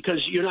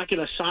 because you're not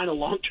going to sign a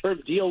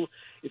long-term deal.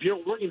 If you're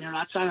Oregon, you're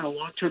not signing a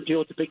long-term deal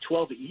with the Big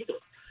 12 either.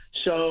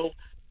 So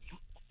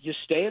you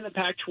stay in the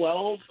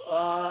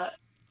Pac-12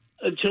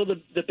 until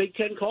the Big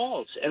Ten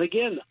calls. And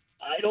again,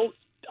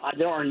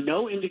 there are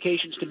no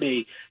indications to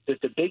me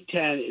that the Big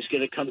Ten is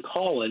going to come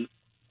calling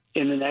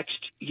in the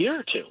next year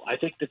or two. I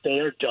think that they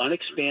are done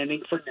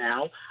expanding for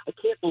now. I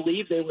can't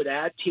believe they would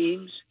add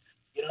teams,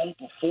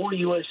 before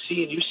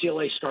USC and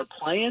UCLA start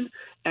playing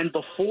and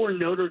before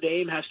Notre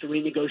Dame has to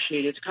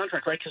renegotiate its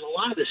contract, right? Because a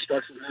lot of this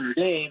starts with Notre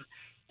Dame,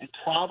 and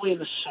probably in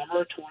the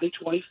summer of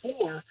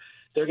 2024,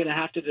 they're going to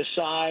have to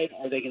decide,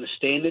 are they going to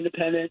stay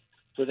independent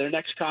for their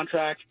next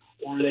contract,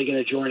 or are they going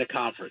to join a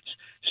conference?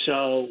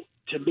 So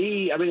to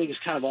me, everything is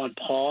kind of on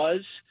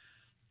pause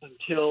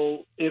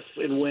until if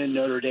and when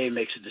Notre Dame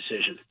makes a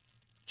decision.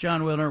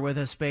 Jon Wilner with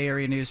us, Bay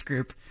Area News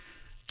Group.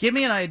 Give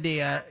me an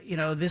idea.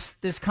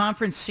 This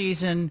conference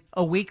season,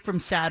 a week from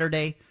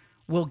Saturday,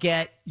 we'll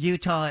get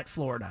Utah at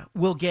Florida.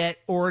 We'll get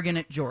Oregon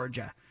at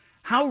Georgia.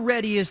 How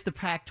ready is the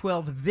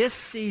Pac-12 this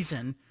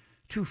season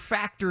to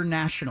factor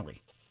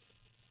nationally?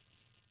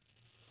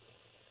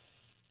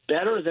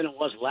 Better than it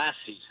was last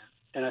season,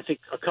 and I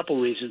think a couple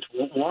reasons.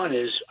 One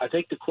is I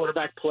think the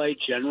quarterback play,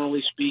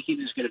 generally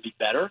speaking, is going to be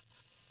better,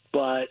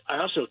 but I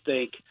also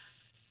think,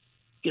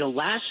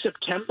 last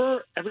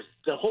September,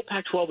 the whole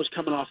Pac-12 was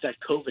coming off that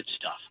COVID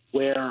stuff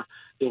where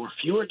there were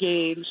fewer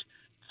games,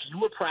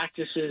 fewer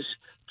practices,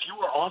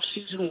 fewer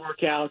off-season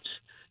workouts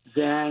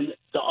than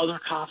the other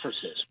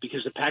conferences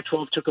because the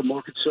Pac-12 took a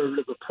more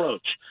conservative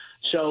approach.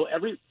 So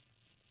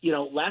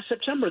last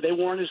September, they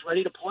weren't as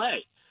ready to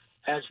play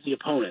as the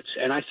opponents.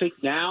 And I think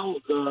now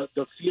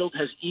the field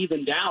has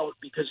evened out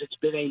because it's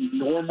been a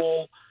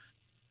normal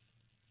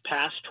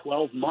past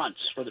 12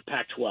 months for the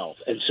Pac-12.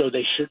 And so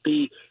they should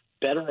be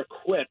better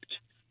equipped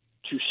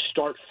to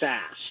start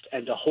fast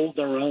and to hold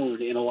their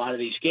own in a lot of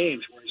these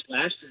games. Whereas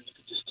last year, you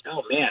could just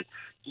tell,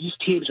 these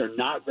teams are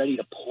not ready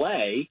to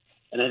play.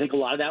 And I think a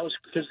lot of that was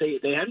because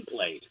they hadn't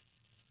played.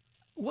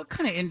 what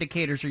kind of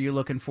indicators are you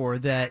looking for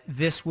that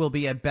this will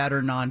be a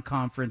better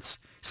non-conference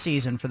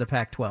season for the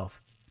Pac-12?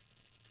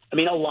 I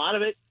mean, a lot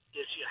of it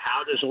is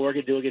how does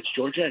Oregon do against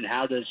Georgia and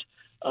how does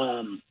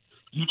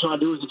Utah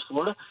do against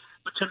Florida.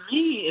 But to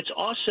me, it's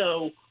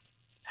also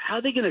how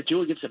are they going to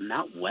do against the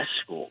Mountain West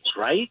schools,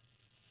 right?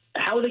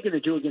 How are they going to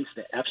do against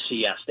the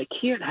FCS? They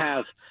can't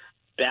have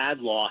bad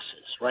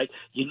losses, right?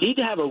 You need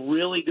to have a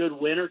really good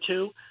win or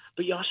two,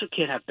 but you also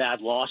can't have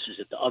bad losses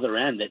at the other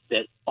end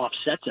that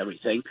offsets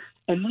everything.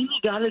 And then you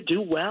got to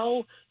do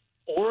well.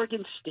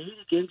 Oregon State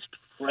against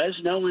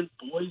Fresno and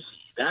Boise,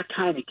 that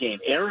kind of game.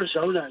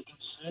 Arizona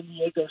against San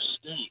Diego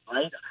State,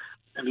 right?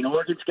 I mean,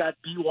 Oregon's got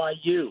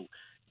BYU.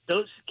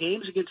 Those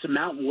games against the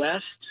Mountain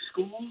West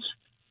schools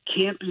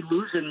can't be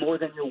losing more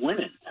than you're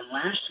winning. And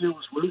last year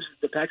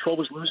the Pac-12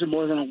 was losing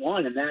more than it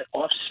won, and that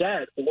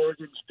offset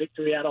Oregon's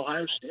victory at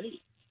Ohio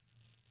State.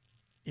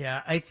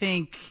 Yeah, I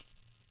think,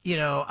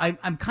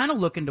 I'm kind of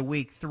looking to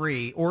week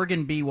 3.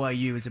 Oregon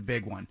BYU is a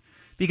big one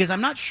because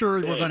I'm not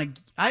sure we're going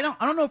to. I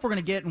don't know if we're going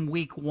to get in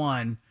week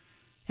 1.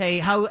 Hey,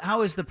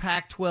 how is the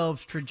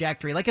Pac-12's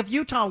trajectory? Like if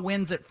Utah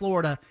wins at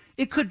Florida,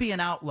 it could be an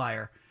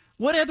outlier.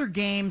 What other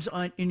games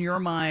in your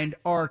mind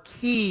are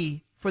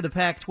key for the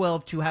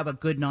Pac-12 to have a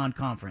good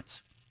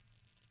non-conference?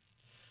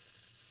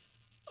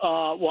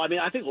 Well, I mean,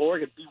 I think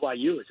Oregon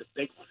BYU is a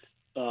big one.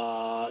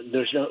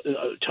 There's no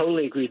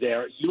totally agree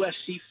there.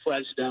 USC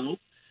Fresno,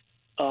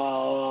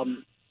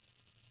 Arizona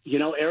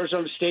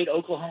State,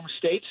 Oklahoma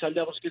State. Sun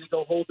Devils going to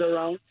go hold their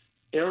own.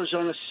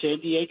 Arizona San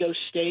Diego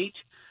State,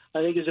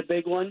 I think, is a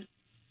big one.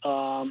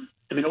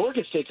 I mean,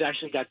 Oregon State's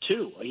actually got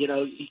 2.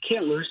 You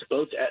can't lose to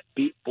both at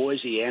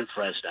Boise and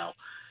Fresno.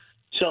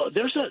 So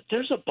there's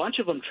a bunch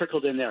of them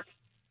trickled in there.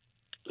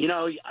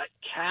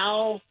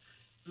 Cal,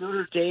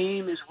 Notre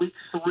Dame is week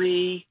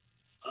 3.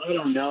 I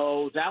don't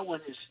know. That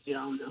one is,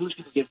 who's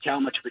going to give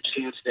Cal much of a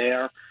chance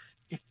there?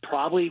 It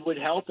probably would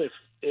help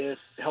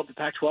help the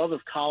Pac-12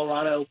 if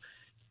Colorado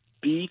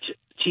beat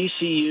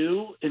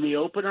TCU in the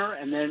opener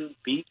and then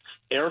beat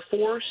Air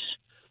Force,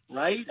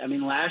 right? I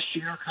mean, last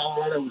year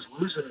Colorado was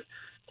losing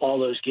all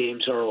those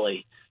games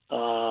early,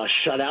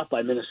 shut out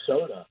by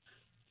Minnesota.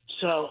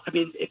 So, I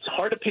mean, it's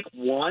hard to pick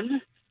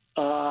one,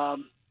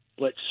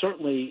 but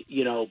certainly,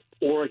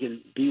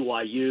 Oregon,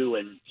 BYU,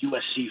 and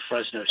USC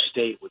Fresno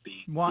State would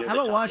be. How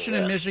about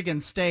Washington, Michigan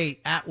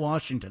State at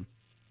Washington?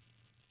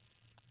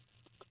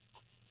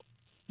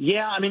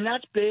 Yeah, I mean,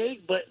 that's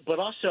big, but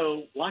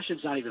also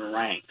Washington's not even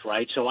ranked,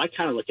 right? So I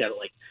kind of look at it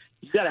like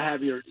you got to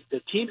have the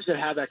teams that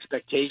have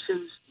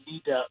expectations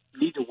need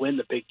to win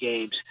the big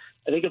games.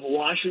 I think if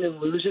Washington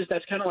loses,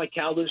 that's kind of like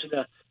Cal losing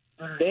to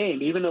Notre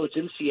Dame. Even though it's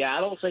in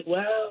Seattle, it's like,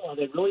 well, are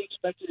they really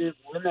expected to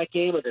win that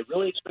game? Are they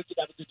really expected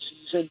to have a good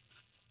season?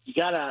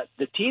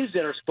 The teams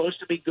that are supposed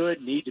to be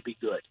good need to be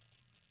good.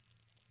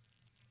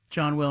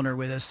 John Wilner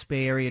with us,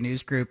 Bay Area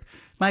News Group.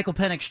 Michael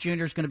Penix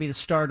Jr. is going to be the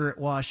starter at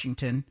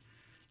Washington.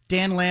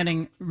 Dan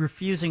Lanning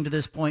refusing to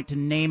this point to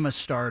name a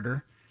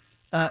starter.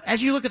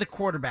 As you look at the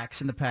quarterbacks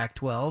in the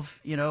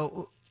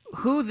Pac-12,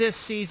 who this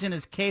season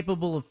is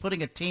capable of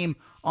putting a team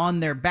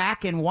on their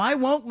back, and why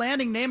won't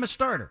Lanning name a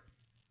starter?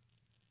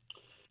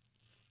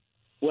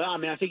 Well, I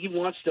mean, I think he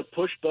wants to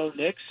push Bo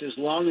Nix as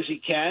long as he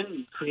can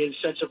and create a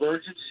sense of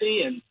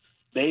urgency and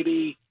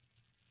maybe,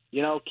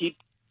 keep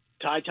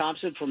Ty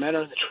Thompson from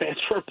entering the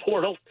transfer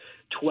portal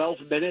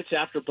 12 minutes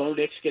after Bo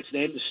Nix gets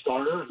named the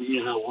starter. I mean,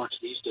 you know how it works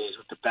these days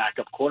with the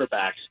backup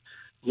quarterbacks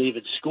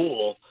leaving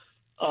school.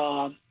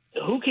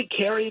 Who could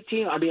carry a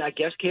team? I mean, I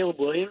guess Caleb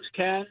Williams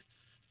can.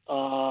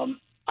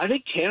 I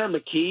think Tanner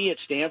McKee at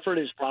Stanford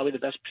is probably the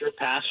best pure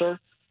passer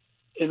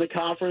in the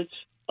conference.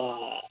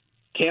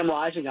 Cam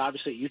Rising,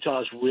 obviously, at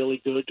Utah is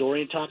really good.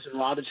 Dorian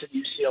Thompson-Robinson,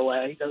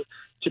 UCLA.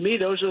 To me,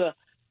 those are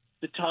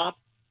the top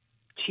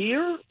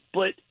tier,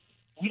 but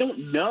we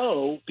don't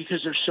know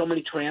because there's so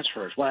many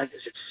transfers.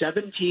 Is it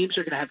 7 teams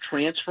are going to have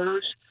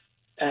transfers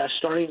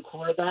starting a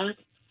quarterback?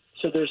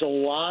 So there's a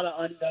lot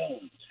of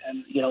unknowns.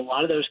 And, a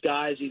lot of those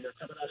guys either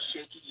coming off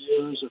shaky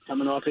years or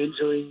coming off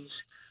injuries.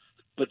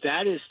 But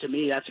that is, to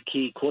me, that's a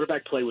key.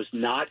 Quarterback play was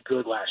not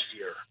good last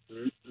year.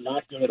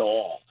 Not good at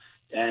all.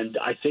 And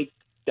I think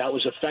that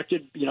was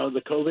affected,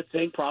 the COVID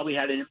thing probably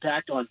had an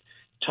impact on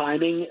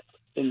timing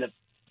in the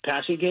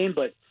passing game.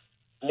 But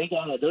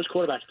those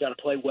quarterbacks got to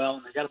play well,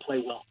 and they got to play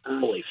well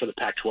early for the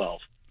Pac-12.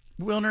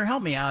 Wilner,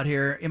 help me out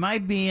here. Am I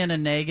being a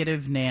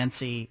negative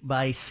Nancy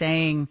by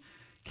saying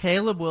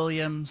Caleb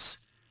Williams,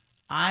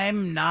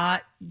 I'm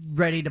not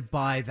ready to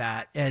buy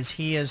that as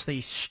he is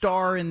the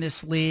star in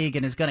this league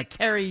and is going to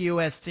carry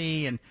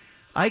USC, and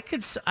I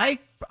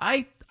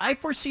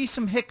foresee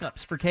some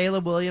hiccups for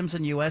Caleb Williams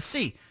and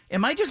USC.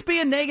 Am I just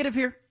being negative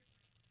here?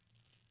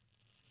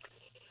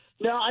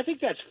 No, I think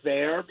that's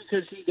fair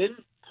because he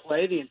didn't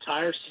play the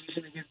entire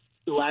season against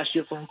last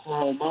year for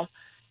Oklahoma.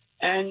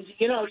 And,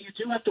 you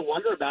do have to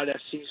wonder about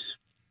SC's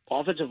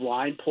offensive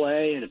line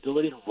play and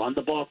ability to run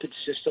the ball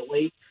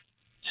consistently.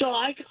 So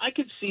I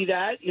could see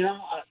that.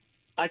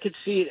 I could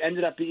see it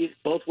ended up being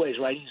both ways,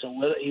 right?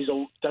 He's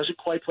doesn't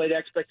quite play to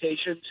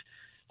expectations,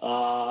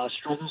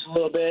 struggles a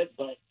little bit,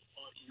 but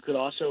you could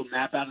also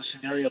map out a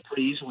scenario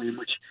pretty easily in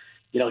which,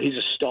 he's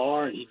a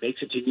star and he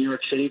makes it to New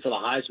York City for the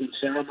Heisman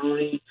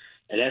ceremony,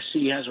 and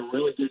SC has a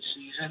really good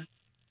season.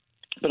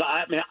 But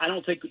I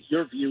don't think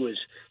your view is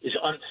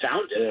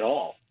unfounded at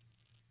all.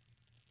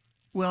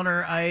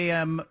 Wilner, I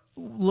am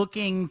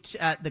looking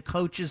at the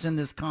coaches in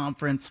this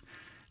conference,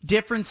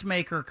 difference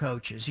maker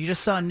coaches. You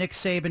just saw Nick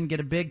Saban get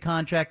a big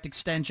contract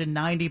extension,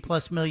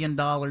 $90+ million.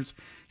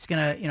 He's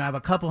going to, have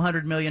a couple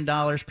 $100 million.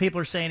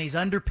 People are saying he's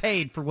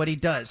underpaid for what he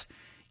does.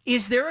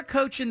 Is there a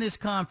coach in this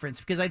conference?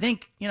 Because I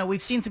think,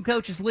 we've seen some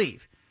coaches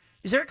leave.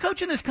 Is there a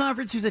coach in this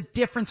conference who's a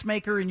difference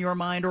maker in your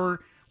mind, or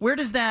where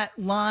does that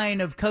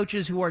line of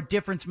coaches who are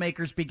difference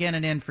makers begin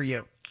and end for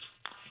you?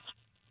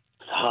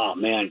 Oh,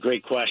 man,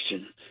 great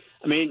question.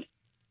 I mean,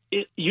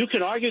 you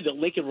can argue that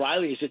Lincoln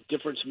Riley is a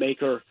difference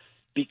maker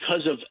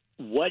because of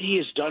what he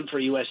has done for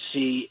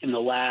USC in the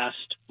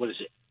last,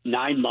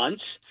 9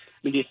 months? I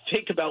mean, you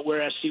think about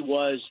where SC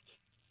was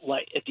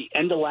like at the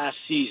end of last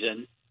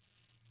season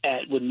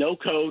with no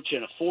coach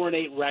and a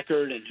 4-8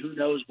 record, and who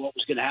knows what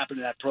was going to happen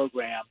to that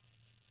program.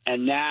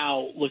 And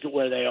now look at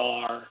where they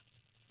are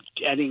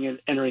entering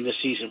the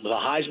season with a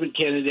Heisman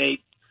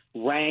candidate,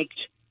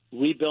 ranked,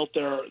 rebuilt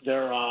their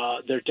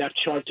depth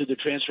chart through the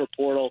transfer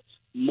portal,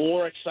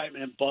 more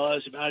excitement and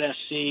buzz about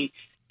SC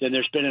than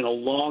there's been in a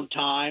long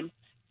time,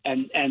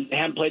 and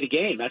haven't played a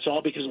game. That's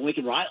all because of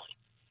Lincoln Riley.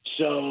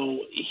 So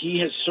he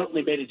has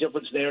certainly made a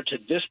difference there to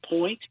this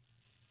point,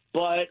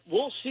 but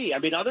we'll see. I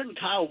mean, other than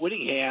Kyle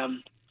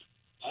Whittingham,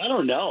 I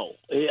don't know.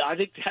 I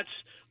think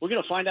we're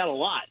going to find out a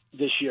lot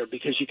this year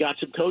because you got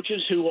some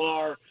coaches who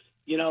are,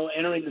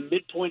 entering the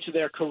midpoints of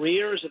their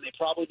careers, and they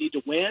probably need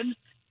to win.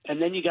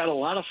 And then you got a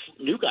lot of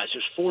new guys.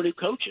 There's 4 new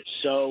coaches.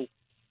 So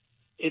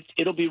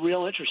it'll be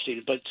real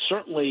interesting. But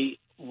certainly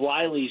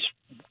Riley's,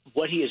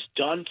 what he has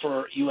done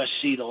for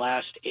USC the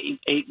last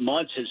 8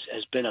 months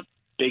has been a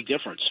big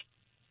difference.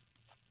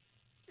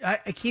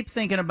 I keep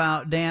thinking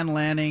about Dan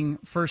Lanning,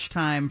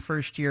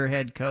 first-year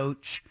head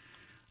coach.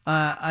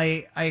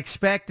 I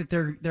expect that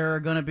there are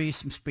going to be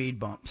some speed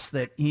bumps,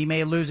 that he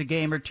may lose a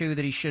game or two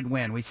that he should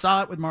win. We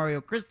saw it with Mario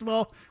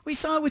Cristobal. We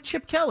saw it with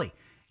Chip Kelly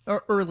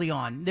early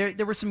on.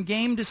 There were some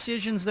game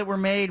decisions that were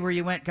made where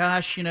you went,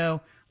 gosh,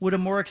 would a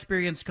more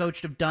experienced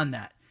coach have done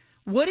that?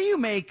 What do you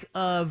make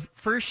of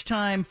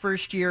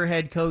first-year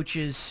head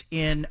coaches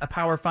in a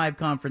Power 5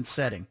 conference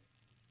setting?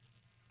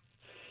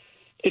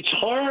 It's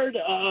hard,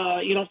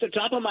 off the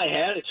top of my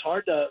head, it's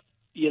hard to,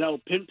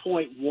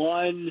 pinpoint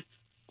one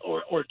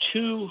or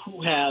two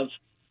who have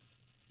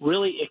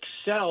really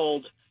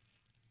excelled,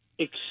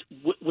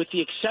 with the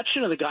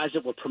exception of the guys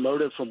that were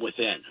promoted from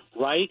within,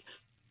 right?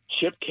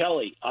 Chip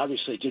Kelly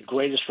obviously did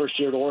great his first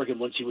year at Oregon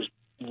once he was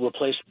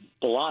replaced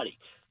Bellotti.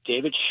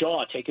 David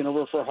Shaw taking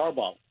over for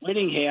Harbaugh.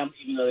 Whittingham,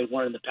 even though they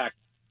weren't in the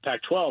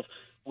Pac-12,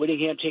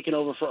 Whittingham taking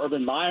over for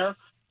Urban Meyer.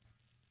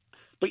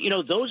 But,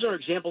 those are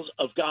examples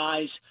of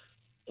guys,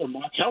 or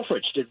Mark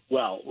Helfrich did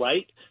well,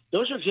 right?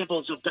 Those are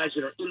examples of guys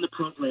that are in the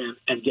program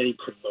and getting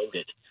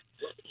promoted.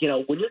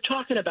 When you're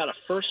talking about a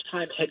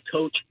first-time head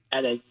coach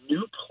at a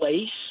new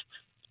place,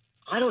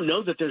 I don't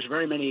know that there's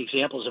very many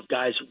examples of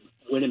guys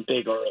winning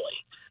big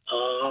early.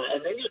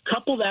 And then you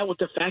couple that with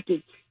the fact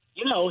that,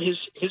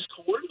 his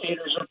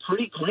coordinators are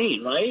pretty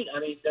clean, right? I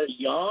mean, they're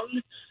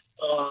young.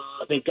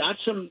 They've got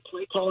some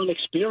play calling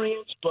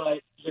experience,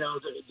 but,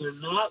 they're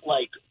not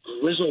like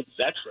grizzled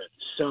veterans.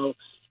 So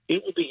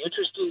it will be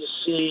interesting to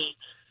see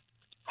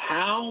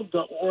how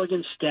the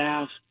Oregon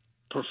staff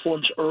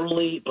performs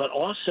early, but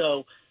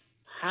also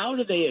how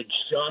do they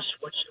adjust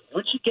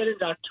once you get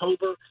into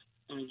October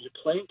and you're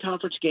playing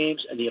conference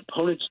games and the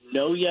opponents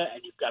know you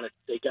and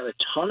they got a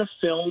ton of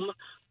film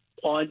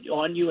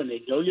on you and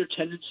they know your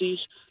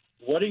tendencies.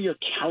 What are your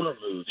counter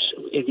moves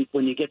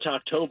when you get to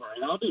October?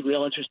 And I'll be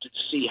real interested to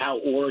see how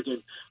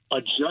Oregon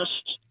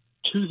adjusts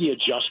to the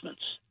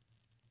adjustments.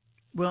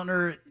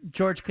 Wilner,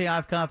 George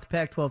Kliavkoff, the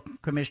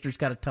Pac-12 commissioner's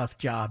got a tough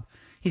job.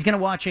 He's going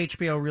to watch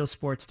HBO Real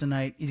Sports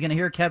tonight. He's going to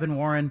hear Kevin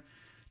Warren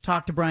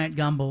talk to Bryant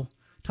Gumbel,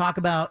 talk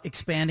about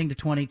expanding to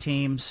 20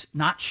 teams,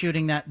 not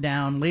shooting that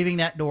down, leaving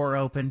that door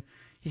open.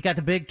 He's got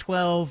the Big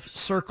 12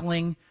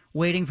 circling,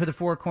 waiting for the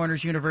Four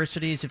Corners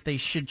universities if they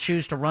should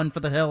choose to run for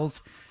the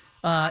hills.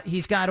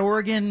 He's got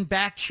Oregon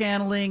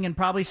back-channeling and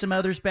probably some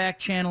others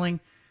back-channeling.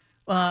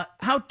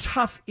 How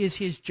tough is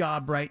his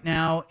job right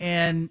now,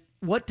 and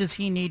what does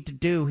he need to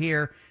do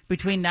here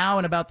between now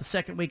and about the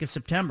second week of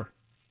September?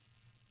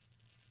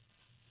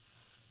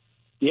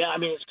 Yeah, I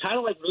mean, it's kind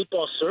of like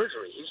meatball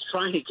surgery. He's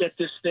trying to get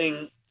this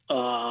thing,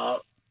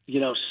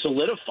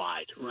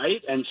 solidified,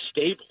 right, and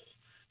stable.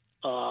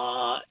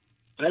 I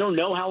don't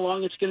know how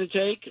long it's going to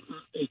take.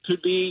 It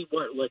could be,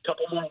 a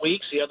couple more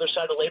weeks, the other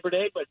side of Labor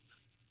Day, but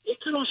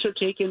it could also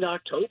take into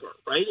October,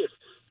 right?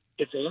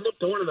 If they end up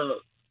going to the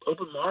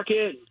open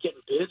market and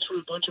getting bids from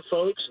a bunch of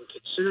folks and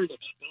considering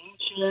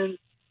expansion,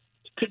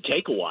 it could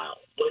take a while.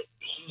 But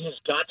he has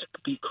got to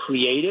be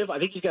creative. I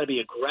think he's got to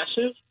be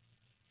aggressive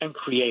and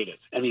creative.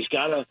 And he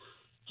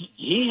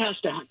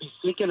has to be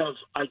thinking of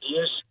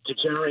ideas to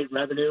generate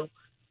revenue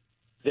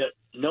that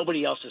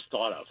nobody else has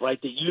thought of,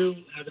 right? That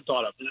you haven't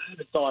thought of, that I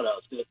haven't thought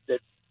of, that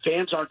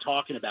fans aren't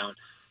talking about.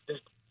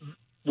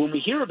 When we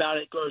hear about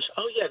it, it goes,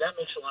 oh, yeah, that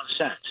makes a lot of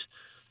sense.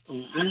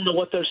 I don't know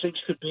what those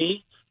things could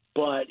be,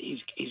 but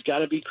he's got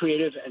to be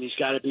creative and he's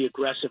got to be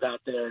aggressive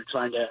out there and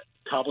trying to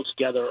cobble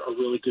together a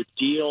really good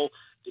deal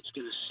that's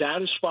going to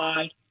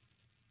satisfy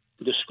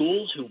the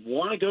schools who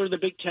want to go to the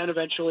Big Ten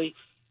eventually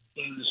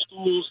and the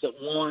schools that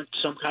want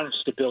some kind of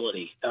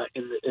stability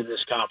in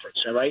this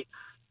conference, all right?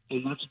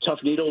 And that's a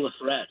tough needle to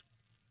thread.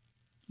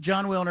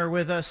 Jon Wilner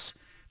with us,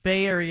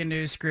 Bay Area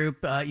News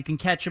Group. You can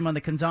catch him on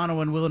the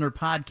Canzano and Wilner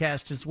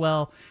podcast as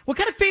well. What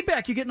kind of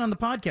feedback you getting on the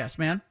podcast,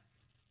 man?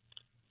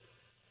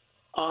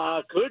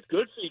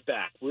 Good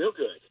feedback, real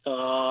good.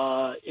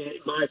 My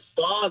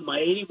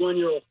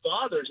 81-year-old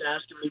father is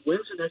asking me,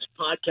 when's the next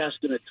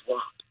podcast going to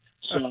drop?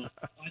 So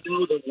I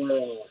know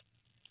that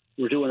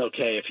we're doing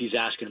okay if he's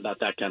asking about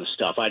that kind of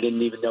stuff. I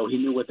didn't even know he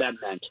knew what that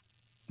meant.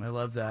 I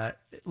love that.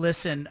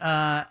 Listen,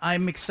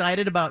 I'm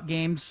excited about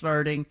games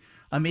starting.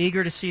 I'm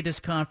eager to see this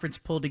conference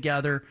pulled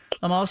together.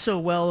 I'm also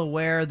well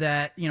aware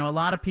that, a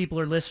lot of people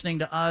are listening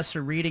to us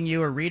or reading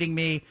you or reading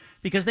me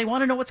because they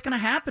want to know what's going to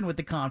happen with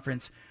the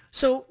conference.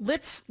 So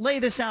let's lay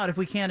this out if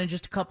we can in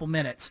just a couple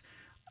minutes.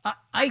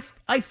 I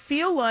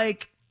feel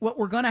like what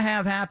we're going to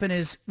have happen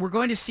is we're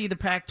going to see the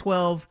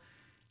Pac-12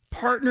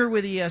 partner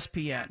with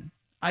ESPN.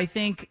 I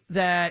think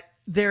that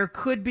there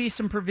could be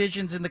some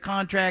provisions in the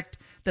contract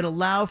that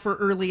allow for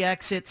early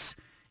exits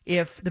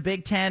if the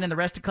Big Ten and the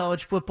rest of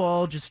college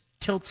football just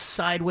tilts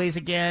sideways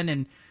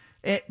again.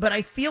 But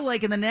I feel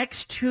like in the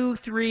next 2,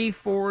 3,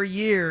 4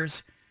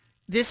 years,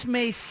 this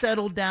may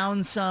settle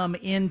down some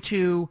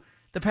into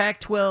the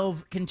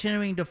Pac-12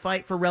 continuing to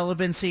fight for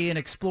relevancy and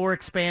explore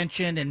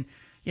expansion. And,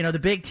 the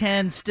Big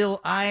Ten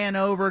still eyeing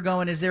over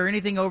going, is there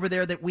anything over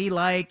there that we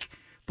like?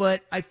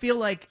 But I feel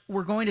like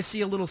we're going to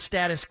see a little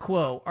status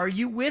quo. Are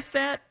you with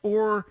that,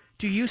 or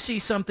do you see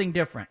something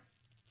different?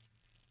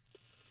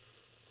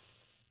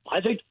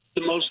 I think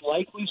the most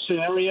likely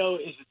scenario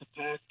is that the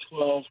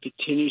Pac-12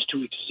 continues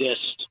to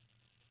exist,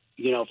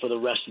 for the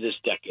rest of this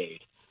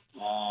decade.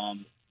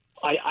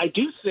 I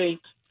do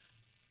think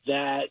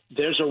that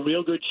there's a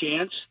real good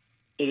chance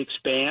it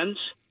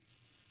expands,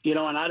 and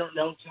I don't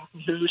know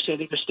exactly who. San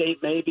Diego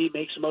State maybe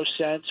makes the most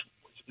sense.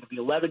 It's going to be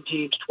 11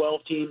 teams,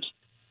 12 teams,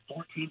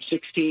 14,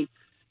 16.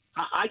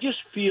 I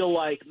just feel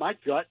like my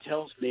gut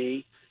tells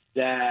me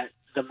that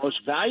the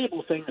most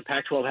valuable thing the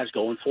Pac-12 has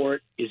going for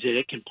it is that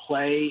it can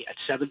play at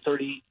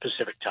 7:30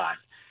 Pacific time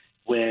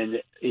when,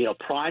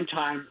 prime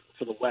time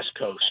for the West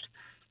Coast.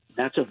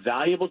 That's a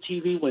valuable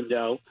TV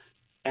window.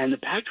 And the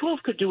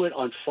Pac-12 could do it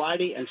on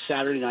Friday and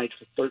Saturday nights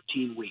for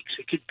 13 weeks.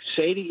 It could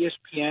say to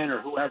ESPN or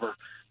whoever,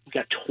 we've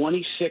got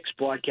 26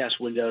 broadcast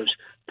windows,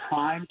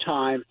 prime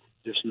time,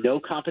 there's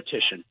no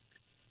competition.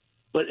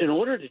 But in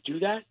order to do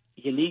that,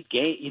 you need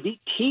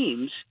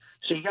teams,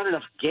 so you got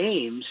enough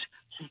games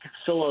so you can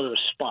fill all those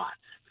spots.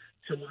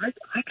 So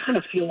I kind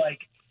of feel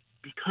like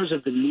because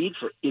of the need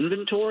for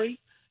inventory,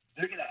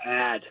 they're going to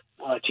add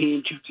a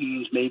team, 2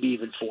 teams, maybe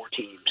even 4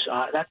 teams.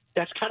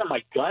 That's kind of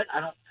my gut.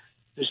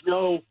 There's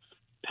no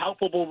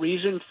palpable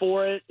reason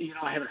for it.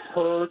 I haven't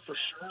heard for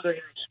sure they're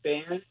going to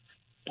expand,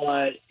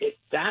 but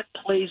that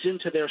plays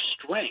into their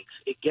strength.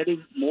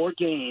 Getting more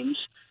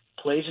games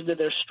plays into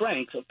their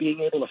strength of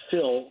being able to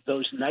fill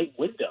those night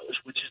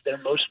windows, which is their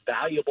most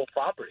valuable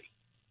property.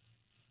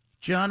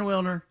 Jon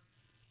Wilner,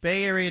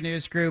 Bay Area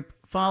News Group.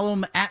 Follow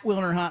him at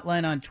Wilner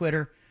Hotline on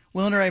Twitter.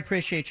 Wilner, I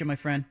appreciate you, my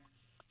friend.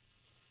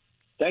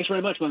 Thanks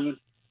very much, man.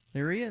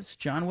 There he is,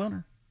 Jon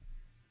Wilner.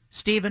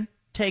 Stephen,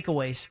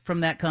 takeaways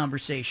from that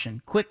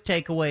conversation. Quick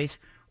takeaways.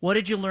 What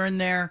did you learn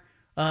there?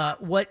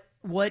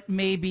 What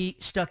maybe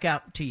stuck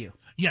out to you?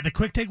 Yeah, the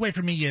quick takeaway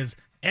for me is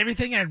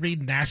everything I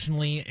read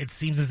nationally, it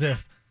seems as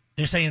if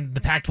they're saying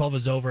the Pac-12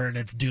 is over and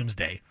it's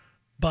doomsday.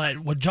 But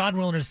what Jon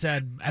Wilner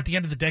said, at the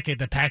end of the decade,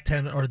 the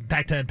Pac-10 or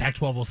Pac-10 and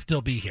Pac-12 will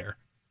still be here.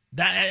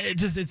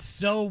 It's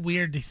so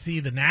weird to see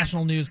the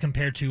national news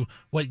compared to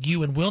what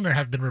you and Wilner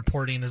have been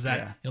reporting is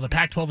that the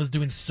Pac-12 is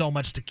doing so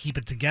much to keep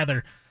it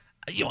together.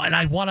 And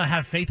I want to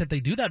have faith that they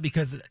do that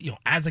because,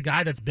 as a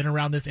guy that's been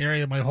around this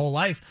area my whole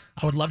life,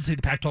 I would love to see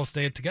the Pac-12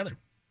 stay together.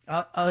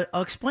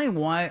 I'll explain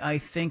why I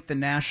think the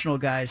national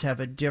guys have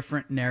a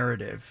different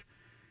narrative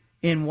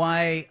and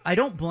why I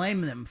don't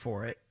blame them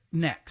for it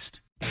next.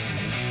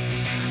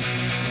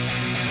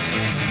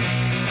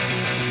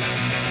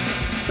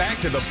 Back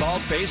to the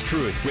Bald-Faced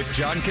Truth with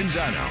John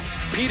Canzano.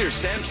 Peter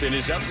Sampson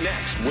is up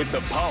next with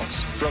The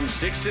Pulse from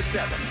 6 to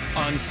 7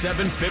 on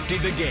 750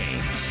 The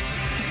Game.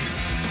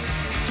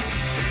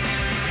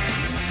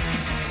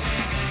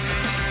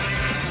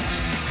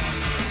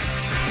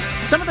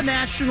 Some of the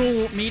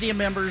national media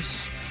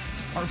members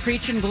are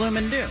preaching gloom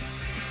and doom.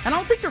 And I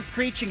don't think they're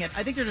preaching it.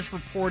 I think they're just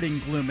reporting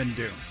gloom and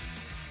doom.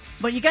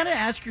 But you got to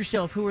ask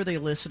yourself, who are they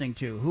listening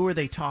to? Who are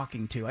they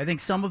talking to? I think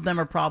some of them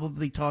are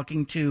probably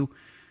talking to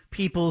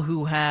people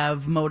who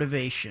have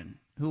motivation,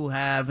 who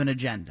have an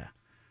agenda.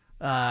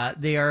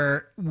 They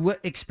are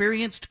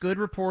experienced, good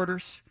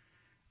reporters.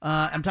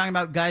 I'm talking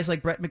about guys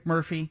like Brett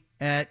McMurphy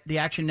at the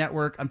Action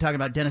Network. I'm talking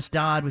about Dennis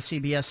Dodd with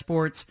CBS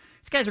Sports.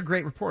 These guys are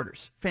great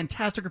reporters,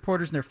 fantastic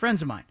reporters, and they're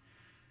friends of mine.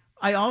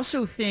 I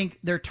also think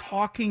they're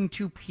talking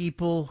to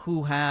people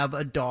who have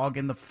a dog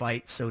in the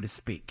fight, so to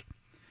speak.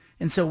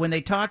 And so when they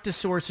talk to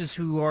sources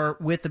who are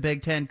with the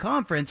Big Ten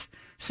Conference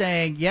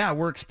saying, yeah,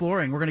 we're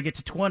exploring, we're going to get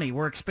to 20,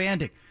 we're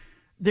expanding,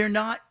 they're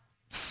not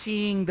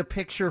seeing the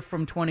picture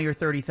from 20 or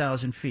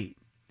 30,000 feet.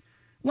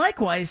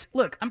 Likewise,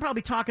 look, I'm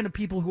probably talking to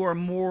people who are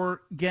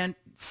more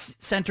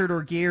centered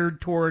or geared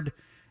toward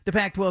the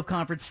Pac-12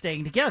 Conference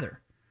staying together.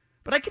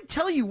 But I can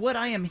tell you what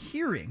I am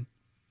hearing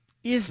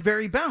is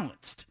very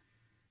balanced.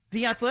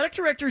 The athletic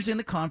directors in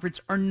the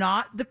conference are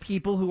not the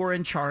people who are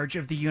in charge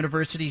of the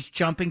universities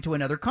jumping to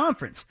another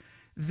conference.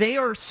 They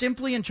are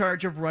simply in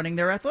charge of running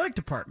their athletic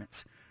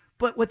departments.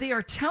 But what they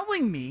are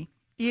telling me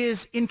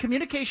is in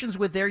communications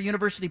with their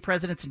university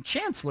presidents and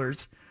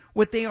chancellors,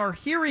 what they are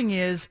hearing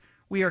is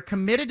we are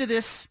committed to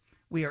this,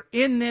 we are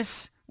in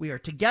this, we are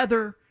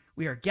together,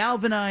 we are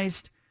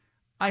galvanized.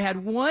 I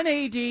had one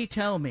AD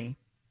tell me,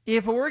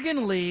 if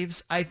Oregon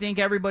leaves, I think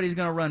everybody's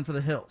going to run for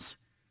the hills.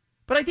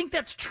 But I think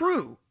that's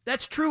true.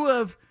 That's true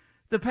of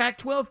the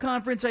Pac-12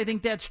 conference. I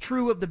think that's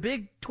true of the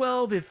Big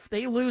 12. If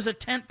they lose a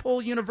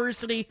tentpole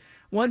university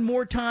one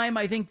more time,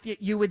 I think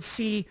that you would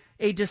see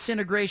a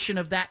disintegration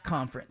of that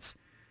conference.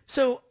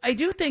 So I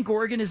do think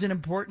Oregon is an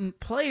important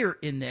player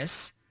in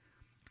this.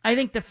 I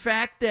think the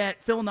fact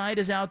that Phil Knight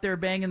is out there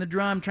banging the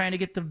drum trying to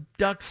get the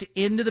Ducks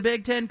into the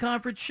Big Ten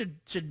Conference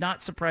should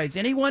not surprise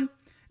anyone.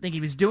 I think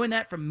he was doing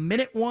that from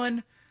minute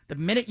one. The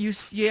minute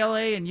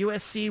UCLA and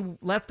USC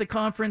left the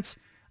conference,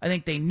 I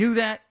think they knew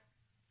that.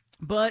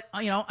 But,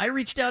 I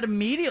reached out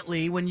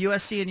immediately when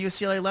USC and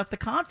UCLA left the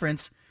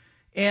conference,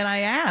 and I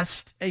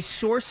asked a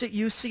source at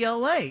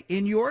UCLA,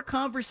 in your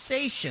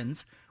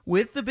conversations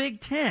with the Big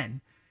Ten,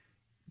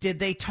 did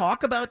they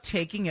talk about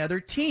taking other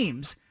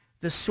teams?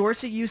 The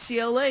source at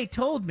UCLA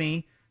told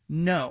me,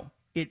 no,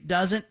 it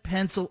doesn't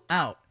pencil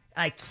out.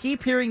 I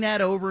keep hearing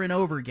that over and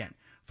over again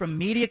from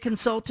media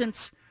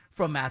consultants,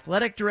 from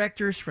athletic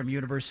directors, from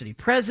university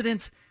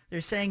presidents.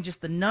 They're saying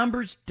just the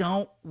numbers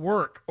don't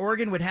work.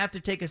 Oregon would have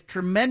to take a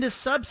tremendous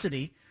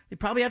subsidy.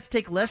 They'd probably have to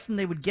take less than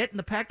they would get in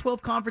the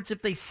Pac-12 conference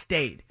if they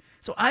stayed.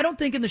 So I don't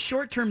think in the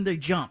short term they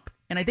jump.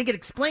 And I think it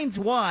explains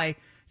why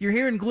you're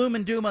hearing gloom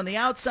and doom on the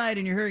outside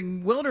and you're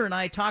hearing Wilder and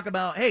I talk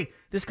about, hey,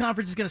 this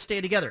conference is going to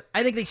stay together.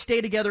 I think they stay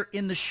together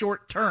in the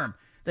short term.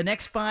 The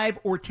next 5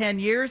 or 10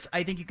 years,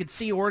 I think you could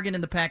see Oregon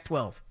in the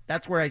Pac-12.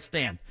 That's where I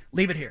stand.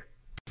 Leave it here.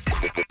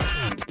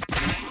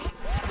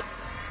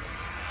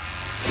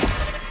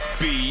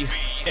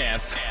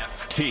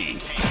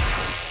 BFFT.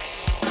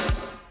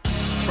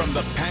 From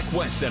the Pac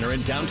West Center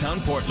in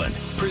downtown Portland,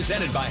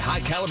 presented by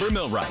High Caliber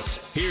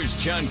Millwrights, here's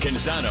John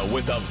Canzano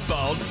with a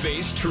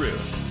bald-faced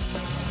truth.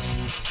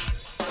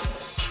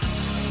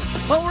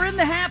 Well, we're in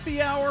the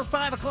happy hour,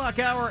 5 o'clock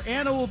hour.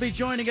 Anna will be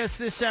joining us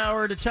this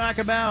hour to talk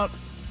about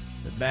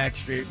the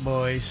Backstreet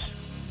Boys.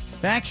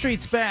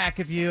 Backstreet's back,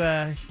 if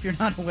you're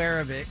not aware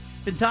of it.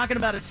 Been talking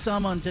about it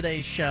some on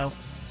today's show.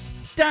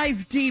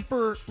 Dive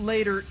deeper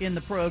later in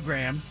the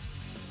program.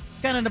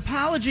 Got an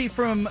apology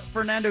from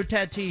Fernando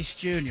Tatis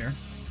Jr.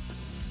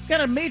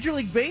 Got a Major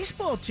League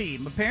Baseball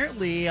team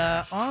apparently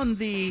on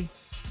the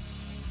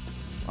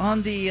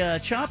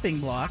chopping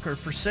block or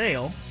for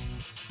sale.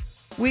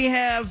 We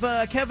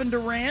have Kevin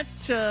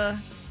Durant.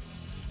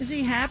 Is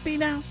he happy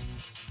now?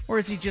 Or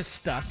is he just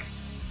stuck?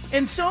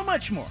 And so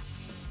much more.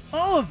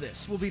 All of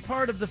this will be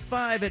part of the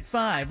 5 at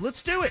 5.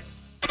 Let's do it.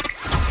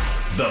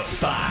 The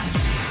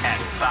 5 at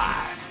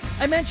 5.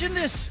 I mentioned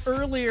this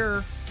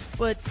earlier,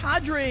 but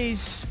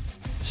Padres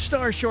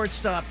star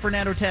shortstop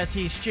Fernando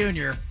Tatis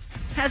Jr.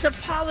 has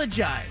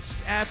apologized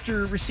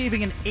after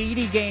receiving an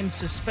 80-game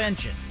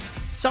suspension.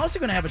 He's also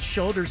going to have a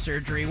shoulder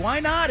surgery. Why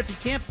not? If he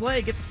can't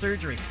play, get the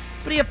surgery.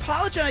 But he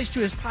apologized to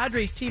his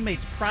Padres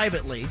teammates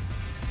privately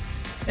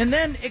and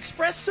then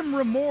expressed some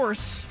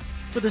remorse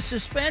for the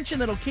suspension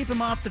that'll keep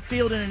him off the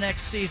field in the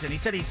next season. He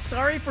said he's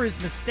sorry for his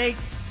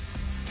mistakes.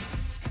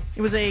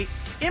 It was a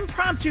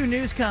impromptu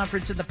news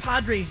conference in the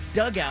Padres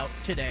dugout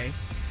today.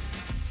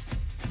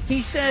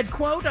 He said,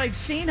 quote, "I've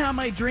seen how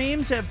my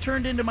dreams have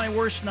turned into my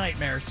worst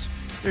nightmares.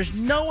 There's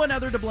no one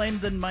other to blame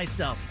than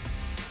myself."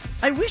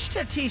 I wish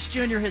Tatis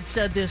Jr. had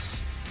said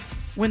this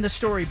when the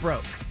story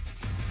broke.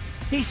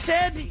 He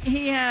said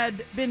he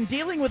had been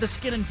dealing with a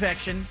skin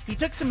infection. He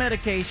took some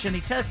medication.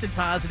 He tested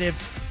positive.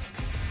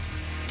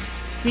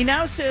 He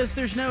now says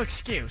there's no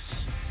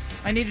excuse.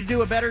 I need to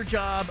do a better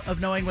job of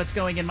knowing what's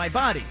going in my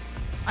body.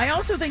 I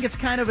also think it's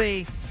kind of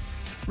a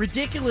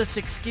ridiculous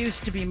excuse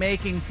to be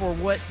making for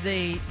what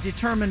they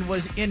determined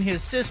was in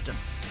his system.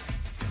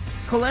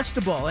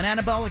 Cholesterol, an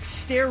anabolic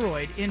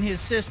steroid in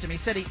his system. He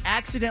said he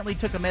accidentally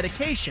took a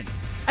medication.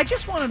 I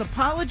just want an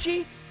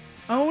apology.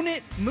 Own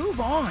it. Move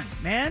on,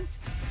 man.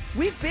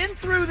 We've been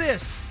through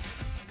this.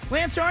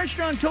 Lance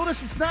Armstrong told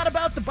us it's not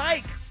about the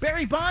bike.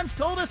 Barry Bonds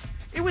told us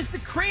it was the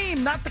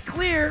cream, not the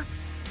clear.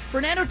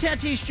 Fernando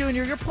Tatis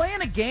Jr., you're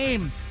playing a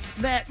game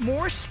that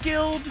more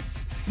skilled,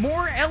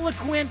 more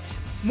eloquent,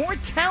 more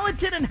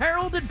talented and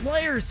heralded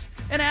players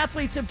and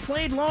athletes have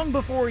played long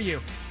before you.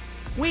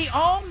 We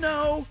all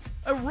know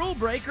a rule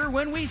breaker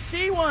when we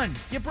see one.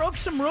 You broke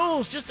some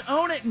rules. Just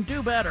own it and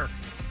do better.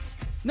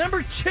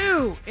 Number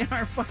 2 in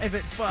our 5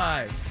 at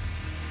 5.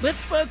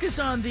 Let's focus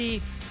on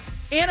the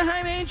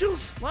Anaheim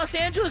Angels, Los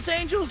Angeles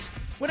Angels,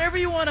 whatever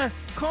you want to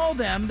call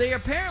them. They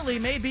apparently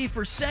may be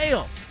for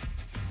sale.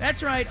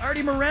 That's right.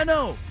 Artie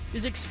Moreno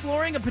is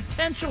exploring a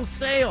potential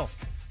sale.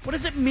 What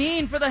does it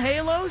mean for the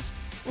Halos?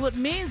 Well, it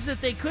means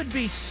that they could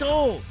be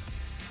sold.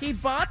 He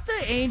bought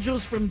the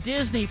Angels from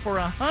Disney for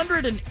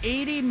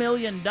 $180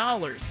 million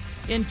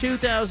in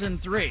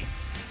 2003.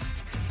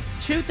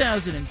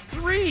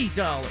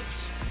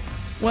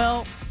 $2003.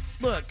 Well,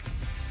 look,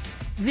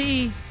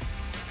 the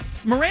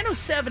Moreno's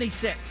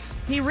 76.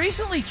 He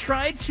recently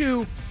tried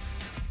to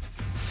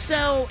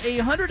sell a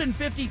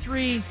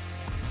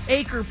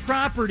 153-acre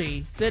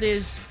property that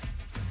is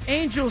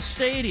Angel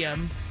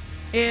Stadium,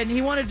 and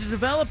he wanted to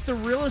develop the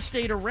real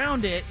estate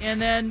around it,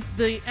 and then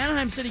the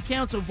Anaheim City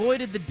Council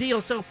voided the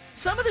deal. So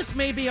some of this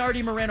may be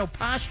Artie Moreno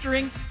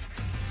posturing.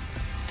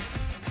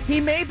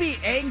 He may be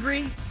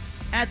angry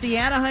at the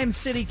Anaheim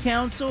City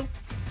Council.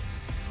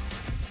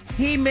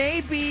 He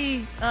may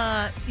be,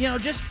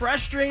 just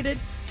frustrated.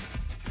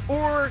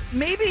 Or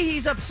maybe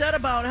he's upset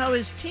about how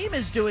his team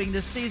is doing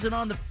this season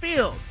on the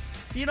field.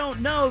 If you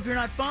don't know, if you're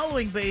not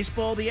following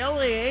baseball, the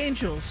LA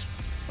Angels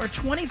are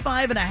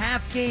 25 and a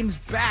half games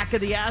back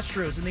of the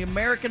Astros in the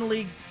American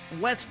League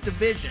West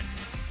Division.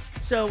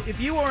 So if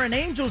you are an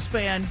Angels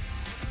fan,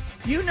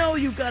 you know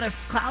you've got a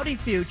cloudy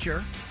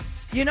future.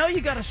 You know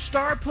you got a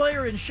star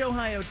player in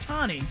Shohei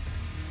Ohtani.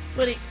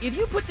 But if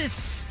you put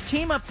this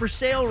team up for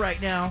sale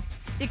right now,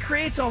 it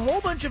creates a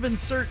whole bunch of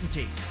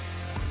uncertainty.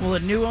 Will a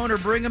new owner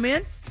bring them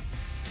in?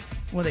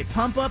 Will they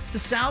pump up the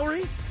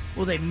salary?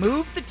 Will they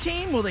move the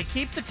team? Will they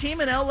keep the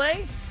team in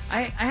L.A.?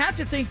 I have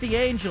to think the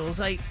Angels,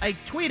 I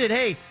tweeted,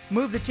 hey,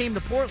 move the team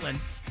to Portland.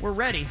 We're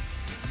ready.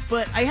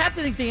 But I have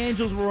to think the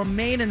Angels will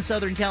remain in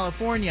Southern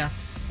California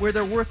where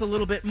they're worth a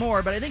little bit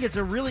more. But I think it's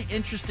a really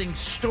interesting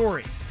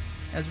story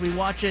as we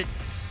watch it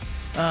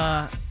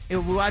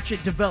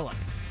develop.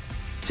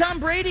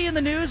 Tom Brady in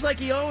the news like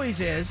he always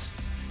is.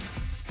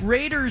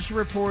 Raiders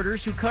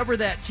reporters who cover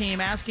that team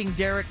asking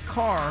Derek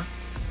Carr,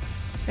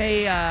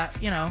 hey, are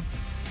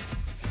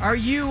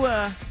you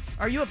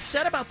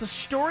upset about the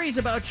stories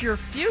about your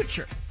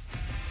future?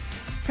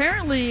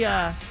 Apparently,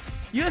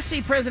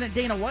 UFC President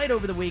Dana White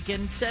over the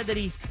weekend said that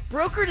he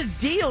brokered a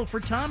deal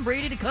for Tom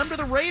Brady to come to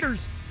the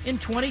Raiders in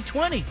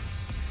 2020.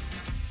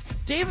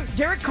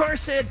 Derek Carr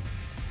said,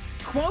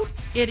 quote,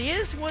 "It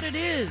is what it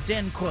is,"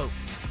 end quote.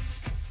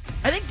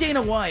 I think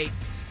Dana White,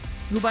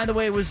 who, by the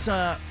way, was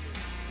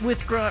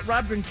with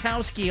Rob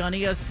Gronkowski on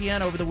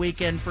ESPN over the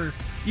weekend for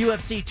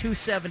UFC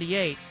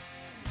 278,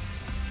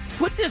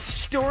 put this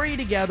story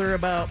together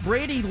about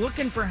Brady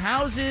looking for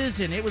houses,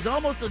 and it was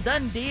almost a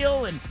done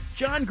deal, and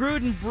John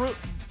Gruden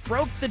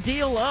broke the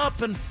deal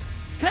up, and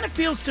kind of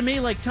feels to me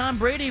like Tom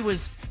Brady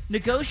was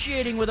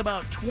negotiating with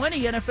about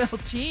 20 NFL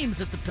teams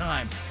at the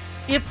time.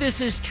 If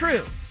this is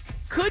true,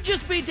 could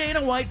just be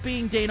Dana White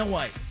being Dana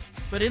White.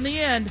 But in the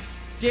end,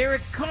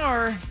 Derek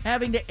Carr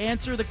having to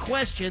answer the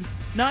questions.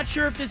 Not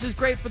sure if this is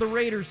great for the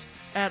Raiders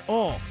at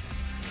all.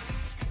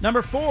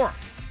 Number 4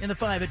 in the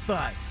 5 at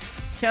 5.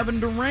 Kevin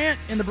Durant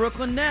and the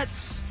Brooklyn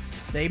Nets.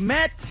 They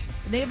met,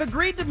 and they have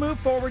agreed to move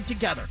forward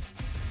together.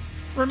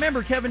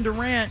 Remember, Kevin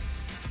Durant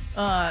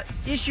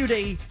issued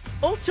a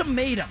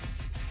ultimatum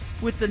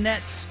with the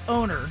Nets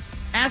owner,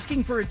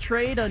 asking for a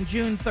trade on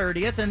June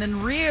 30th, and then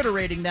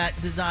reiterating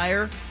that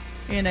desire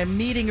in a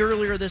meeting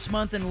earlier this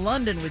month in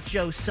London with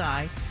Joe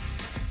Tsai.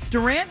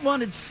 Durant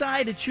wanted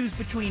Tsai to choose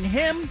between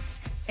him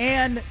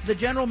and the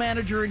general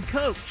manager and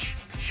coach,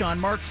 Sean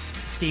Marks,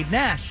 Steve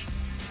Nash.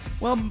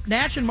 Well,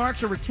 Nash and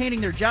Marks are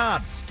retaining their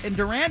jobs, and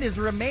Durant is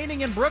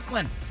remaining in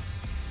Brooklyn.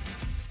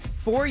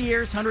 4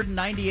 years,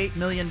 $198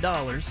 million.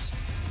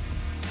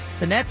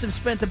 The Nets have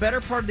spent the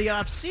better part of the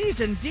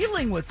offseason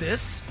dealing with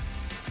this.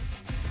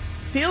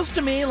 Feels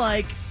to me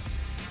like,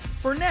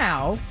 for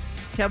now,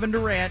 Kevin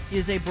Durant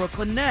is a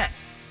Brooklyn Net.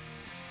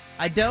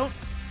 I don't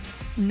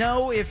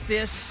know if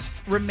this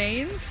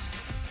remains,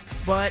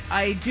 but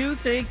I do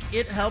think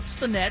it helps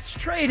the Nets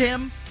trade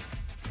him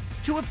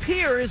to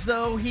appear as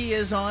though he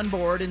is on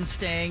board and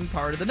staying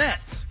part of the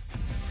Nets.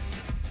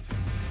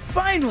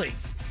 Finally,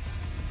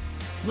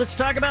 let's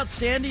talk about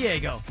San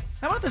Diego.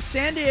 How about the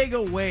San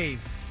Diego Wave?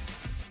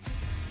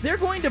 They're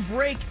going to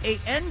break a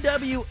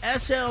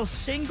NWSL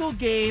single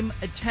game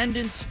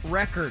attendance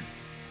record.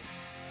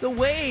 The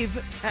Wave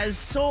has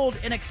sold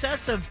in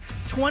excess of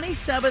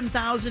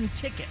 27,000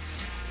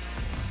 tickets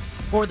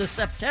for the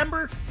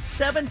September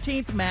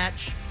 17th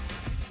match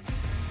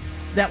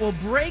that will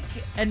break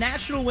a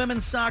National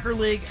Women's Soccer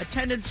League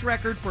attendance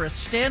record for a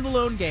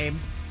standalone game.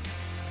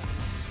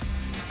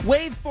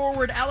 Wave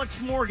forward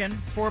Alex Morgan,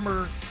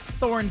 former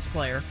Thorns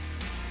player,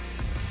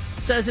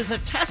 says it's a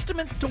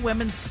testament to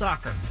women's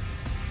soccer.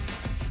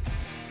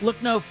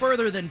 Look no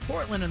further than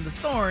Portland and the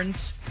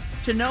Thorns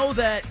to know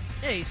that,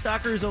 hey,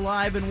 soccer is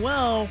alive and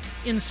well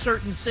in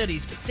certain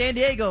cities. But San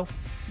Diego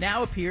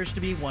now appears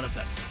to be one of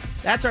them.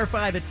 That's our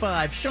 5 at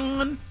 5.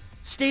 Sean,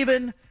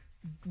 Steven,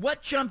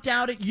 what jumped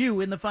out at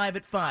you in the 5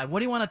 at 5? What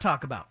do you want to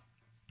talk about?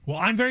 Well,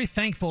 I'm very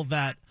thankful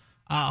that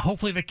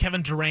hopefully the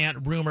Kevin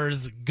Durant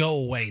rumors go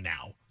away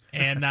now.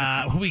 And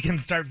we can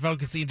start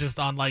focusing just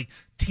on like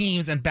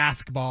teams and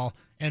basketball,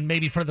 and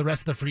maybe for the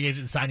rest of the free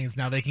agent signings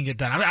now they can get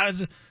done.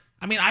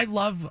 I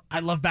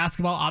love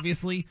basketball,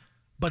 obviously,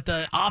 but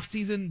the off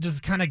season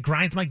just kind of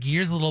grinds my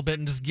gears a little bit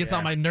and just gets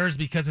on my nerves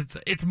because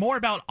it's more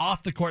about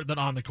off the court than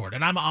on the court,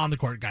 and I'm an on the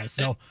court guy.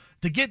 So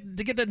to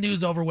get that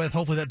news over with,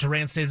 hopefully that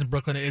Durant stays in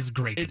Brooklyn is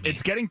great to me.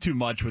 It's getting too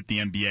much with the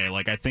NBA.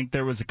 Like, I think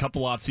there was a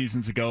couple off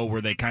seasons ago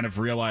where they kind of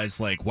realized,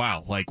 like,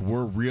 wow, like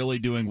we're really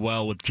doing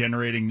well with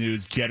generating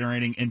news,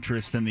 generating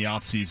interest in the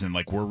off season.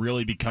 Like, we're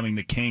really becoming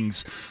the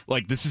kings.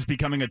 Like, this is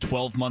becoming a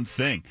 12-month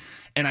thing.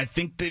 And I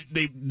think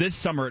they this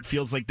summer it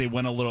feels like they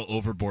went a little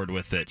overboard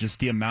with it. Just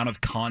the amount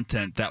of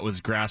content that was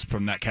grasped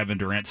from that Kevin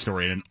Durant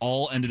story, and it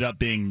all ended up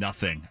being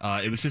nothing.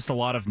 It was just a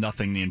lot of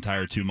nothing the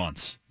entire 2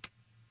 months.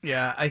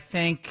 Yeah, I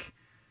think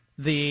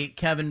the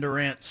Kevin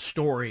Durant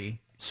story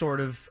sort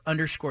of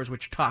underscores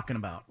what you're talking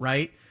about,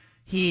 right?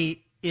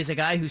 He is a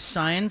guy who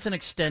signs an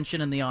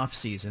extension in the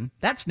offseason.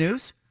 That's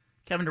news.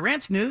 Kevin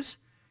Durant's news.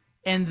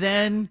 And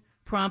then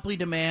promptly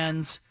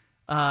demands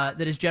that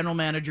his general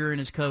manager and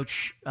his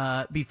coach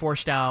be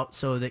forced out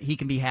so that he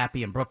can be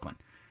happy in Brooklyn.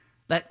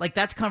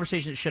 That's a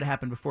conversation that should have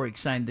happened before he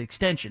signed the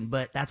extension,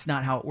 but that's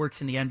not how it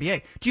works in the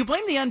NBA. Do you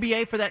blame the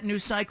NBA for that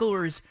news cycle,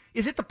 or is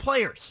it the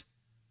players?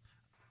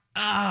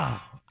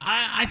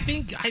 I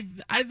think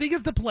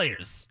it's the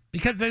players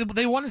because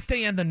they want to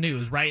stay in the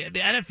news, right? The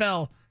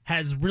NFL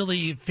has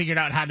really figured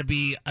out how to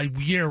be a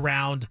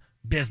year-round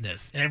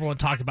business, and everyone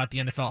talks about the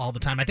NFL all the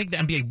time. I think the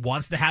NBA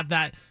wants to have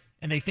that,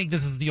 and they think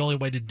this is the only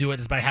way to do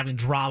it is by having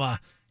drama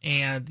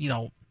and,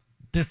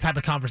 this type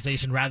of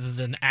conversation rather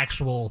than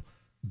actual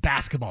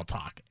basketball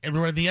talk.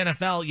 And where the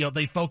NFL,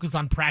 they focus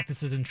on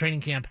practices and training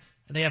camp,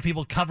 and they have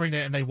people covering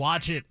it, and they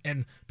watch it,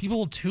 and people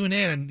will tune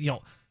in, and,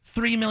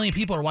 3 million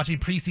people are watching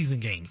preseason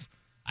games.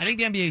 I think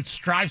the NBA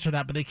strives for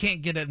that, but they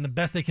can't get it, and the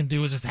best they can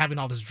do is just having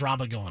all this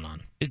drama going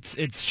on.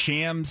 It's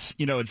Shams,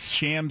 it's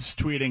Shams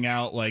tweeting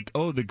out like,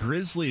 oh, the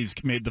Grizzlies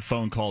made the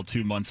phone call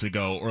 2 months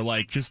ago, or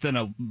like just in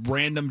a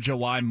random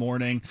July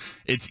morning,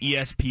 it's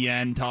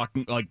ESPN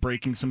talking, like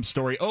breaking some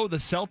story. Oh, the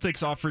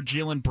Celtics offered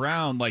Jaylen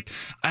Brown. Like,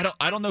 I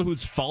don't know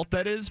whose fault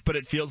that is, but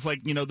it feels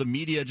like, the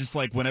media just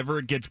like whenever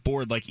it gets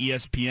bored, like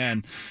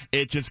ESPN,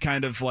 it just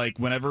kind of like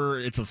whenever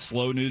it's a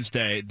slow news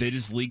day, they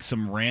just leak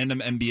some random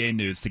NBA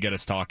news to get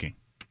us talking.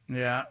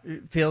 Yeah,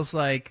 it feels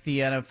like the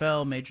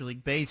NFL, Major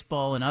League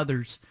Baseball, and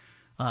others,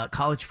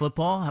 college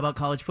football. How about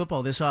college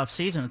football this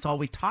offseason? It's all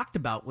we talked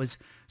about was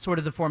sort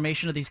of the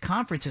formation of these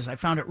conferences. I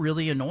found it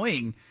really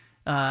annoying,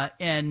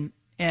 and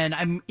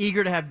I'm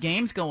eager to have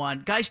games go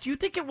on. Guys, do you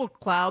think it will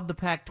cloud the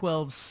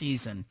Pac-12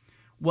 season,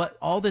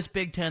 all this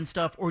Big Ten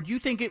stuff, or do you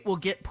think it will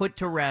get put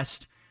to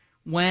rest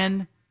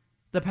when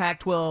the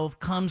Pac-12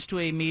 comes to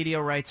a media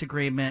rights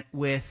agreement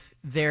with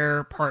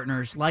their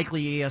partners,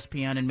 likely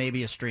ESPN and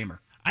maybe a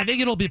streamer? I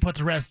think it'll be put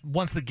to rest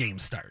once the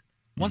games start.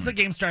 Once the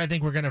games start, I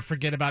think we're going to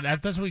forget about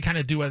it. That's what we kind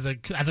of do as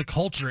a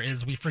culture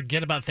is we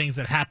forget about things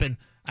that happen.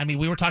 I mean,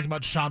 we were talking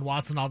about Deshaun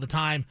Watson all the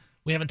time.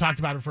 We haven't talked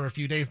about it for a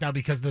few days now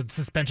because the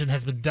suspension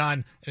has been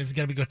done and it's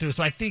going to go through.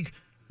 So I think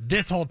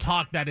this whole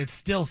talk that it's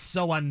still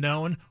so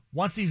unknown,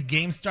 once these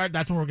games start,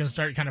 that's when we're going to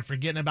start kind of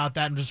forgetting about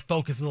that and just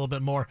focus a little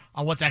bit more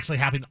on what's actually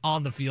happening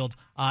on the field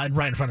and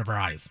right in front of our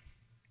eyes.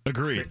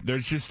 Agreed.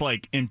 There's just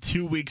like in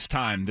 2 weeks'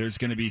 time, there's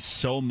going to be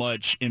so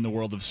much in the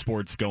world of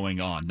sports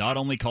going on. Not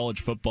only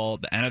college football,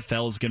 the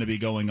NFL is going to be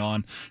going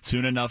on.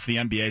 Soon enough, the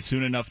NBA.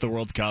 Soon enough, the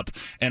World Cup.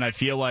 And I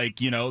feel like,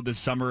 this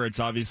summer, it's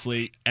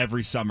obviously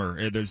every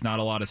summer. There's not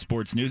a lot of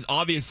sports news.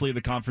 Obviously, the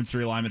conference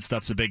realignment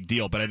stuff's a big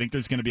deal, but I think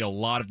there's going to be a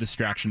lot of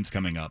distractions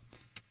coming up.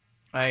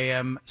 I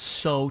am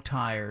so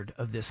tired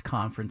of this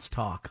conference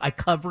talk. I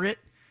cover it.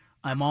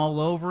 I'm all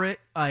over it.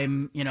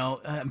 I'm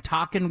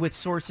talking with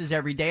sources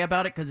every day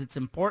about it because it's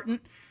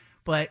important,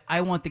 but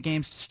I want the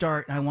games to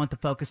start and I want the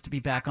focus to be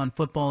back on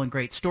football and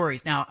great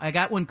stories. Now, I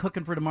got one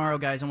cooking for tomorrow,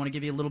 guys. I want to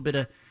give you a little bit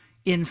of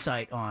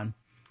insight on.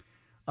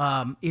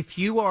 If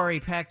you are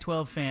a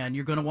Pac-12 fan,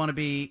 you're going to want to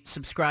be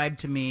subscribed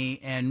to me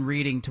and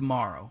reading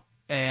tomorrow.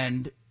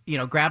 And,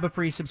 grab a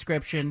free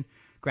subscription,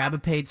 grab a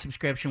paid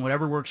subscription,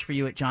 whatever works for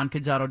you at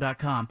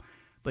johncanzano.com.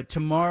 But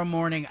tomorrow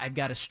morning, I've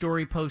got a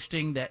story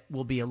posting that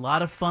will be a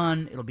lot of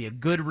fun. It'll be a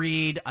good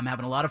read. I'm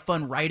having a lot of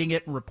fun writing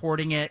it and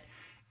reporting it.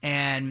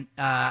 And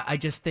I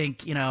just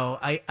think,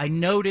 I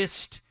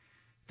noticed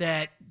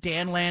that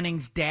Dan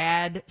Lanning's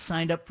dad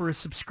signed up for a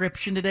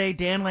subscription today.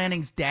 Dan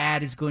Lanning's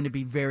dad is going to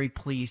be very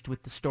pleased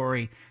with the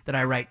story that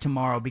I write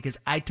tomorrow because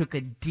I took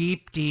a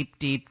deep, deep,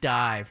 deep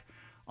dive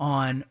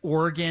on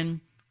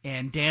Oregon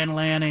and Dan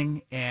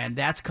Lanning, and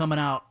that's coming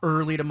out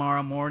early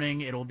tomorrow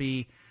morning. It'll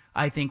be,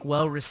 I think,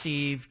 well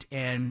received,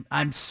 and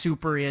I'm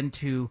super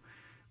into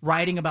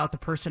writing about the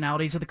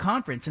personalities of the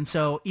conference. And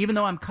so even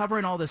though I'm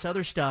covering all this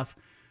other stuff,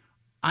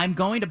 I'm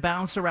going to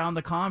bounce around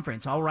the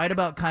conference. I'll write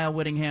about Kyle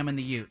Whittingham and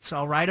the Utes.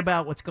 I'll write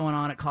about what's going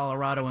on at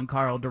Colorado and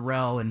Carl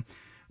Durrell and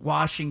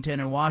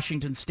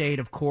Washington State,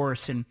 of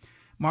course. And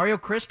Mario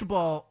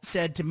Cristobal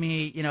said to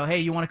me, hey,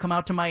 you want to come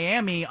out to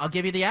Miami? I'll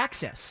give you the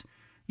access.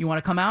 You want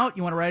to come out?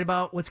 You want to write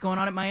about what's going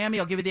on at Miami?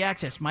 I'll give you the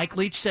access. Mike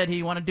Leach said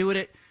he want to do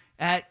it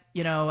at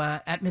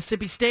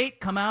Mississippi State.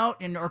 Come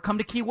out or come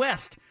to Key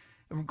West.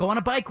 Go on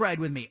a bike ride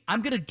with me.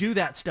 I'm going to do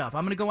that stuff.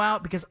 I'm going to go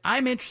out because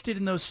I'm interested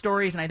in those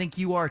stories, and I think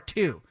you are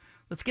too.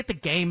 Let's get the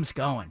games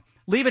going.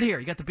 Leave it here.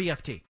 You got the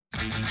BFT.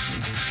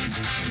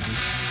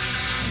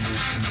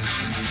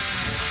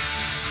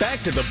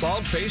 Back to the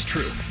Bald-Faced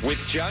Truth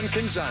with John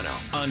Canzano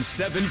on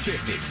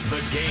 750 The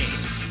Game.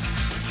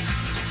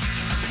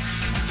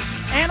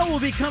 Anna will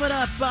be coming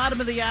up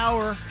bottom of the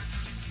hour.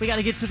 We got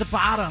to get to the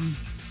bottom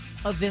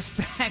of this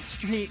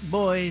Backstreet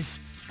Boys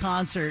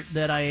concert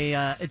that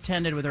I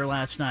attended with her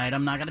last night.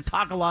 I'm not going to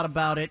talk a lot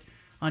about it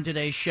on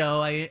today's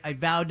show. I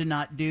vowed to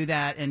not do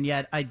that, and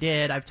yet I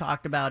did. I've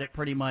talked about it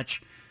pretty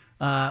much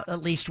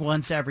at least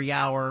once every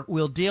hour.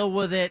 We'll deal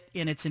with it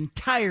in its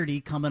entirety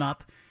coming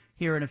up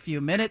here in a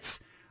few minutes.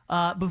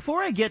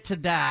 Before I get to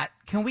that,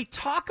 can we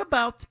talk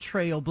about the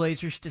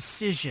Trailblazers'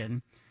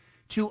 decision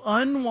to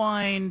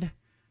unwind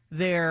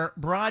their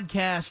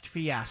broadcast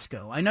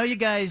fiasco? I know you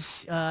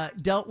guys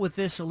dealt with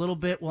this a little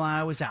bit while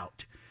I was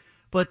out,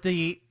 but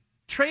the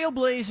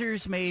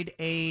Trailblazers made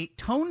a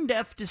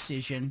tone-deaf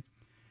decision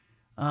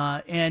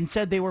and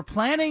said they were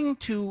planning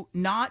to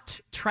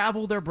not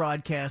travel their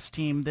broadcast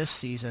team this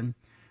season.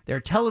 Their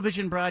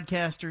television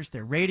broadcasters,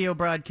 their radio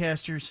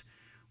broadcasters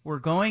were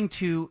going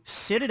to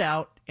sit it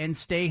out and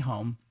stay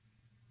home.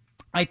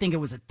 I think it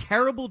was a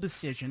terrible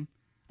decision.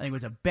 I think it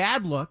was a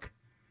bad look.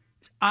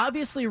 It's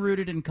obviously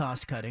rooted in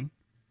cost-cutting,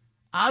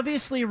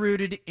 obviously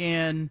rooted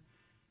in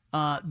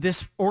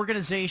this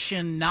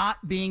organization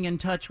not being in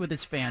touch with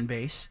its fan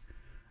base.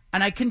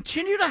 And I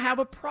continue to have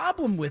a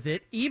problem with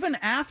it even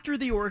after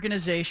the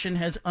organization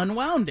has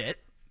unwound it.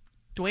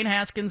 Dwayne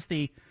Haskins,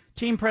 the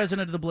team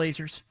president of the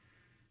Blazers,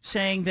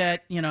 saying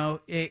that,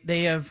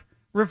 they have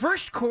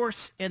reversed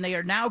course and they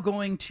are now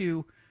going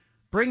to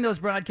bring those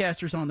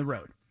broadcasters on the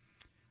road.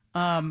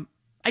 I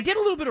did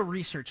a little bit of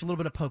research, a little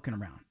bit of poking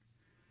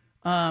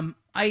around.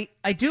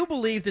 I do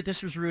believe that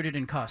this was rooted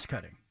in cost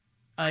cutting.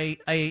 And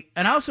I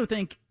also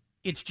think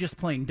it's just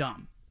plain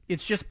dumb.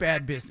 It's just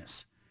bad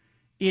business.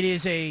 It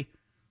is a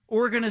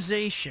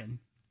organization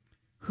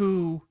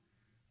who,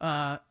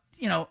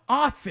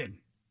 often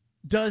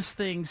does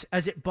things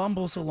as it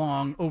bumbles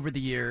along over the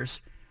years,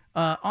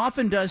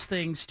 often does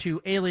things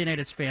to alienate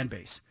its fan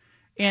base.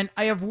 And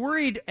I have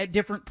worried at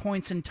different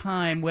points in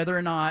time whether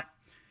or not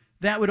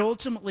that would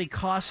ultimately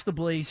cost the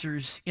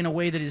Blazers in a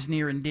way that is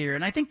near and dear.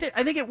 And I think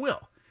it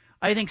will.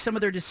 I think some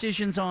of their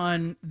decisions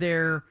on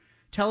their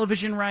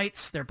television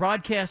rights, their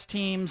broadcast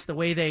teams, the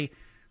way they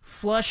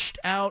flushed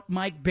out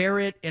Mike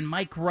Barrett and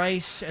Mike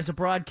Rice as a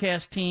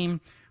broadcast team,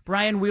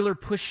 Brian Wheeler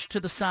pushed to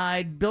the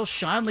side, Bill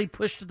Schonely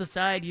pushed to the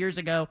side years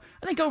ago.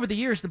 I think over the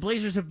years, the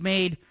Blazers have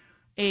made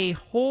a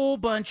whole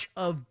bunch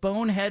of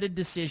boneheaded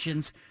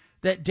decisions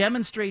that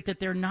demonstrate that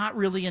they're not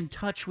really in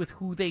touch with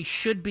who they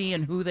should be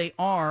and who they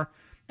are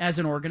as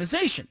an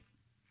organization.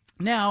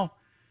 Now,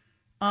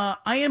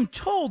 I am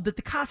told that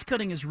the cost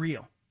cutting is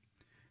real.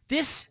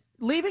 This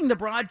leaving the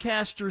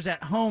broadcasters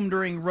at home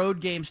during road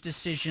games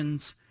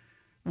decisions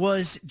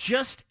was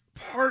just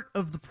part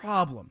of the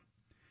problem.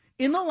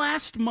 In the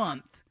last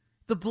month,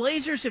 the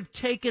Blazers have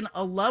taken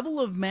a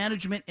level of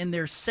management in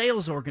their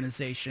sales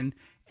organization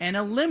and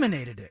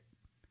eliminated it.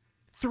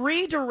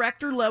 3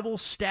 director-level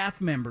staff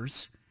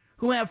members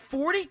who have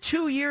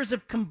 42 years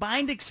of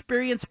combined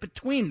experience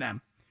between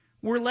them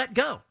were let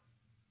go.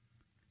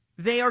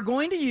 They are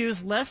going to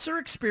use lesser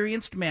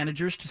experienced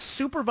managers to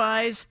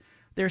supervise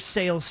their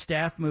sales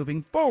staff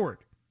moving forward.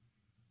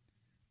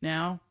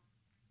 Now,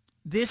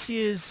 this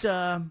is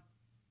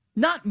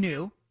not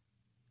new.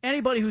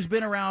 Anybody who's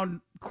been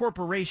around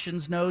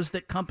corporations knows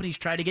that companies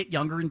try to get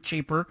younger and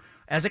cheaper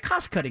as a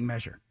cost-cutting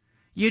measure.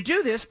 You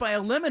do this by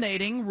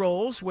eliminating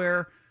roles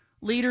where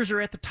leaders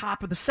are at the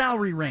top of the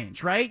salary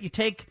range, right? You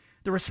take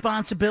the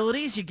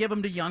responsibilities, you give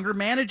them to younger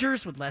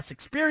managers with less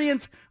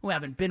experience who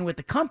haven't been with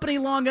the company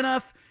long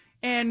enough.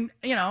 And,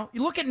 you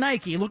look at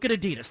Nike, look at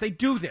Adidas. They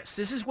do this.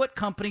 This is what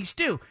companies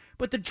do.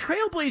 But the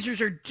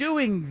Trailblazers are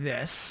doing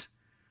this,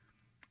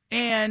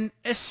 and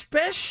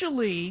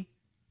especially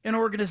an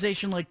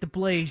organization like the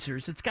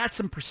Blazers, it's got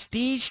some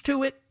prestige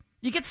to it.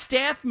 You get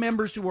staff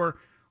members who are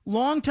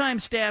longtime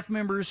staff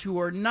members who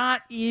are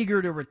not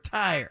eager to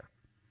retire,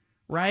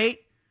 right?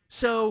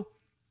 So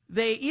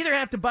they either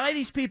have to buy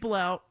these people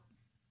out,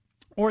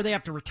 or they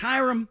have to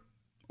retire them,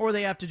 or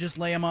they have to just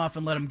lay them off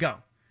and let them go.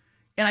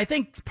 And I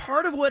think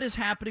part of what is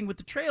happening with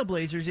the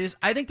Trailblazers is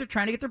I think they're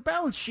trying to get their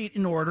balance sheet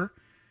in order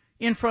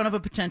in front of a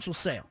potential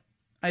sale.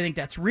 I think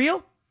that's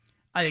real.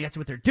 I think that's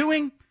what they're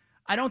doing.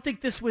 I don't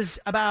think this was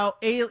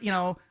about,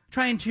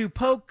 trying to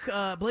poke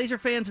Blazer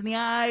fans in the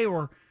eye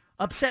or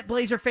upset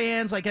Blazer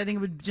fans. Like, I think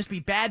it would just be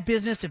bad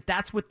business if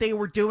that's what they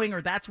were doing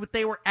or that's what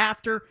they were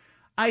after.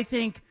 I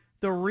think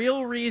the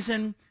real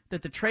reason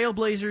that the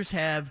Trailblazers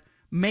have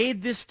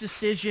made this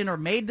decision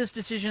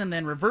and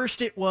then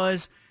reversed it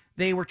was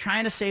they were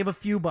trying to save a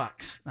few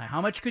bucks. Now,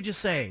 how much could you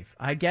save?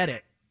 I get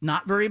it.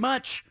 Not very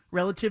much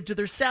relative to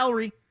their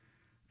salary.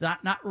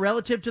 Not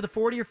relative to the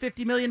 $40 or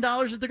 $50 million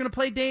that they're going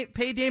to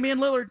pay Damian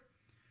Lillard.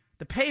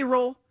 The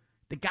payroll,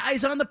 the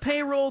guys on the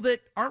payroll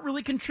that aren't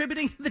really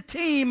contributing to the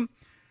team.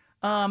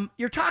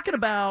 You're talking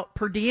about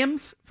per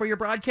diems for your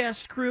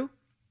broadcast crew.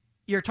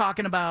 You're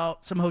talking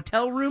about some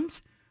hotel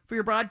rooms for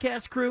your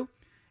broadcast crew.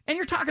 And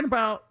you're talking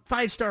about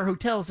 5-star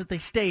hotels that they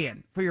stay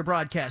in for your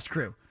broadcast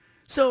crew.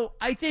 So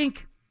I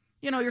think,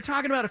 you're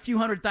talking about a few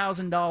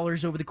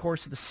 $100,000 over the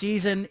course of the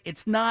season.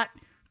 It's not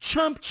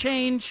chump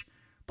change,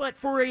 but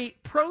for a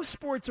pro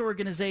sports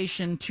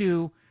organization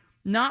to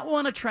not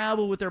want to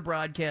travel with their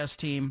broadcast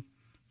team,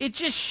 it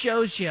just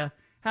shows you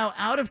how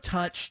out of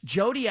touch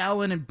Jody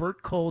Allen and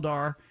Bert Kold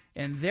are,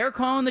 and they're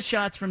calling the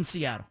shots from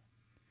Seattle.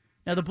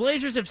 Now, the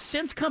Blazers have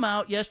since come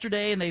out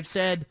yesterday, and they've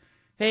said,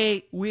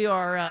 hey, we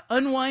are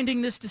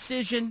unwinding this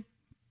decision.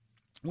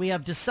 We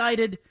have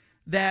decided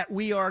that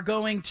we are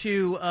going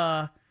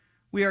to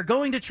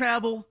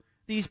travel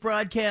these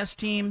broadcast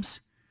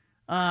teams.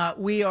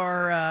 We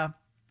are,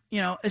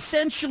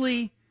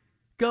 essentially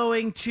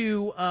going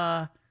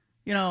to,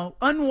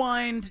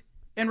 unwind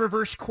and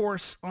reverse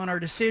course on our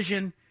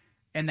decision.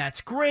 And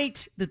that's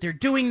great that they're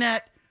doing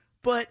that.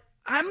 But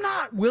I'm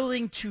not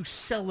willing to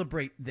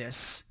celebrate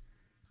this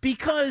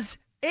because,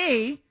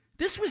 A,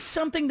 this was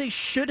something they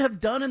should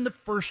have done in the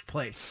first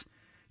place.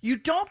 You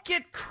don't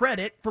get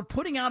credit for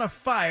putting out a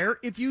fire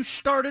if you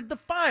started the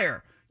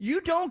fire.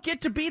 You don't get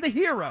to be the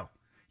hero.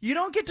 You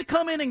don't get to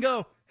come in and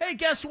go, hey,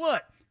 guess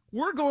what?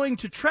 We're going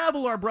to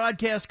travel our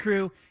broadcast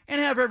crew and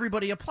have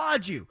everybody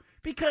applaud you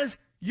because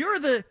you're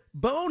the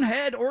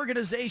bonehead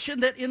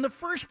organization that in the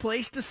first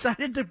place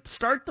decided to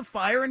start the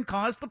fire and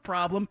cause the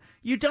problem.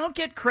 You don't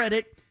get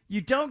credit.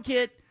 You don't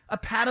get a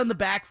pat on the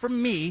back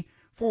from me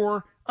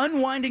for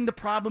unwinding the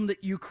problem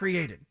that you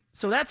created.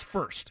 So that's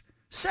first.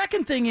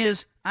 Second thing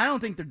is, I don't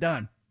think they're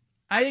done.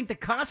 I think the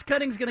cost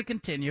cutting is going to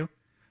continue.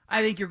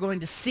 I think you're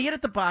going to see it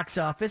at the box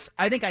office.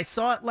 I think I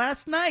saw it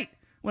last night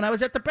when I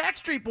was at the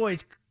Backstreet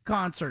Boys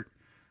concert.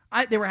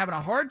 They were having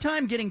a hard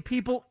time getting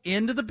people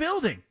into the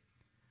building.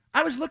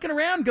 I was looking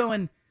around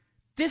going,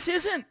 this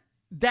isn't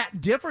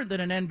that different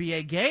than an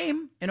NBA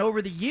game. And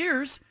over the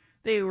years,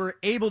 they were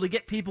able to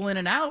get people in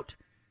and out.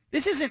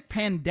 This isn't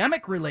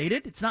pandemic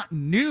related. It's not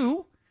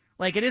new.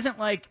 Like, it isn't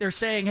like they're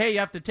saying, hey, you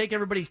have to take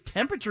everybody's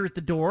temperature at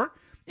the door.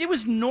 It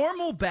was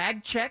normal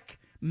bag check,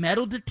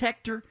 metal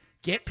detector,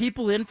 get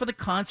people in for the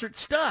concert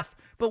stuff.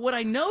 But what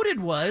I noted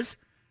was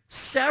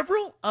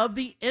several of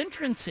the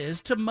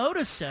entrances to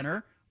Moda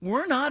Center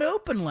were not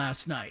open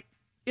last night.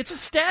 It's a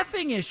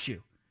staffing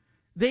issue.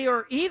 They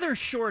are either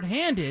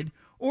shorthanded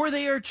or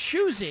they are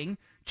choosing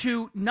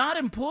to not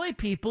employ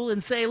people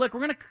and say, look,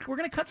 we're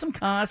gonna cut some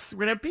costs.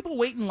 We're gonna have people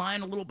wait in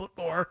line a little bit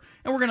more,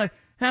 and we're gonna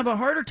have a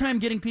harder time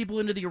getting people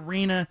into the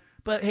arena.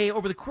 But hey,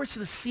 over the course of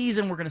the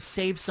season, we're gonna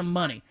save some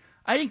money.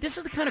 I think this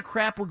is the kind of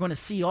crap we're going to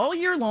see all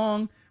year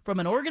long from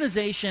an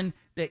organization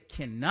that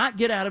cannot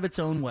get out of its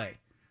own way.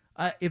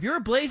 If you're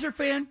a Blazer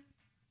fan,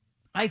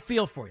 I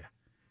feel for you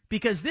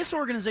because this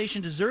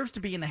organization deserves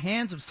to be in the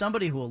hands of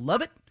somebody who will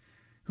love it,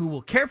 who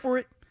will care for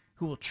it,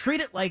 who will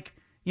treat it like,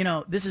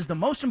 this is the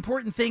most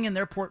important thing in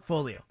their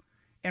portfolio.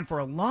 And for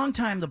a long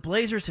time, the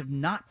Blazers have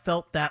not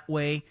felt that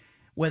way,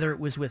 whether it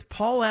was with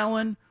Paul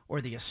Allen or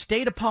the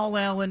estate of Paul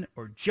Allen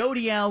or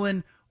Jody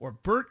Allen or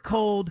Bert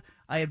Kold.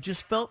 I have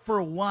just felt for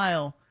a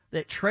while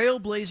that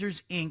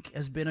Trailblazers Inc.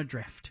 has been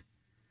adrift.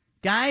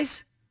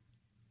 Guys,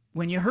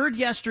 when you heard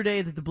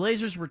yesterday that the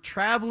Blazers were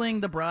traveling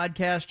the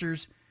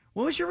broadcasters,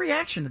 what was your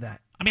reaction to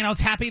that? I mean, I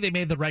was happy they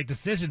made the right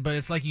decision, but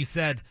it's like you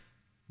said,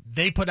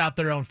 they put out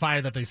their own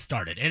fire that they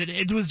started. And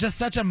it was just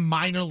such a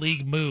minor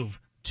league move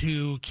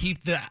to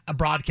keep the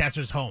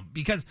broadcasters home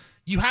because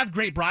you have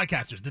great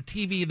broadcasters. The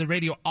TV and the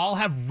radio all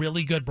have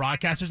really good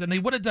broadcasters, and they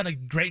would have done a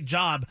great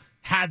job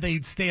had they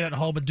stayed at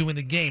home and doing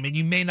the game, and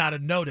you may not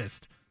have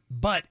noticed.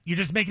 But you're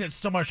just making it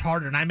so much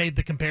harder. And I made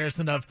the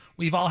comparison of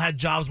we've all had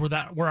jobs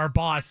where our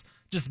boss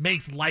just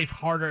makes life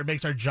harder. It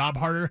makes our job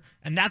harder.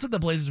 And that's what the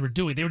Blazers were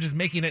doing. They were just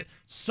making it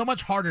so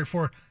much harder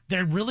for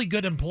their really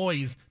good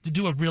employees to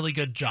do a really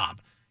good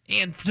job.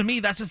 And to me,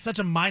 that's just such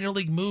a minor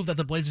league move that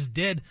the Blazers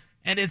did.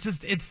 And it's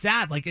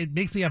sad. Like, it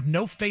makes me have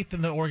no faith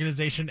in the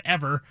organization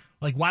ever.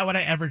 Like, why would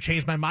I ever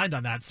change my mind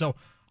on that? So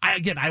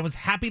I was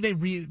happy they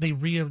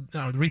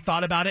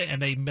rethought about it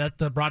and they let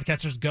the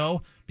broadcasters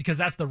go because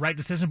that's the right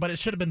decision, but it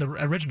should have been the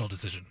original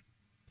decision.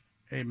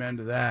 Amen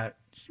to that.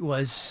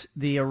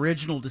 The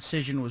original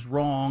decision was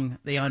wrong.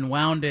 They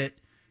unwound it.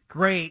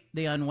 Great,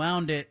 they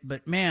unwound it.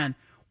 But man,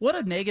 what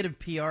a negative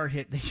PR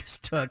hit they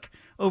just took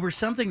over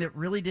something that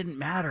really didn't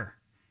matter.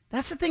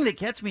 That's the thing that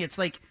gets me. It's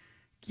like,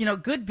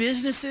 good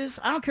businesses,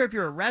 I don't care if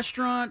you're a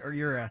restaurant or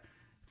you're a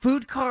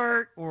food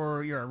cart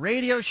or you're a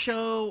radio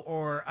show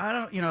or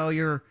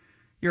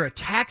you're a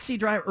taxi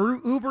driver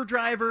or Uber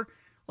driver.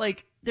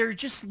 Like, they're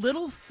just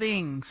little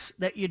things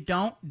that you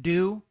don't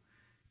do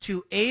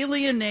to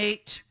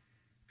alienate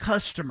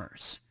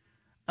customers.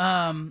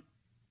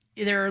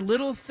 There are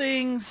little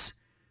things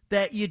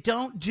that you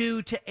don't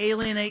do to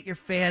alienate your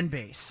fan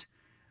base.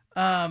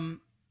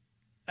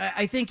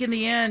 I think in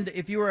the end,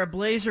 if you are a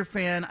Blazer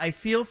fan, I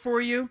feel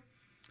for you.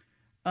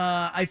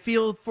 I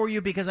feel for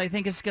you because I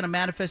think it's going to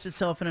manifest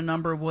itself in a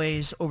number of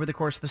ways over the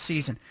course of the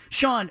season.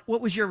 Sean,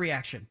 what was your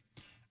reaction?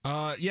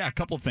 Yeah, a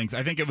couple of things.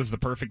 I think it was the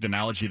perfect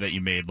analogy that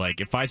you made.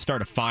 Like, if I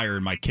start a fire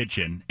in my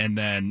kitchen and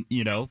then,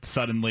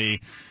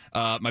 suddenly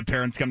my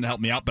parents come to help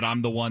me out, but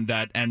I'm the one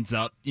that ends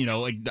up,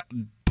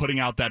 putting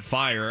out that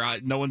fire,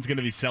 no one's going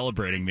to be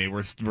celebrating me.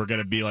 We're going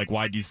to be like,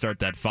 why'd you start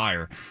that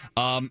fire?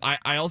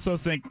 I also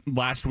think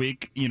last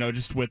week,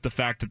 just with the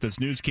fact that this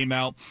news came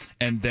out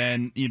and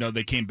then,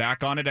 they came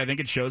back on it, I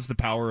think it shows the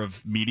power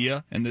of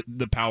media and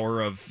the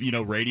power of,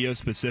 radio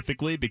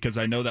specifically, because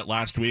I know that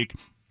last week,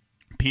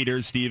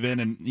 Peter, Steven,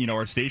 and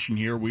our station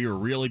here, we were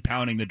really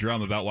pounding the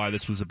drum about why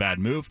this was a bad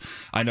move.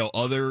 I know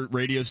other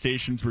radio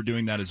stations were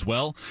doing that as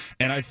well,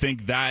 and I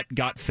think that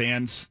got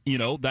fans,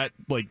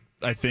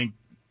 I think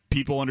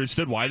people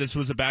understood why this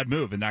was a bad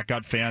move, and that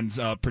got fans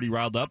pretty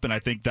riled up, and I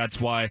think that's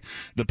why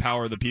the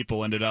power of the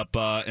people ended up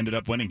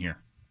winning here.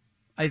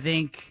 I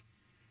think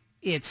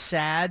it's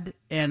sad,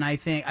 and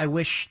I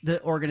wish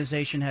the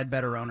organization had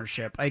better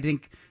ownership. I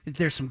think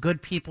there's some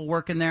good people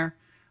working there.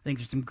 I think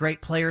there's some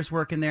great players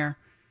working there.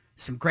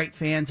 Some great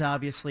fans,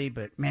 obviously,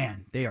 but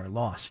man, they are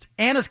lost.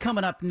 Anna's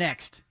coming up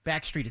next.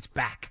 Backstreet is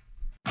back.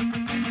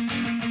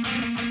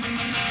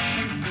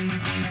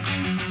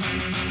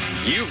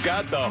 You've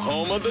got the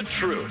home of the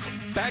truth.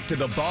 Back to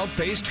the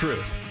Bald-Faced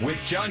Truth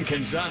with John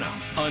Canzano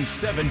on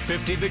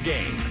 750 The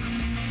Game.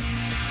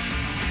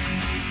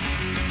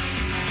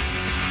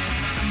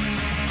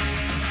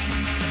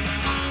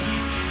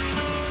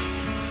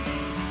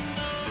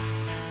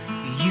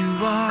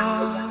 You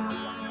are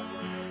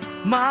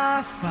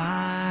my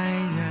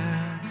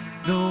fire,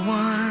 the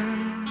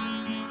one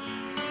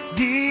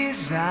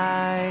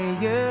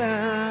desire,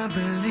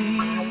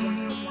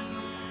 believe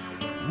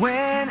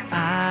when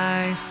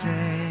I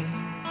say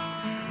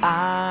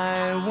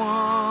I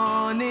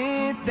want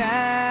it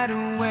that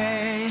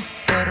way.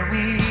 But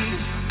we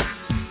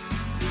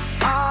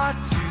are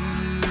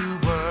two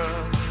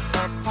worlds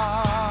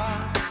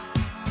apart,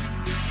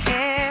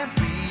 can't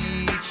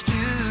reach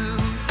to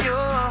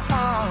your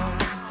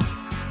heart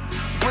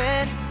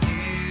when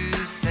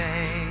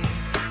say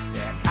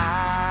that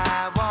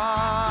I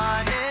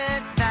want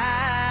it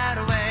that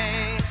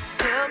way.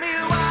 Tell me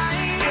why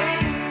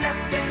ain't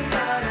nothing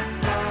but a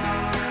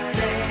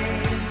party.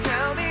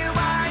 Tell me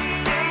why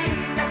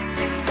ain't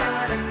nothing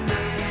but a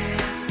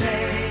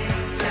mistake.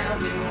 Tell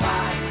me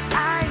why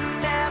I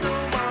never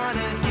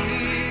wanna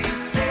hear you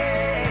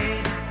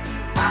say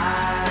I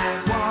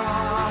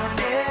want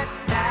it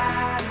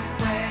that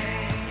way.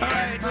 All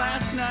right,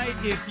 last night,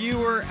 if you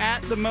were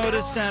at the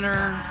Moda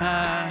Center,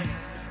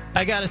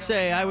 I got to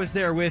say, I was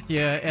there with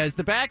you as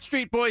the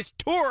Backstreet Boys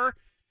tour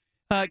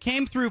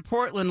came through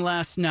Portland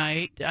last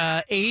night.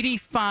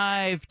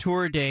 85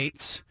 tour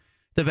dates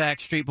the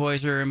Backstreet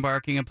Boys are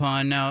embarking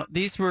upon. Now,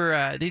 these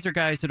are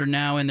guys that are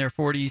now in their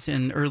 40s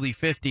and early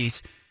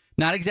 50s.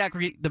 Not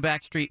exactly the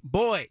Backstreet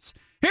Boys.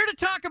 Here to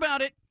talk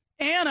about it,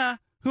 Anna,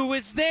 who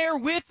was there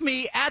with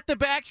me at the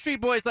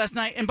Backstreet Boys last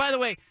night. And by the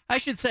way, I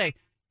should say,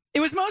 it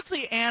was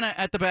mostly Anna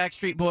at the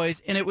Backstreet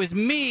Boys, and it was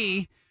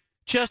me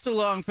just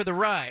along for the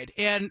ride.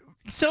 And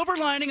silver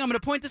lining, I'm going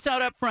to point this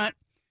out up front.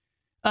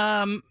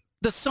 The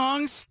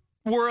songs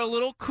were a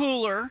little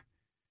cooler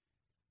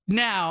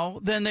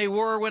now than they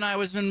were when I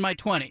was in my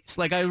 20s.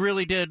 Like, I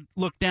really did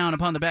look down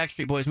upon the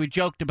Backstreet Boys. We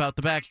joked about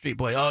the Backstreet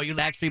Boys. Oh, you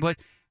Backstreet Boys.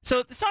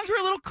 So the songs were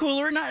a little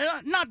cooler,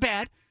 not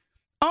bad.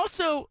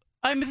 Also,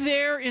 I'm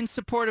there in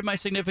support of my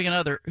significant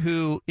other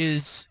who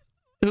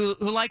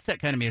likes that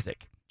kind of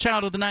music.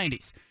 Child of the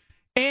 90s.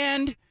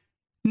 And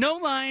no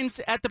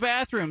lines at the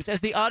bathrooms, as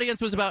the audience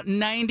was about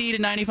 90 to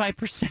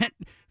 95%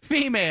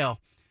 female.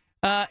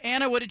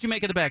 Anna, what did you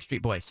make of the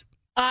Backstreet Boys?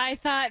 I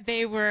thought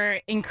they were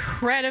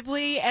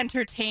incredibly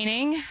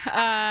entertaining.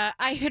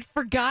 I had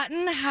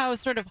forgotten how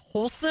sort of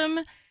wholesome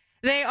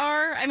they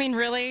are. I mean,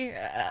 really,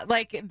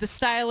 like the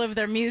style of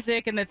their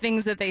music and the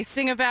things that they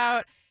sing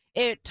about.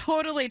 It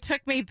totally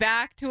took me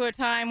back to a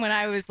time when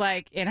I was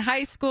like in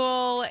high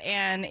school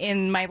and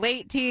in my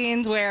late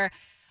teens where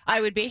I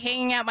would be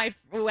hanging out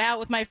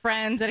with my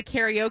friends at a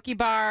karaoke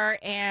bar,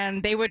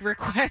 and they would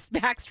request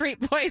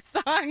Backstreet Boys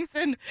songs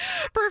and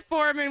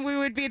perform, and we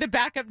would be the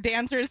backup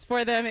dancers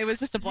for them. It was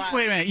just a blast.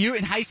 Wait a minute. You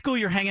in high school,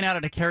 you're hanging out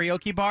at a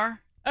karaoke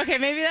bar? Okay,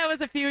 maybe that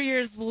was a few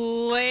years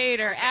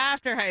later,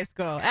 after high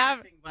school.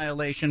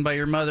 Violation by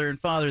your mother and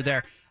father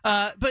there.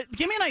 But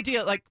give me an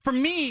idea. Like, for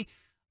me,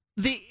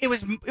 it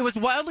was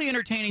wildly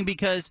entertaining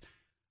because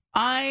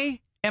I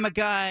am a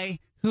guy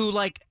who,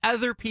 like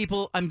other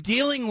people, I'm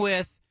dealing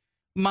with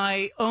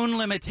my own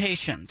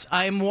limitations.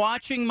 I'm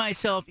watching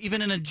myself, even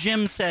in a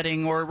gym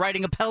setting or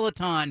riding a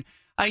Peloton.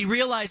 I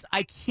realize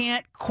I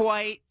can't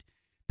quite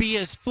be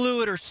as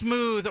fluid or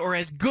smooth or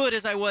as good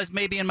as I was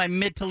maybe in my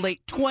mid to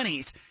late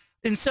 20s.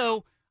 And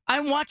so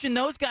I'm watching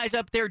those guys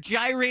up there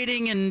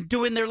gyrating and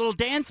doing their little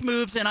dance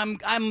moves, and I'm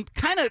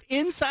kind of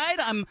inside.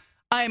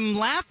 I'm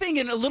laughing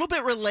and a little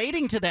bit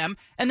relating to them,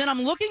 and then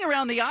I'm looking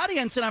around the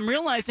audience, and I'm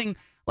realizing,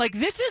 like,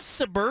 this is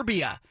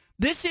suburbia.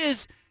 This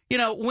is,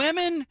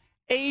 women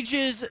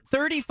ages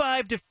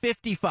 35 to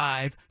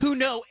 55 who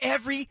know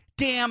every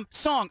damn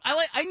song.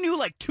 I knew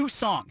like 2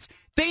 songs.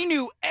 They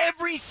knew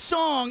every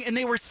song, and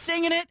they were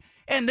singing it,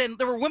 and then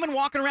there were women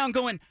walking around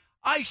going,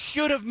 I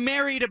should have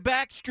married a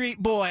Backstreet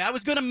Boy. I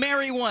was going to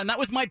marry one. That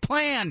was my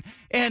plan.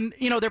 And,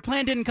 their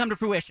plan didn't come to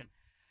fruition.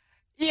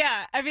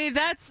 Yeah, I mean,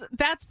 that's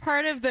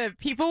part of the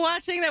people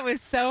watching that was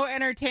so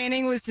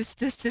entertaining, was just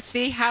to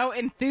see how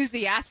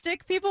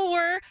enthusiastic people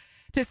were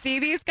to see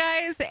these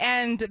guys,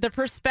 and the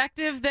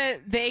perspective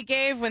that they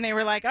gave when they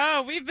were like,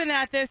 oh, we've been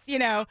at this,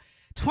 20,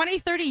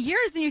 30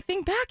 years. And you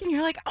think back and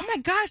you're like, oh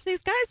my gosh,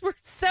 these guys were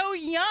so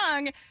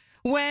young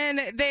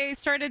when they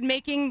started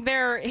making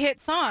their hit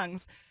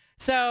songs.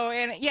 So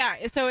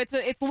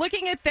it's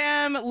looking at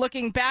them,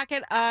 looking back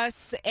at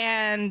us,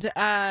 and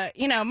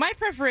my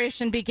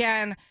preparation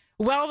began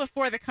well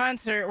before the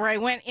concert, where I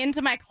went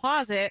into my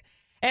closet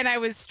and I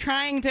was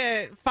trying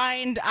to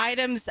find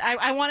items.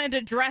 I wanted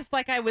to dress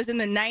like I was in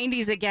the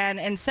 90s again,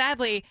 and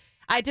sadly,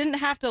 I didn't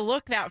have to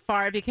look that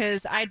far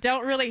because I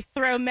don't really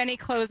throw many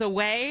clothes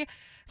away.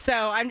 So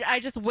I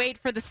just wait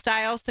for the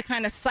styles to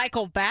kind of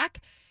cycle back.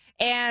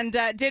 And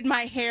did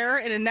my hair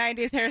in a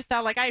 90s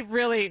hairstyle. Like, I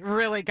really,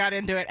 really got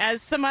into it,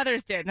 as some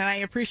others did, and I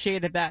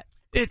appreciated that.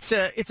 It's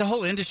a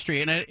whole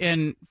industry,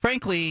 and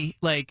frankly,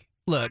 like,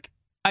 look,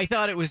 I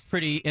thought it was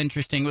pretty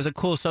interesting. It was a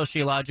cool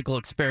sociological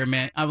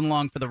experiment. I went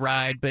along for the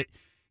ride, but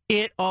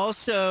it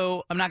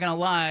also, I'm not going to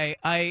lie,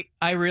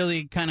 I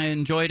really kind of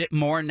enjoyed it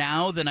more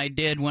now than I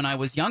did when I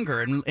was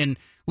younger and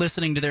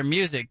listening to their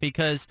music,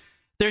 because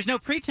there's no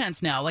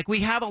pretense now. Like, we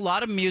have a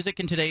lot of music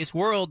in today's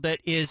world that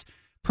is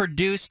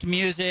produced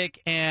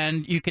music,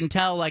 and you can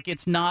tell, like,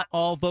 it's not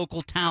all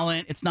vocal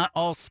talent, it's not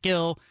all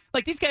skill.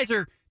 Like, these guys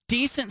are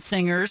decent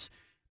singers,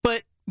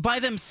 but by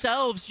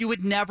themselves you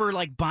would never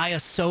like buy a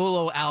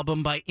solo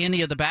album by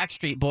any of the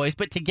Backstreet Boys,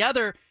 but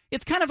together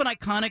it's kind of an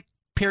iconic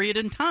period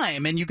in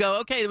time, and you go,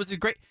 okay, it was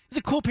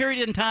a cool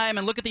period in time,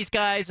 and look at these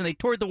guys, and they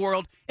toured the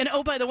world, and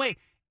oh, by the way,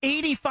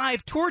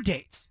 85 tour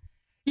dates.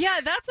 Yeah,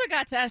 that's what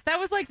got to us. That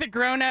was like the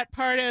grown-up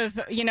part of,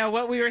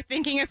 what we were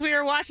thinking as we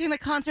were watching the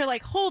concert,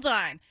 like, hold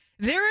on.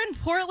 They're in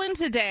Portland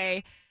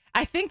today.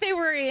 I think they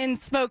were in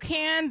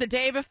Spokane the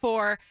day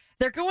before.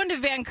 They're going to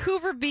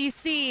Vancouver,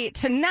 BC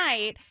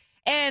tonight.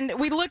 And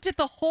we looked at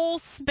the whole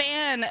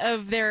span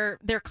of their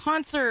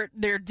concert,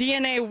 their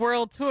DNA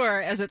World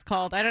Tour, as it's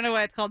called. I don't know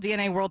why it's called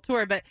DNA World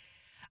Tour, but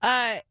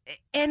and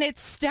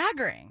it's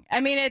staggering. I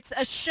mean, it's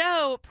a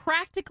show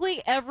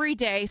practically every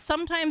day.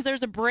 Sometimes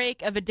there's a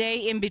break of a day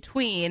in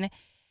between.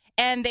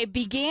 And they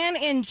began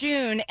in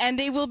June, and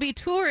they will be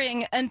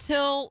touring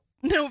until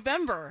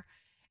November.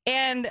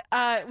 And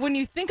when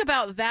you think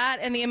about that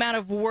and the amount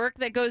of work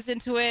that goes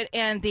into it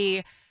and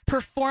the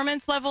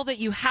performance level that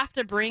you have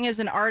to bring as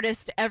an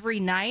artist every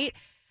night,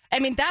 I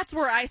mean, that's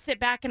where I sit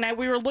back and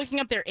we were looking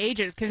up their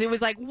ages, because it was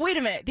like, wait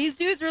a minute, these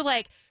dudes are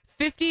like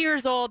 50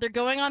 years old. They're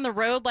going on the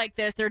road like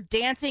this. They're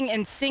dancing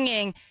and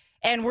singing.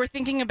 And we're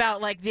thinking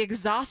about like the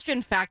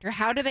exhaustion factor.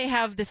 How do they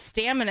have the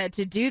stamina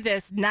to do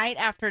this night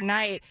after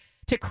night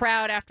to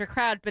crowd after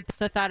crowd? But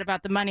also thought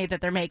about the money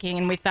that they're making,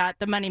 and we thought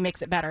the money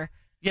makes it better.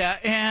 Yeah,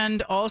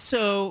 and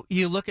also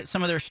you look at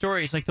some of their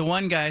stories, like the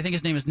one guy, I think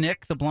his name is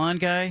Nick, the blonde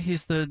guy.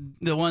 He's the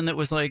one that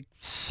was like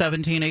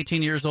 17,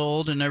 18 years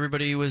old, and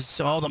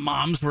all the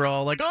moms were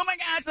all like, oh my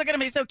gosh, look at him,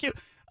 he's so cute.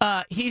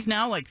 He's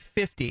now like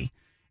 50,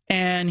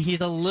 and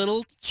he's a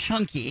little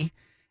chunky,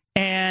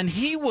 and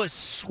he was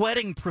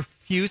sweating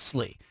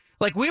profusely.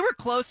 Like, we were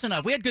close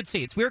enough, we had good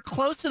seats, we were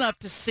close enough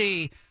to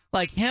see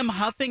like him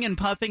huffing and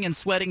puffing and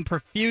sweating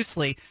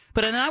profusely.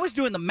 But then I was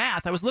doing the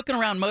math. I was looking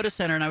around Moda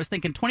Center, and I was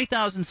thinking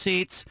 20,000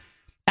 seats,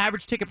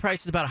 average ticket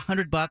price is about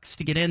 $100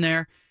 to get in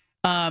there.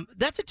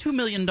 That's a $2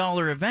 million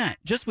event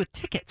just with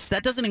tickets.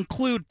 That doesn't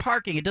include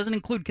parking. It doesn't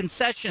include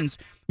concessions,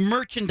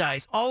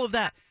 merchandise, all of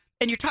that.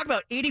 And you're talking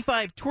about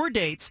 85 tour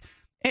dates.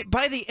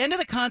 By the end of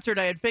the concert,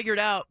 I had figured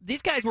out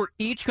these guys were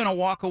each going to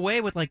walk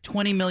away with like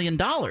 $20 million.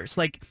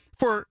 Like,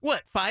 for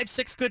what,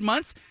 5-6 good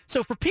months?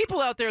 So for people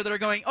out there that are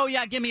going, oh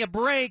yeah, give me a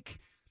break,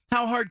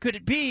 how hard could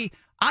it be?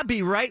 I'd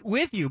be right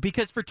with you,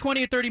 because for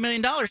 $20 or $30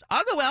 million,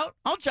 I'll go out,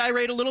 I'll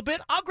gyrate a little bit,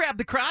 I'll grab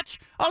the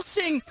crotch, I'll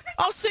sing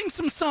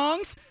some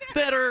songs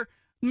that are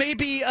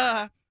maybe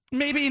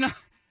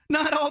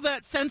not all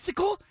that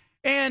sensical.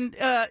 And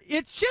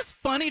it's just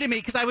funny to me,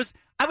 because I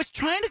was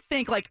trying to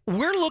think, like,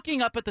 we're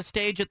looking up at the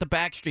stage at the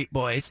Backstreet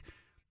Boys,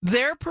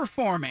 they're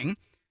performing,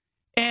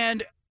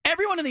 and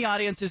everyone in the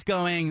audience is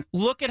going,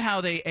 look at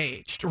how they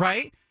aged,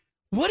 right?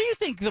 What do you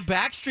think the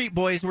Backstreet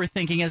Boys were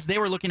thinking as they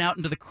were looking out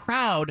into the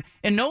crowd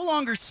and no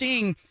longer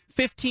seeing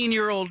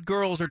 15-year-old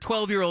girls or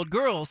 12-year-old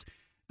girls?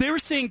 They were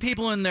seeing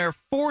people in their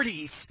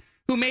 40s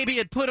who maybe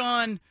had put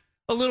on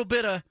a little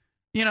bit of,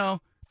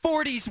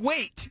 40s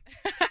weight.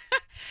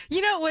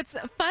 What's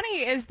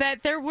funny is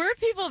that there were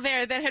people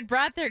there that had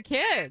brought their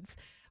kids.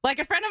 like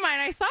a friend of mine,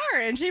 I saw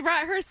her and she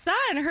brought her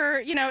son,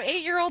 her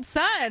 8-year-old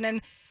son,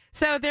 and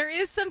so there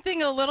is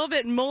something a little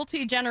bit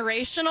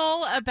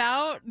multi-generational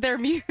about their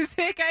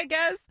music, I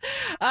guess.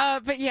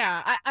 But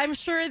yeah, I'm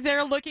sure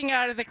they're looking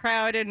out of the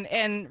crowd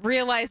and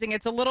realizing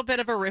it's a little bit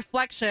of a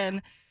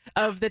reflection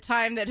of the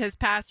time that has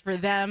passed for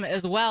them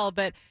as well.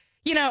 But,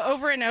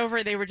 over and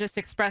over, they were just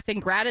expressing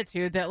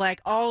gratitude that like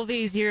all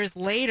these years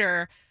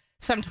later,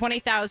 some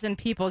 20,000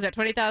 people, is that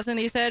 20,000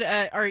 you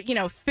said, are,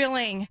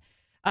 filling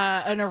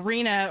an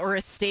arena or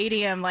a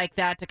stadium like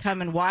that to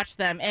come and watch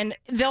them. And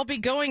they'll be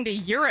going to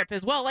Europe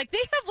as well. Like they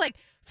have like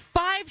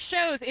 5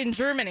 shows in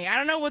Germany. I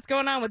don't know what's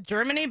going on with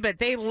Germany, but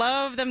they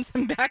love them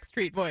some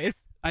Backstreet Boys.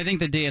 I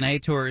think the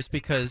DNA tour is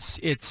because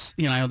it's,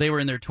 they were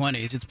in their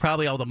 20s. It's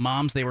probably all the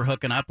moms they were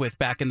hooking up with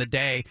back in the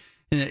day,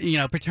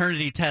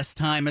 paternity test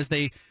time as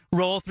they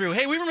roll through.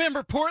 Hey, we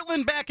remember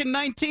Portland back in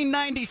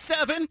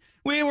 1997.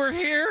 We were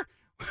here,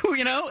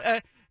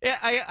 I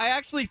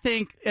actually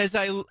think as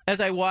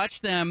I watch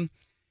them,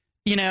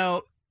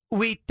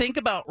 we think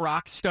about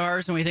rock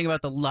stars and we think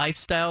about the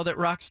lifestyle that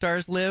rock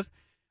stars live.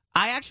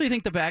 I actually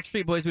think the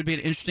Backstreet Boys would be an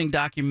interesting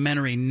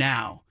documentary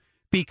now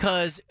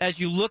because as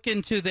you look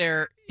into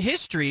their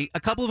history, a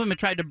couple of them had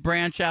tried to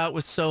branch out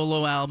with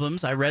solo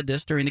albums. I read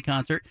this during the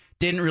concert.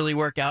 Didn't really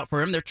work out for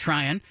them. They're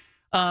trying.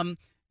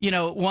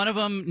 One of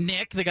them,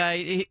 Nick, the guy,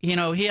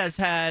 he has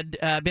had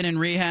been in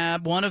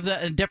rehab.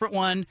 A different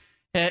one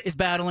is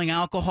battling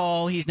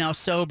alcohol. He's now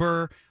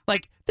sober.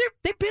 Like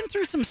they've been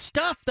through some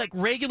stuff like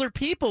regular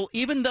people,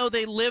 even though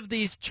they live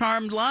these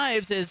charmed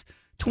lives as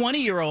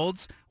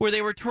 20-year-olds where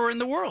they were touring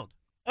the world.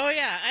 Oh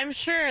yeah, I'm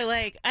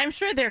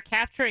sure they're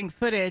capturing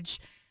footage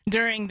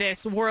during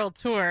this world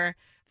tour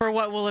for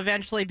what will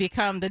eventually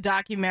become the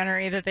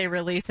documentary that they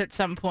release at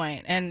some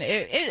point, and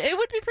it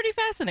would be pretty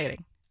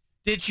fascinating.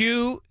 Did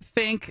you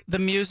think the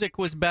music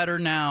was better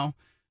now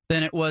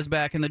than it was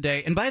back in the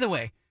day? And by the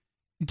way,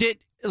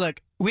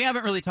 we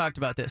haven't really talked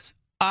about this.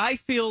 I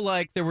feel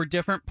like there were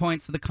different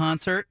points of the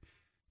concert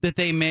that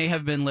they may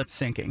have been lip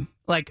syncing.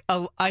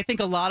 I think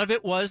a lot of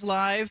it was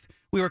live.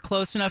 We were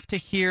close enough to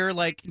hear,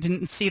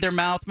 didn't see their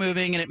mouth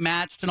moving and it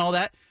matched and all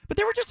that. But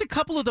there were just a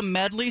couple of the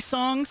medley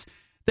songs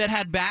that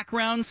had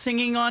background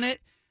singing on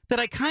it that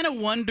I kind of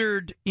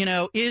wondered,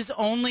 is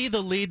only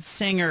the lead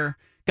singer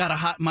got a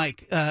hot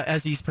mic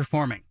as he's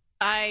performing?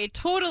 I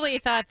totally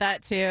thought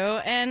that too.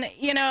 And,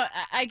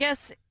 I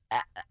guess,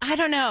 I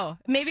don't know,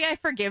 maybe I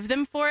forgive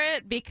them for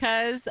it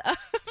because of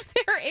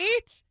their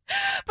age.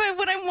 But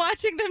when I'm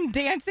watching them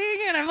dancing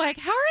and I'm like,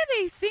 how are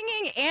they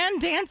singing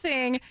and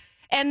dancing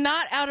and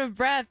not out of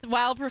breath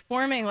while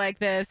performing like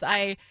this?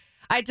 I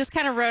just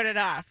kind of wrote it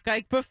off.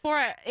 Like before,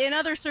 in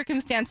other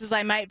circumstances,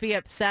 I might be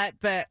upset,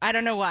 but I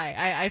don't know why.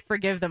 I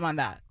forgive them on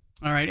that.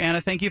 All right, Anna,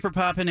 thank you for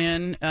popping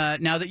in.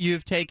 Now that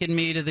you've taken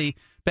me to the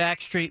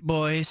Backstreet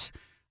Boys,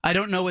 I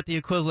don't know what the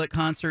equivalent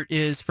concert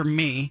is for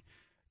me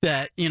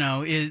that,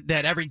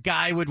 that every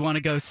guy would want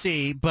to go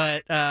see,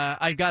 but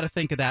I've got to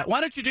think of that. Why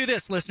don't you do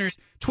this, listeners?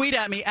 Tweet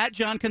at me, at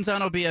John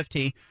Canzano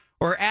BFT,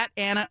 or at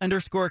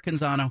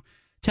Anna_Canzano.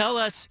 Tell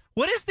us,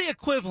 what is the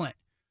equivalent?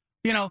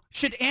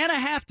 Should Anna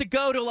have to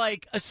go to,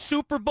 a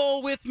Super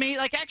Bowl with me?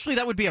 Actually,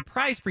 that would be a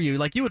prize for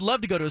you. You would love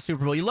to go to a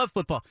Super Bowl. You love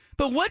football.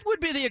 But what would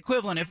be the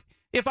equivalent?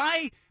 If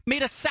I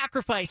made a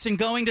sacrifice in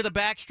going to the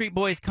Backstreet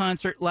Boys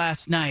concert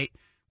last night,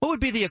 what would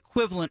be the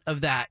equivalent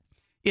of that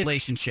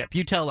relationship?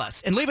 You tell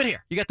us. And leave it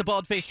here. You got the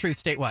bald-faced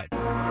truth statewide.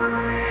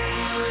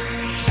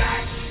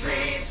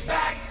 Backstreet's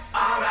back,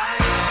 all right.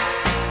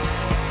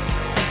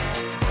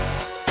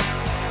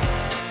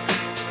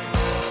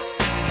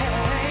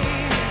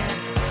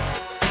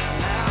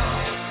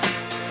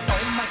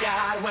 Oh my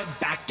God, we're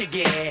back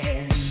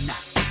again.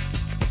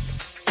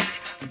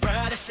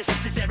 Brothers,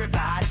 sisters,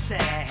 everybody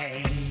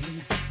say.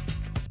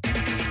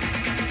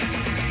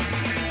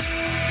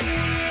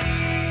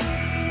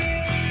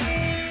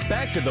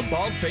 Back to the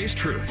Bald-Faced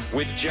Truth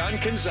with John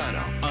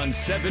Canzano on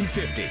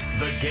 750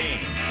 The Game.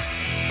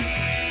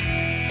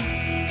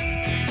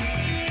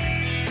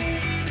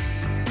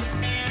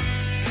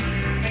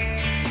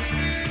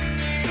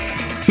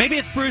 Maybe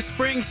it's Bruce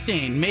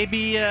Springsteen.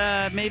 Maybe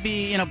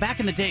back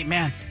in the day,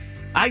 man.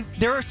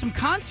 There are some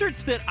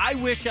concerts that I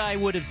wish I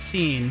would have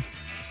seen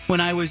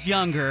when I was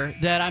younger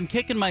that I'm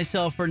kicking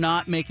myself for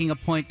not making a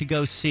point to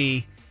go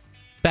see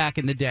back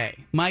in the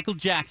day. Michael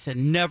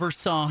Jackson, never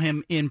saw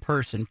him in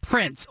person.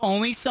 Prince,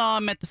 only saw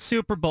him at the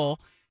Super Bowl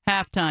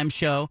halftime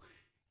show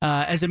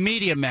as a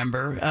media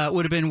member.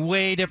 Would have been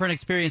way different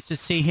experience to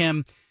see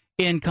him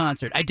in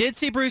concert. I did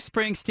see Bruce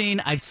Springsteen.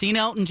 I've seen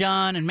Elton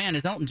John, and man,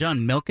 is Elton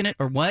John milking it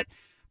or what?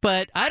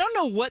 But I don't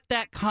know what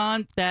that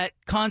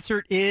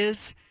concert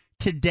is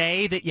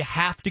today that you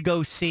have to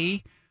go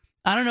see.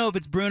 I don't know if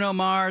it's Bruno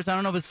Mars. I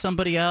don't know if it's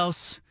somebody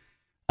else.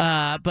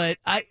 But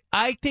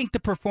I think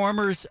the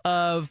performers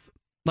of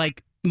my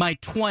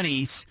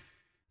 20s,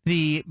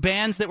 the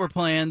bands that were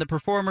playing, the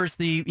performers,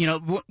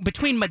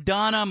 between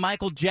Madonna,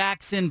 Michael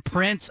Jackson,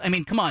 Prince, I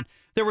mean, come on.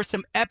 There were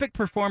some epic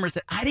performers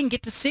that I didn't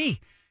get to see.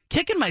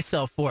 Kicking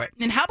myself for it.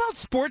 And how about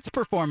sports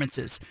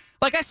performances?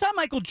 I saw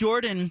Michael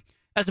Jordan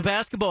as a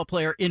basketball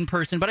player in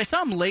person, but I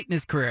saw him late in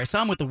his career. I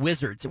saw him with the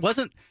Wizards. It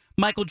wasn't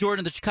Michael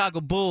Jordan, the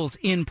Chicago Bulls,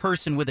 in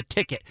person with a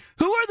ticket.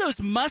 Who are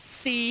those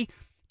must-see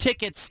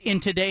tickets in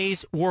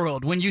today's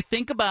world? When you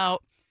think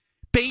about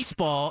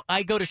baseball,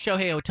 I go to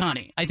Shohei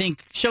Ohtani. I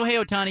think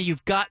Shohei Ohtani,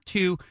 you've got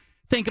to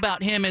think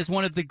about him as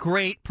one of the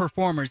great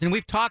performers. And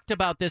we've talked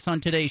about this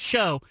on today's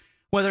show,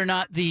 whether or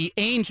not the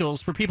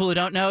Angels, for people who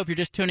don't know, if you're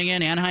just tuning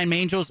in, Anaheim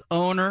Angels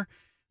owner,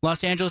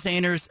 Los Angeles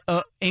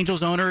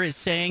Angels owner is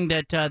saying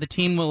that the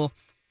team will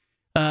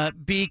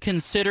be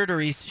considered, or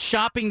he's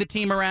shopping the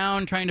team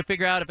around, trying to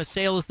figure out if a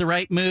sale is the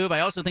right move. I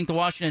also think the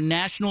Washington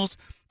Nationals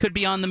could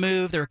be on the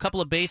move. There are a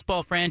couple of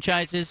baseball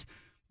franchises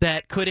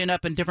that could end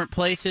up in different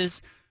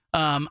places.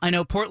 I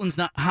know Portland's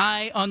not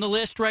high on the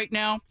list right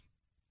now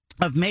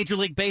of Major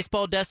League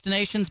Baseball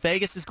destinations.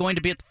 Vegas is going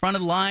to be at the front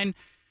of the line.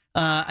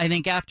 I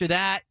think after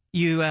that,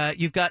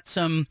 you've got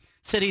some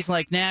cities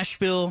like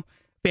Nashville,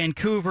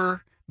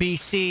 Vancouver,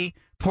 BC,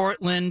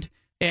 Portland,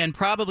 and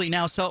probably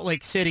now Salt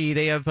Lake City.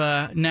 They have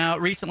now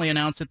recently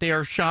announced that they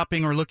are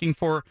shopping or looking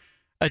for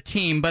a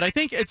team. But I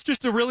think it's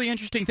just a really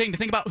interesting thing to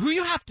think about who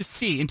you have to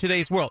see in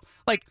today's world.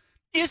 Like,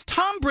 is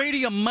Tom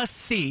Brady a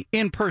must-see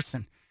in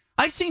person?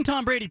 I've seen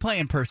Tom Brady play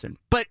in person,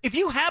 but if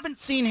you haven't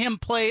seen him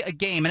play a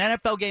game, an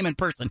NFL game in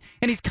person,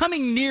 and he's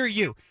coming near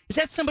you, is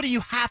that somebody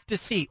you have to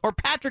see? Or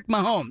Patrick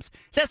Mahomes,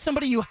 is that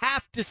somebody you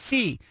have to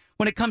see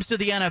when it comes to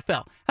the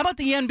NFL? How about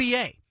the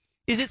NBA?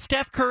 Is it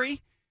Steph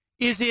Curry?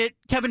 Is it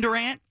Kevin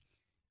Durant?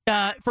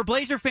 For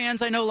Blazer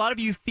fans, I know a lot of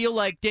you feel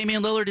like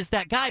Damian Lillard is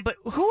that guy, but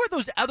who are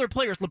those other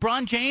players?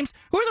 LeBron James?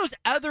 Who are those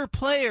other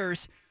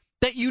players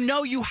that you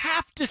know you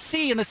have to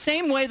see in the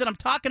same way that I'm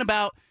talking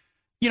about,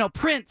 you know,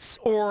 Prince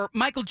or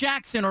Michael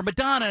Jackson or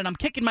Madonna, and I'm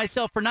kicking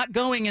myself for not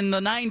going in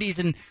the 90s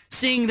and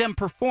seeing them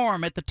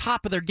perform at the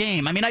top of their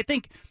game. I mean, I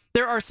think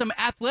there are some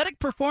athletic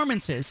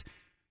performances,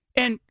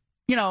 and,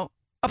 you know,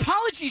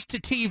 apologies to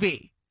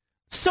TV.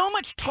 So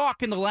much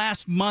talk in the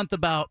last month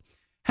about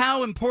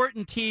how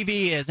important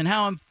TV is and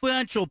how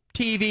influential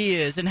TV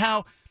is and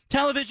how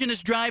television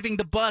is driving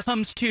the bus when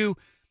it comes to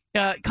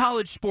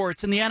college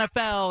sports and the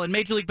NFL and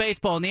Major League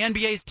Baseball, and the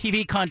NBA's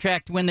TV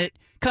contract, when it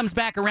comes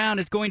back around,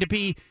 is going to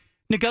be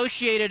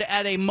negotiated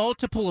at a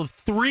multiple of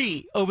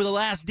 3 over the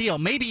last deal,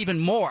 maybe even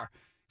more.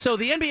 So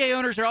the NBA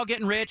owners are all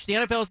getting rich. The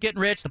NFL is getting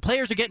rich. The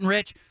players are getting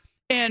rich.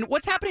 And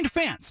what's happening to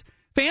fans?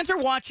 Fans are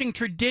watching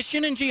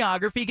tradition and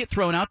geography get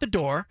thrown out the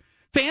door.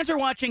 Fans are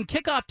watching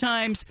kickoff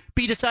times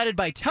be decided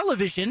by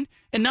television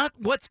and not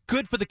what's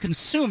good for the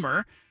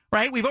consumer,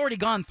 right? We've already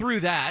gone through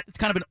that. It's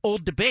kind of an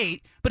old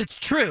debate, but it's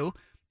true.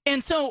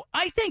 And so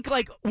I think,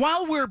 like,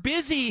 while we're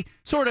busy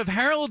sort of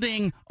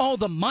heralding all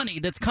the money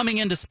that's coming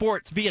into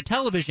sports via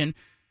television,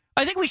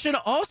 I think we should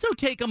also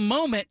take a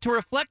moment to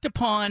reflect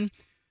upon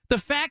the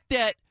fact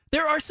that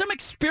there are some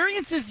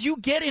experiences you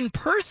get in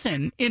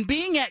person in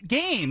being at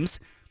games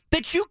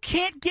that you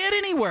can't get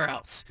anywhere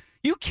else.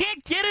 You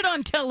can't get it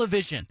on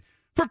television.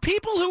 For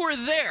people who were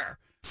there,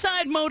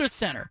 side Moda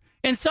Center,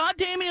 and saw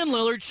Damian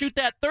Lillard shoot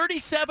that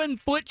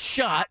 37-foot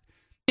shot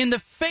in the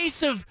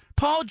face of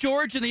Paul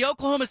George and the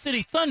Oklahoma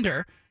City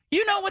Thunder,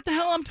 you know what the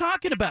hell I'm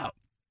talking about.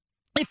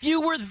 If you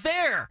were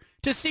there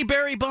to see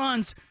Barry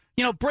Bonds,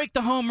 you know, break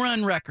the home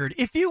run record,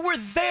 if you were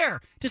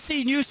there to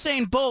see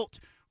Usain Bolt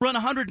run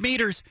 100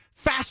 meters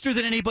faster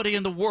than anybody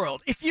in the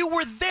world, if you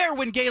were there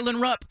when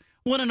Galen Rupp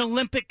won an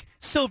Olympic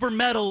silver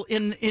medal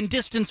in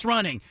distance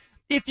running,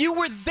 if you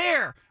were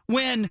there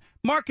when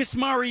Marcus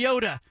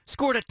Mariota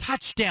scored a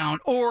touchdown,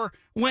 or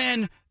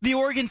when the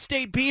Oregon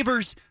State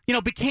Beavers, you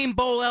know, became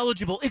bowl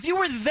eligible, if you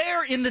were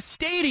there in the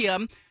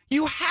stadium,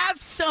 you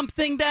have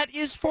something that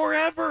is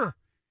forever,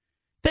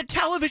 that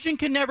television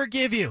can never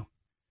give you.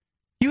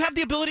 You have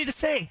the ability to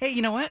say, hey,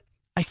 you know what?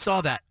 I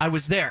saw that. I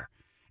was there.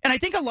 And I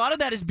think a lot of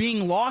that is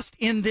being lost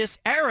in this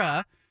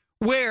era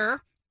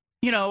where,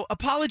 you know,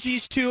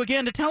 apologies to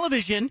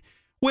television,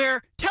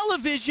 where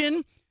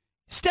television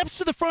steps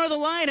to the front of the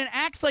line and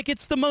acts like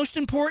it's the most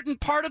important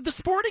part of the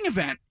sporting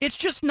event. It's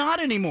just not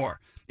anymore.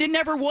 It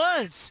never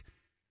was.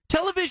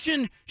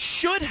 Television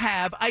should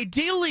have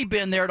ideally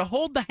been there to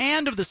hold the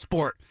hand of the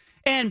sport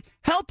and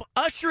help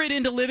usher it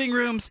into living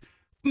rooms,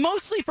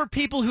 mostly for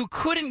people who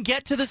couldn't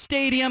get to the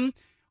stadium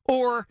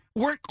or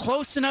weren't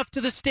close enough to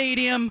the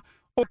stadium,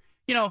 or,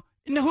 you know,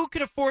 who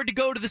could afford to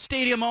go to the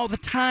stadium all the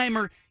time,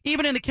 or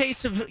even in the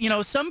case of, you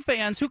know, some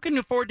fans who couldn't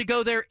afford to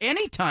go there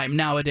anytime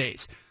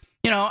nowadays.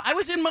 You know, I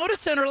was in Moda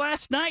Center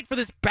last night for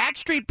this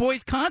Backstreet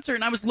Boys concert,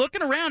 and I was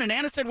looking around, and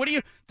Anna said, what are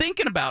you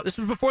thinking about? This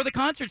was before the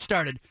concert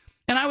started.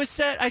 And I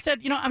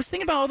said, you know, I was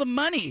thinking about all the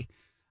money.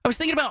 I was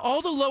thinking about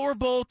all the lower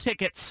bowl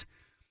tickets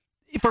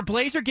for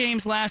Blazer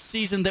games last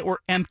season that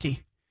were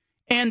empty.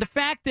 And the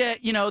fact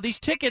that, you know, these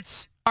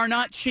tickets are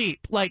not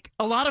cheap. Like,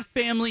 a lot of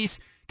families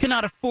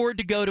cannot afford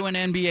to go to an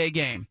NBA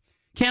game.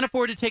 Can't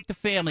afford to take the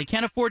family.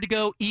 Can't afford to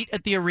go eat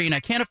at the arena.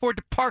 Can't afford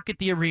to park at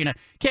the arena.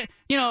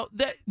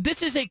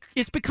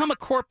 It's become a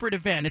corporate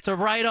event. It's a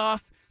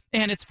write-off,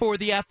 and it's for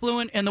the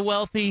affluent and the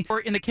wealthy. Or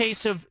in the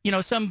case of, you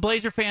know, some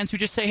Blazer fans who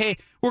just say, hey,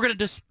 we're not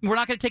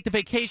going to take the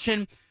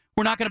vacation.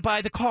 We're not going to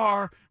buy the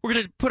car. We're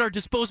going to put our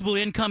disposable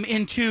income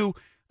into,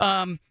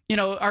 our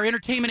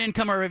entertainment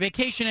income or our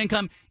vacation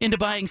income into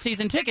buying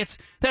season tickets.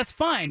 That's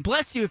fine.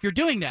 Bless you if you're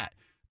doing that.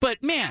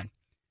 But, man,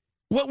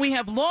 what we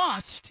have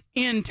lost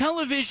in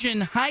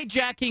television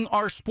hijacking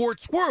our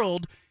sports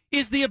world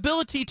is the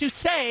ability to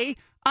say,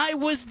 I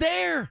was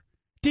there.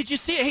 Did you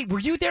see it? Hey, were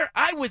you there?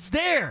 I was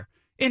there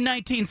in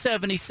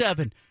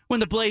 1977 when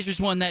the Blazers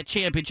won that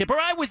championship. Or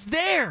I was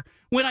there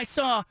when I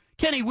saw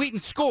Kenny Wheaton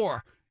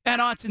score at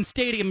Autzen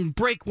Stadium and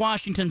break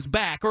Washington's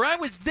back. Or I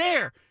was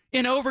there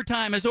in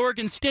overtime as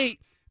Oregon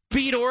State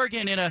beat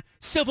Oregon in a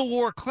Civil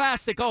War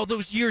classic all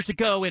those years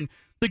ago and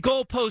the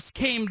goalpost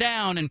came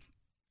down. And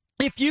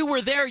if you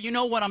were there, you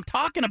know what I'm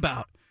talking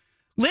about.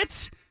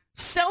 Let's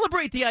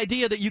celebrate the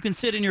idea that you can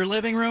sit in your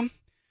living room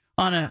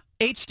on a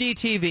HD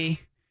TV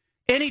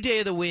any day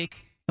of the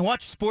week and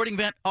watch a sporting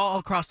event all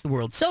across the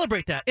world.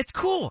 Celebrate that. It's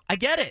cool. I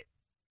get it.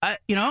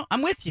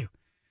 I'm with you.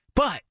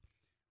 But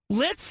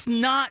let's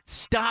not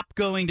stop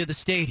going to the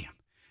stadium.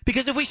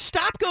 Because if we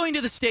stop going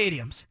to the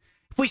stadiums,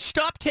 if we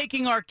stop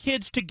taking our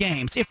kids to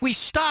games, if it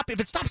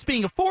stops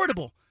being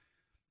affordable,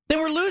 then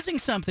we're losing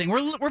something.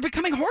 We're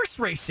becoming horse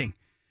racing.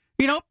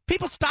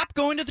 People stop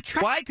going to the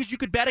track. Why? Because you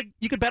could bet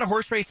a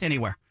horse race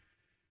anywhere.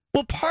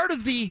 Well, part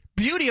of the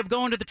beauty of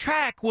going to the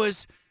track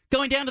was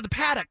going down to the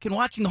paddock and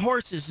watching the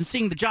horses and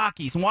seeing the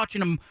jockeys and watching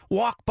them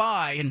walk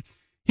by and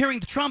hearing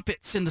the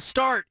trumpets and the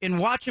start and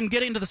watch them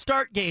get into the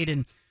start gate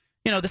and,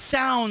 the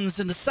sounds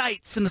and the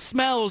sights and the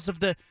smells of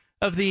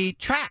the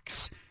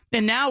tracks.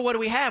 And now what do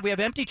we have? We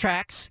have empty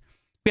tracks.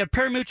 We have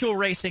pari-mutuel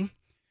racing.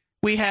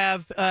 We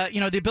have,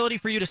 the ability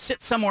for you to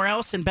sit somewhere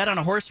else and bet on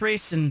a horse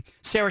race in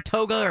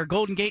Saratoga or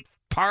Golden Gate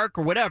Park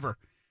or whatever.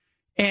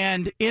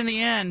 And in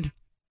the end,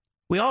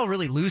 we all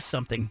really lose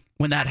something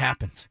when that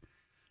happens.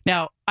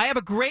 Now, I have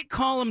a great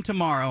column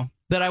tomorrow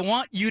that I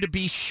want you to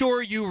be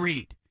sure you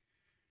read.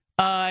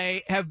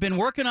 I have been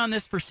working on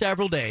this for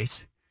several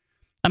days.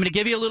 I'm going to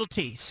give you a little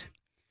tease.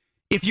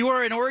 If you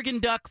are an Oregon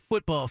Duck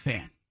football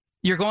fan,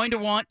 you're going to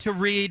want to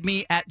read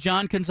me at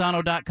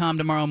johncanzano.com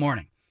tomorrow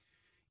morning.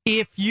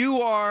 If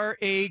you are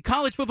a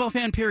college football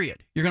fan,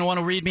 period, you're going to want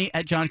to read me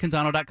at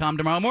johncanzano.com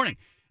tomorrow morning.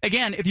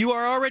 Again, if you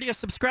are already a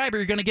subscriber,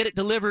 you're going to get it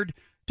delivered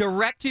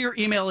direct to your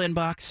email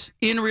inbox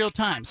in real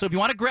time. So if you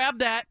want to grab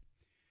that,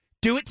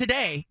 do it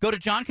today. Go to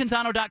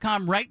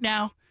johncanzano.com right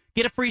now.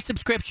 Get a free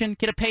subscription.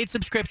 Get a paid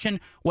subscription.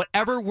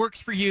 Whatever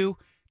works for you.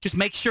 Just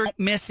make sure you don't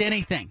miss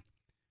anything.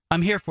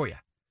 I'm here for you.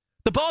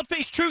 The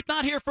Bald-Faced Truth,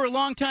 not here for a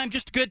long time,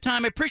 just a good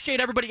time. I appreciate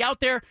everybody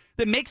out there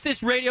that makes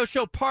this radio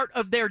show part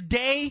of their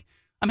day.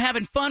 I'm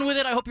having fun with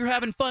it. I hope you're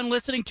having fun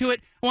listening to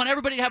it. I want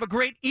everybody to have a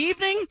great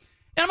evening.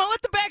 And I'm going to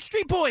let the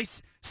Backstreet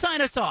Boys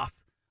sign us off.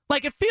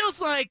 Like, it feels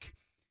like,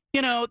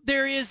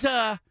 there is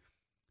a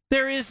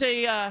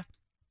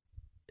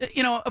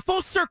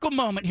full circle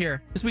moment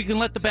here as we can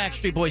let the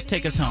Backstreet Boys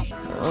take us home.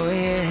 Oh,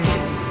 yeah.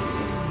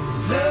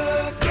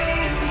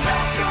 Looking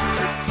back on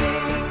the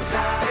things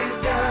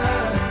I've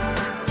done,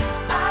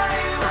 I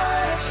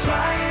was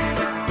trying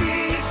to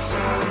be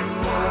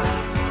someone.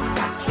 I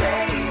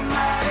played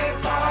my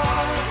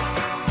part,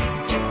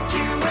 kept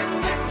you in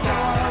the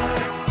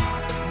dark.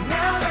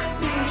 Now let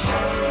me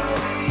show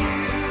you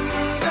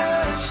the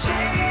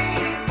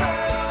shape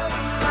of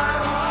my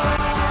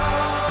heart.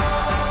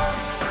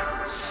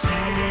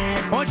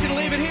 I want you to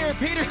leave it here.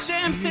 Peter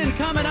Sampson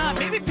coming up.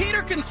 Maybe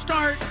Peter can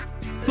start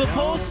the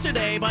polls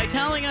today by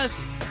telling us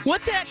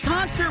what that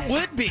concert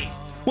would be.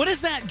 What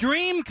is that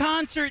dream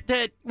concert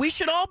that we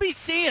should all be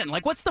seeing?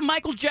 Like, what's the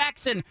Michael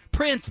Jackson,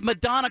 Prince,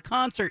 Madonna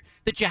concert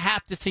that you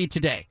have to see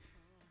today?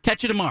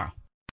 Catch you tomorrow.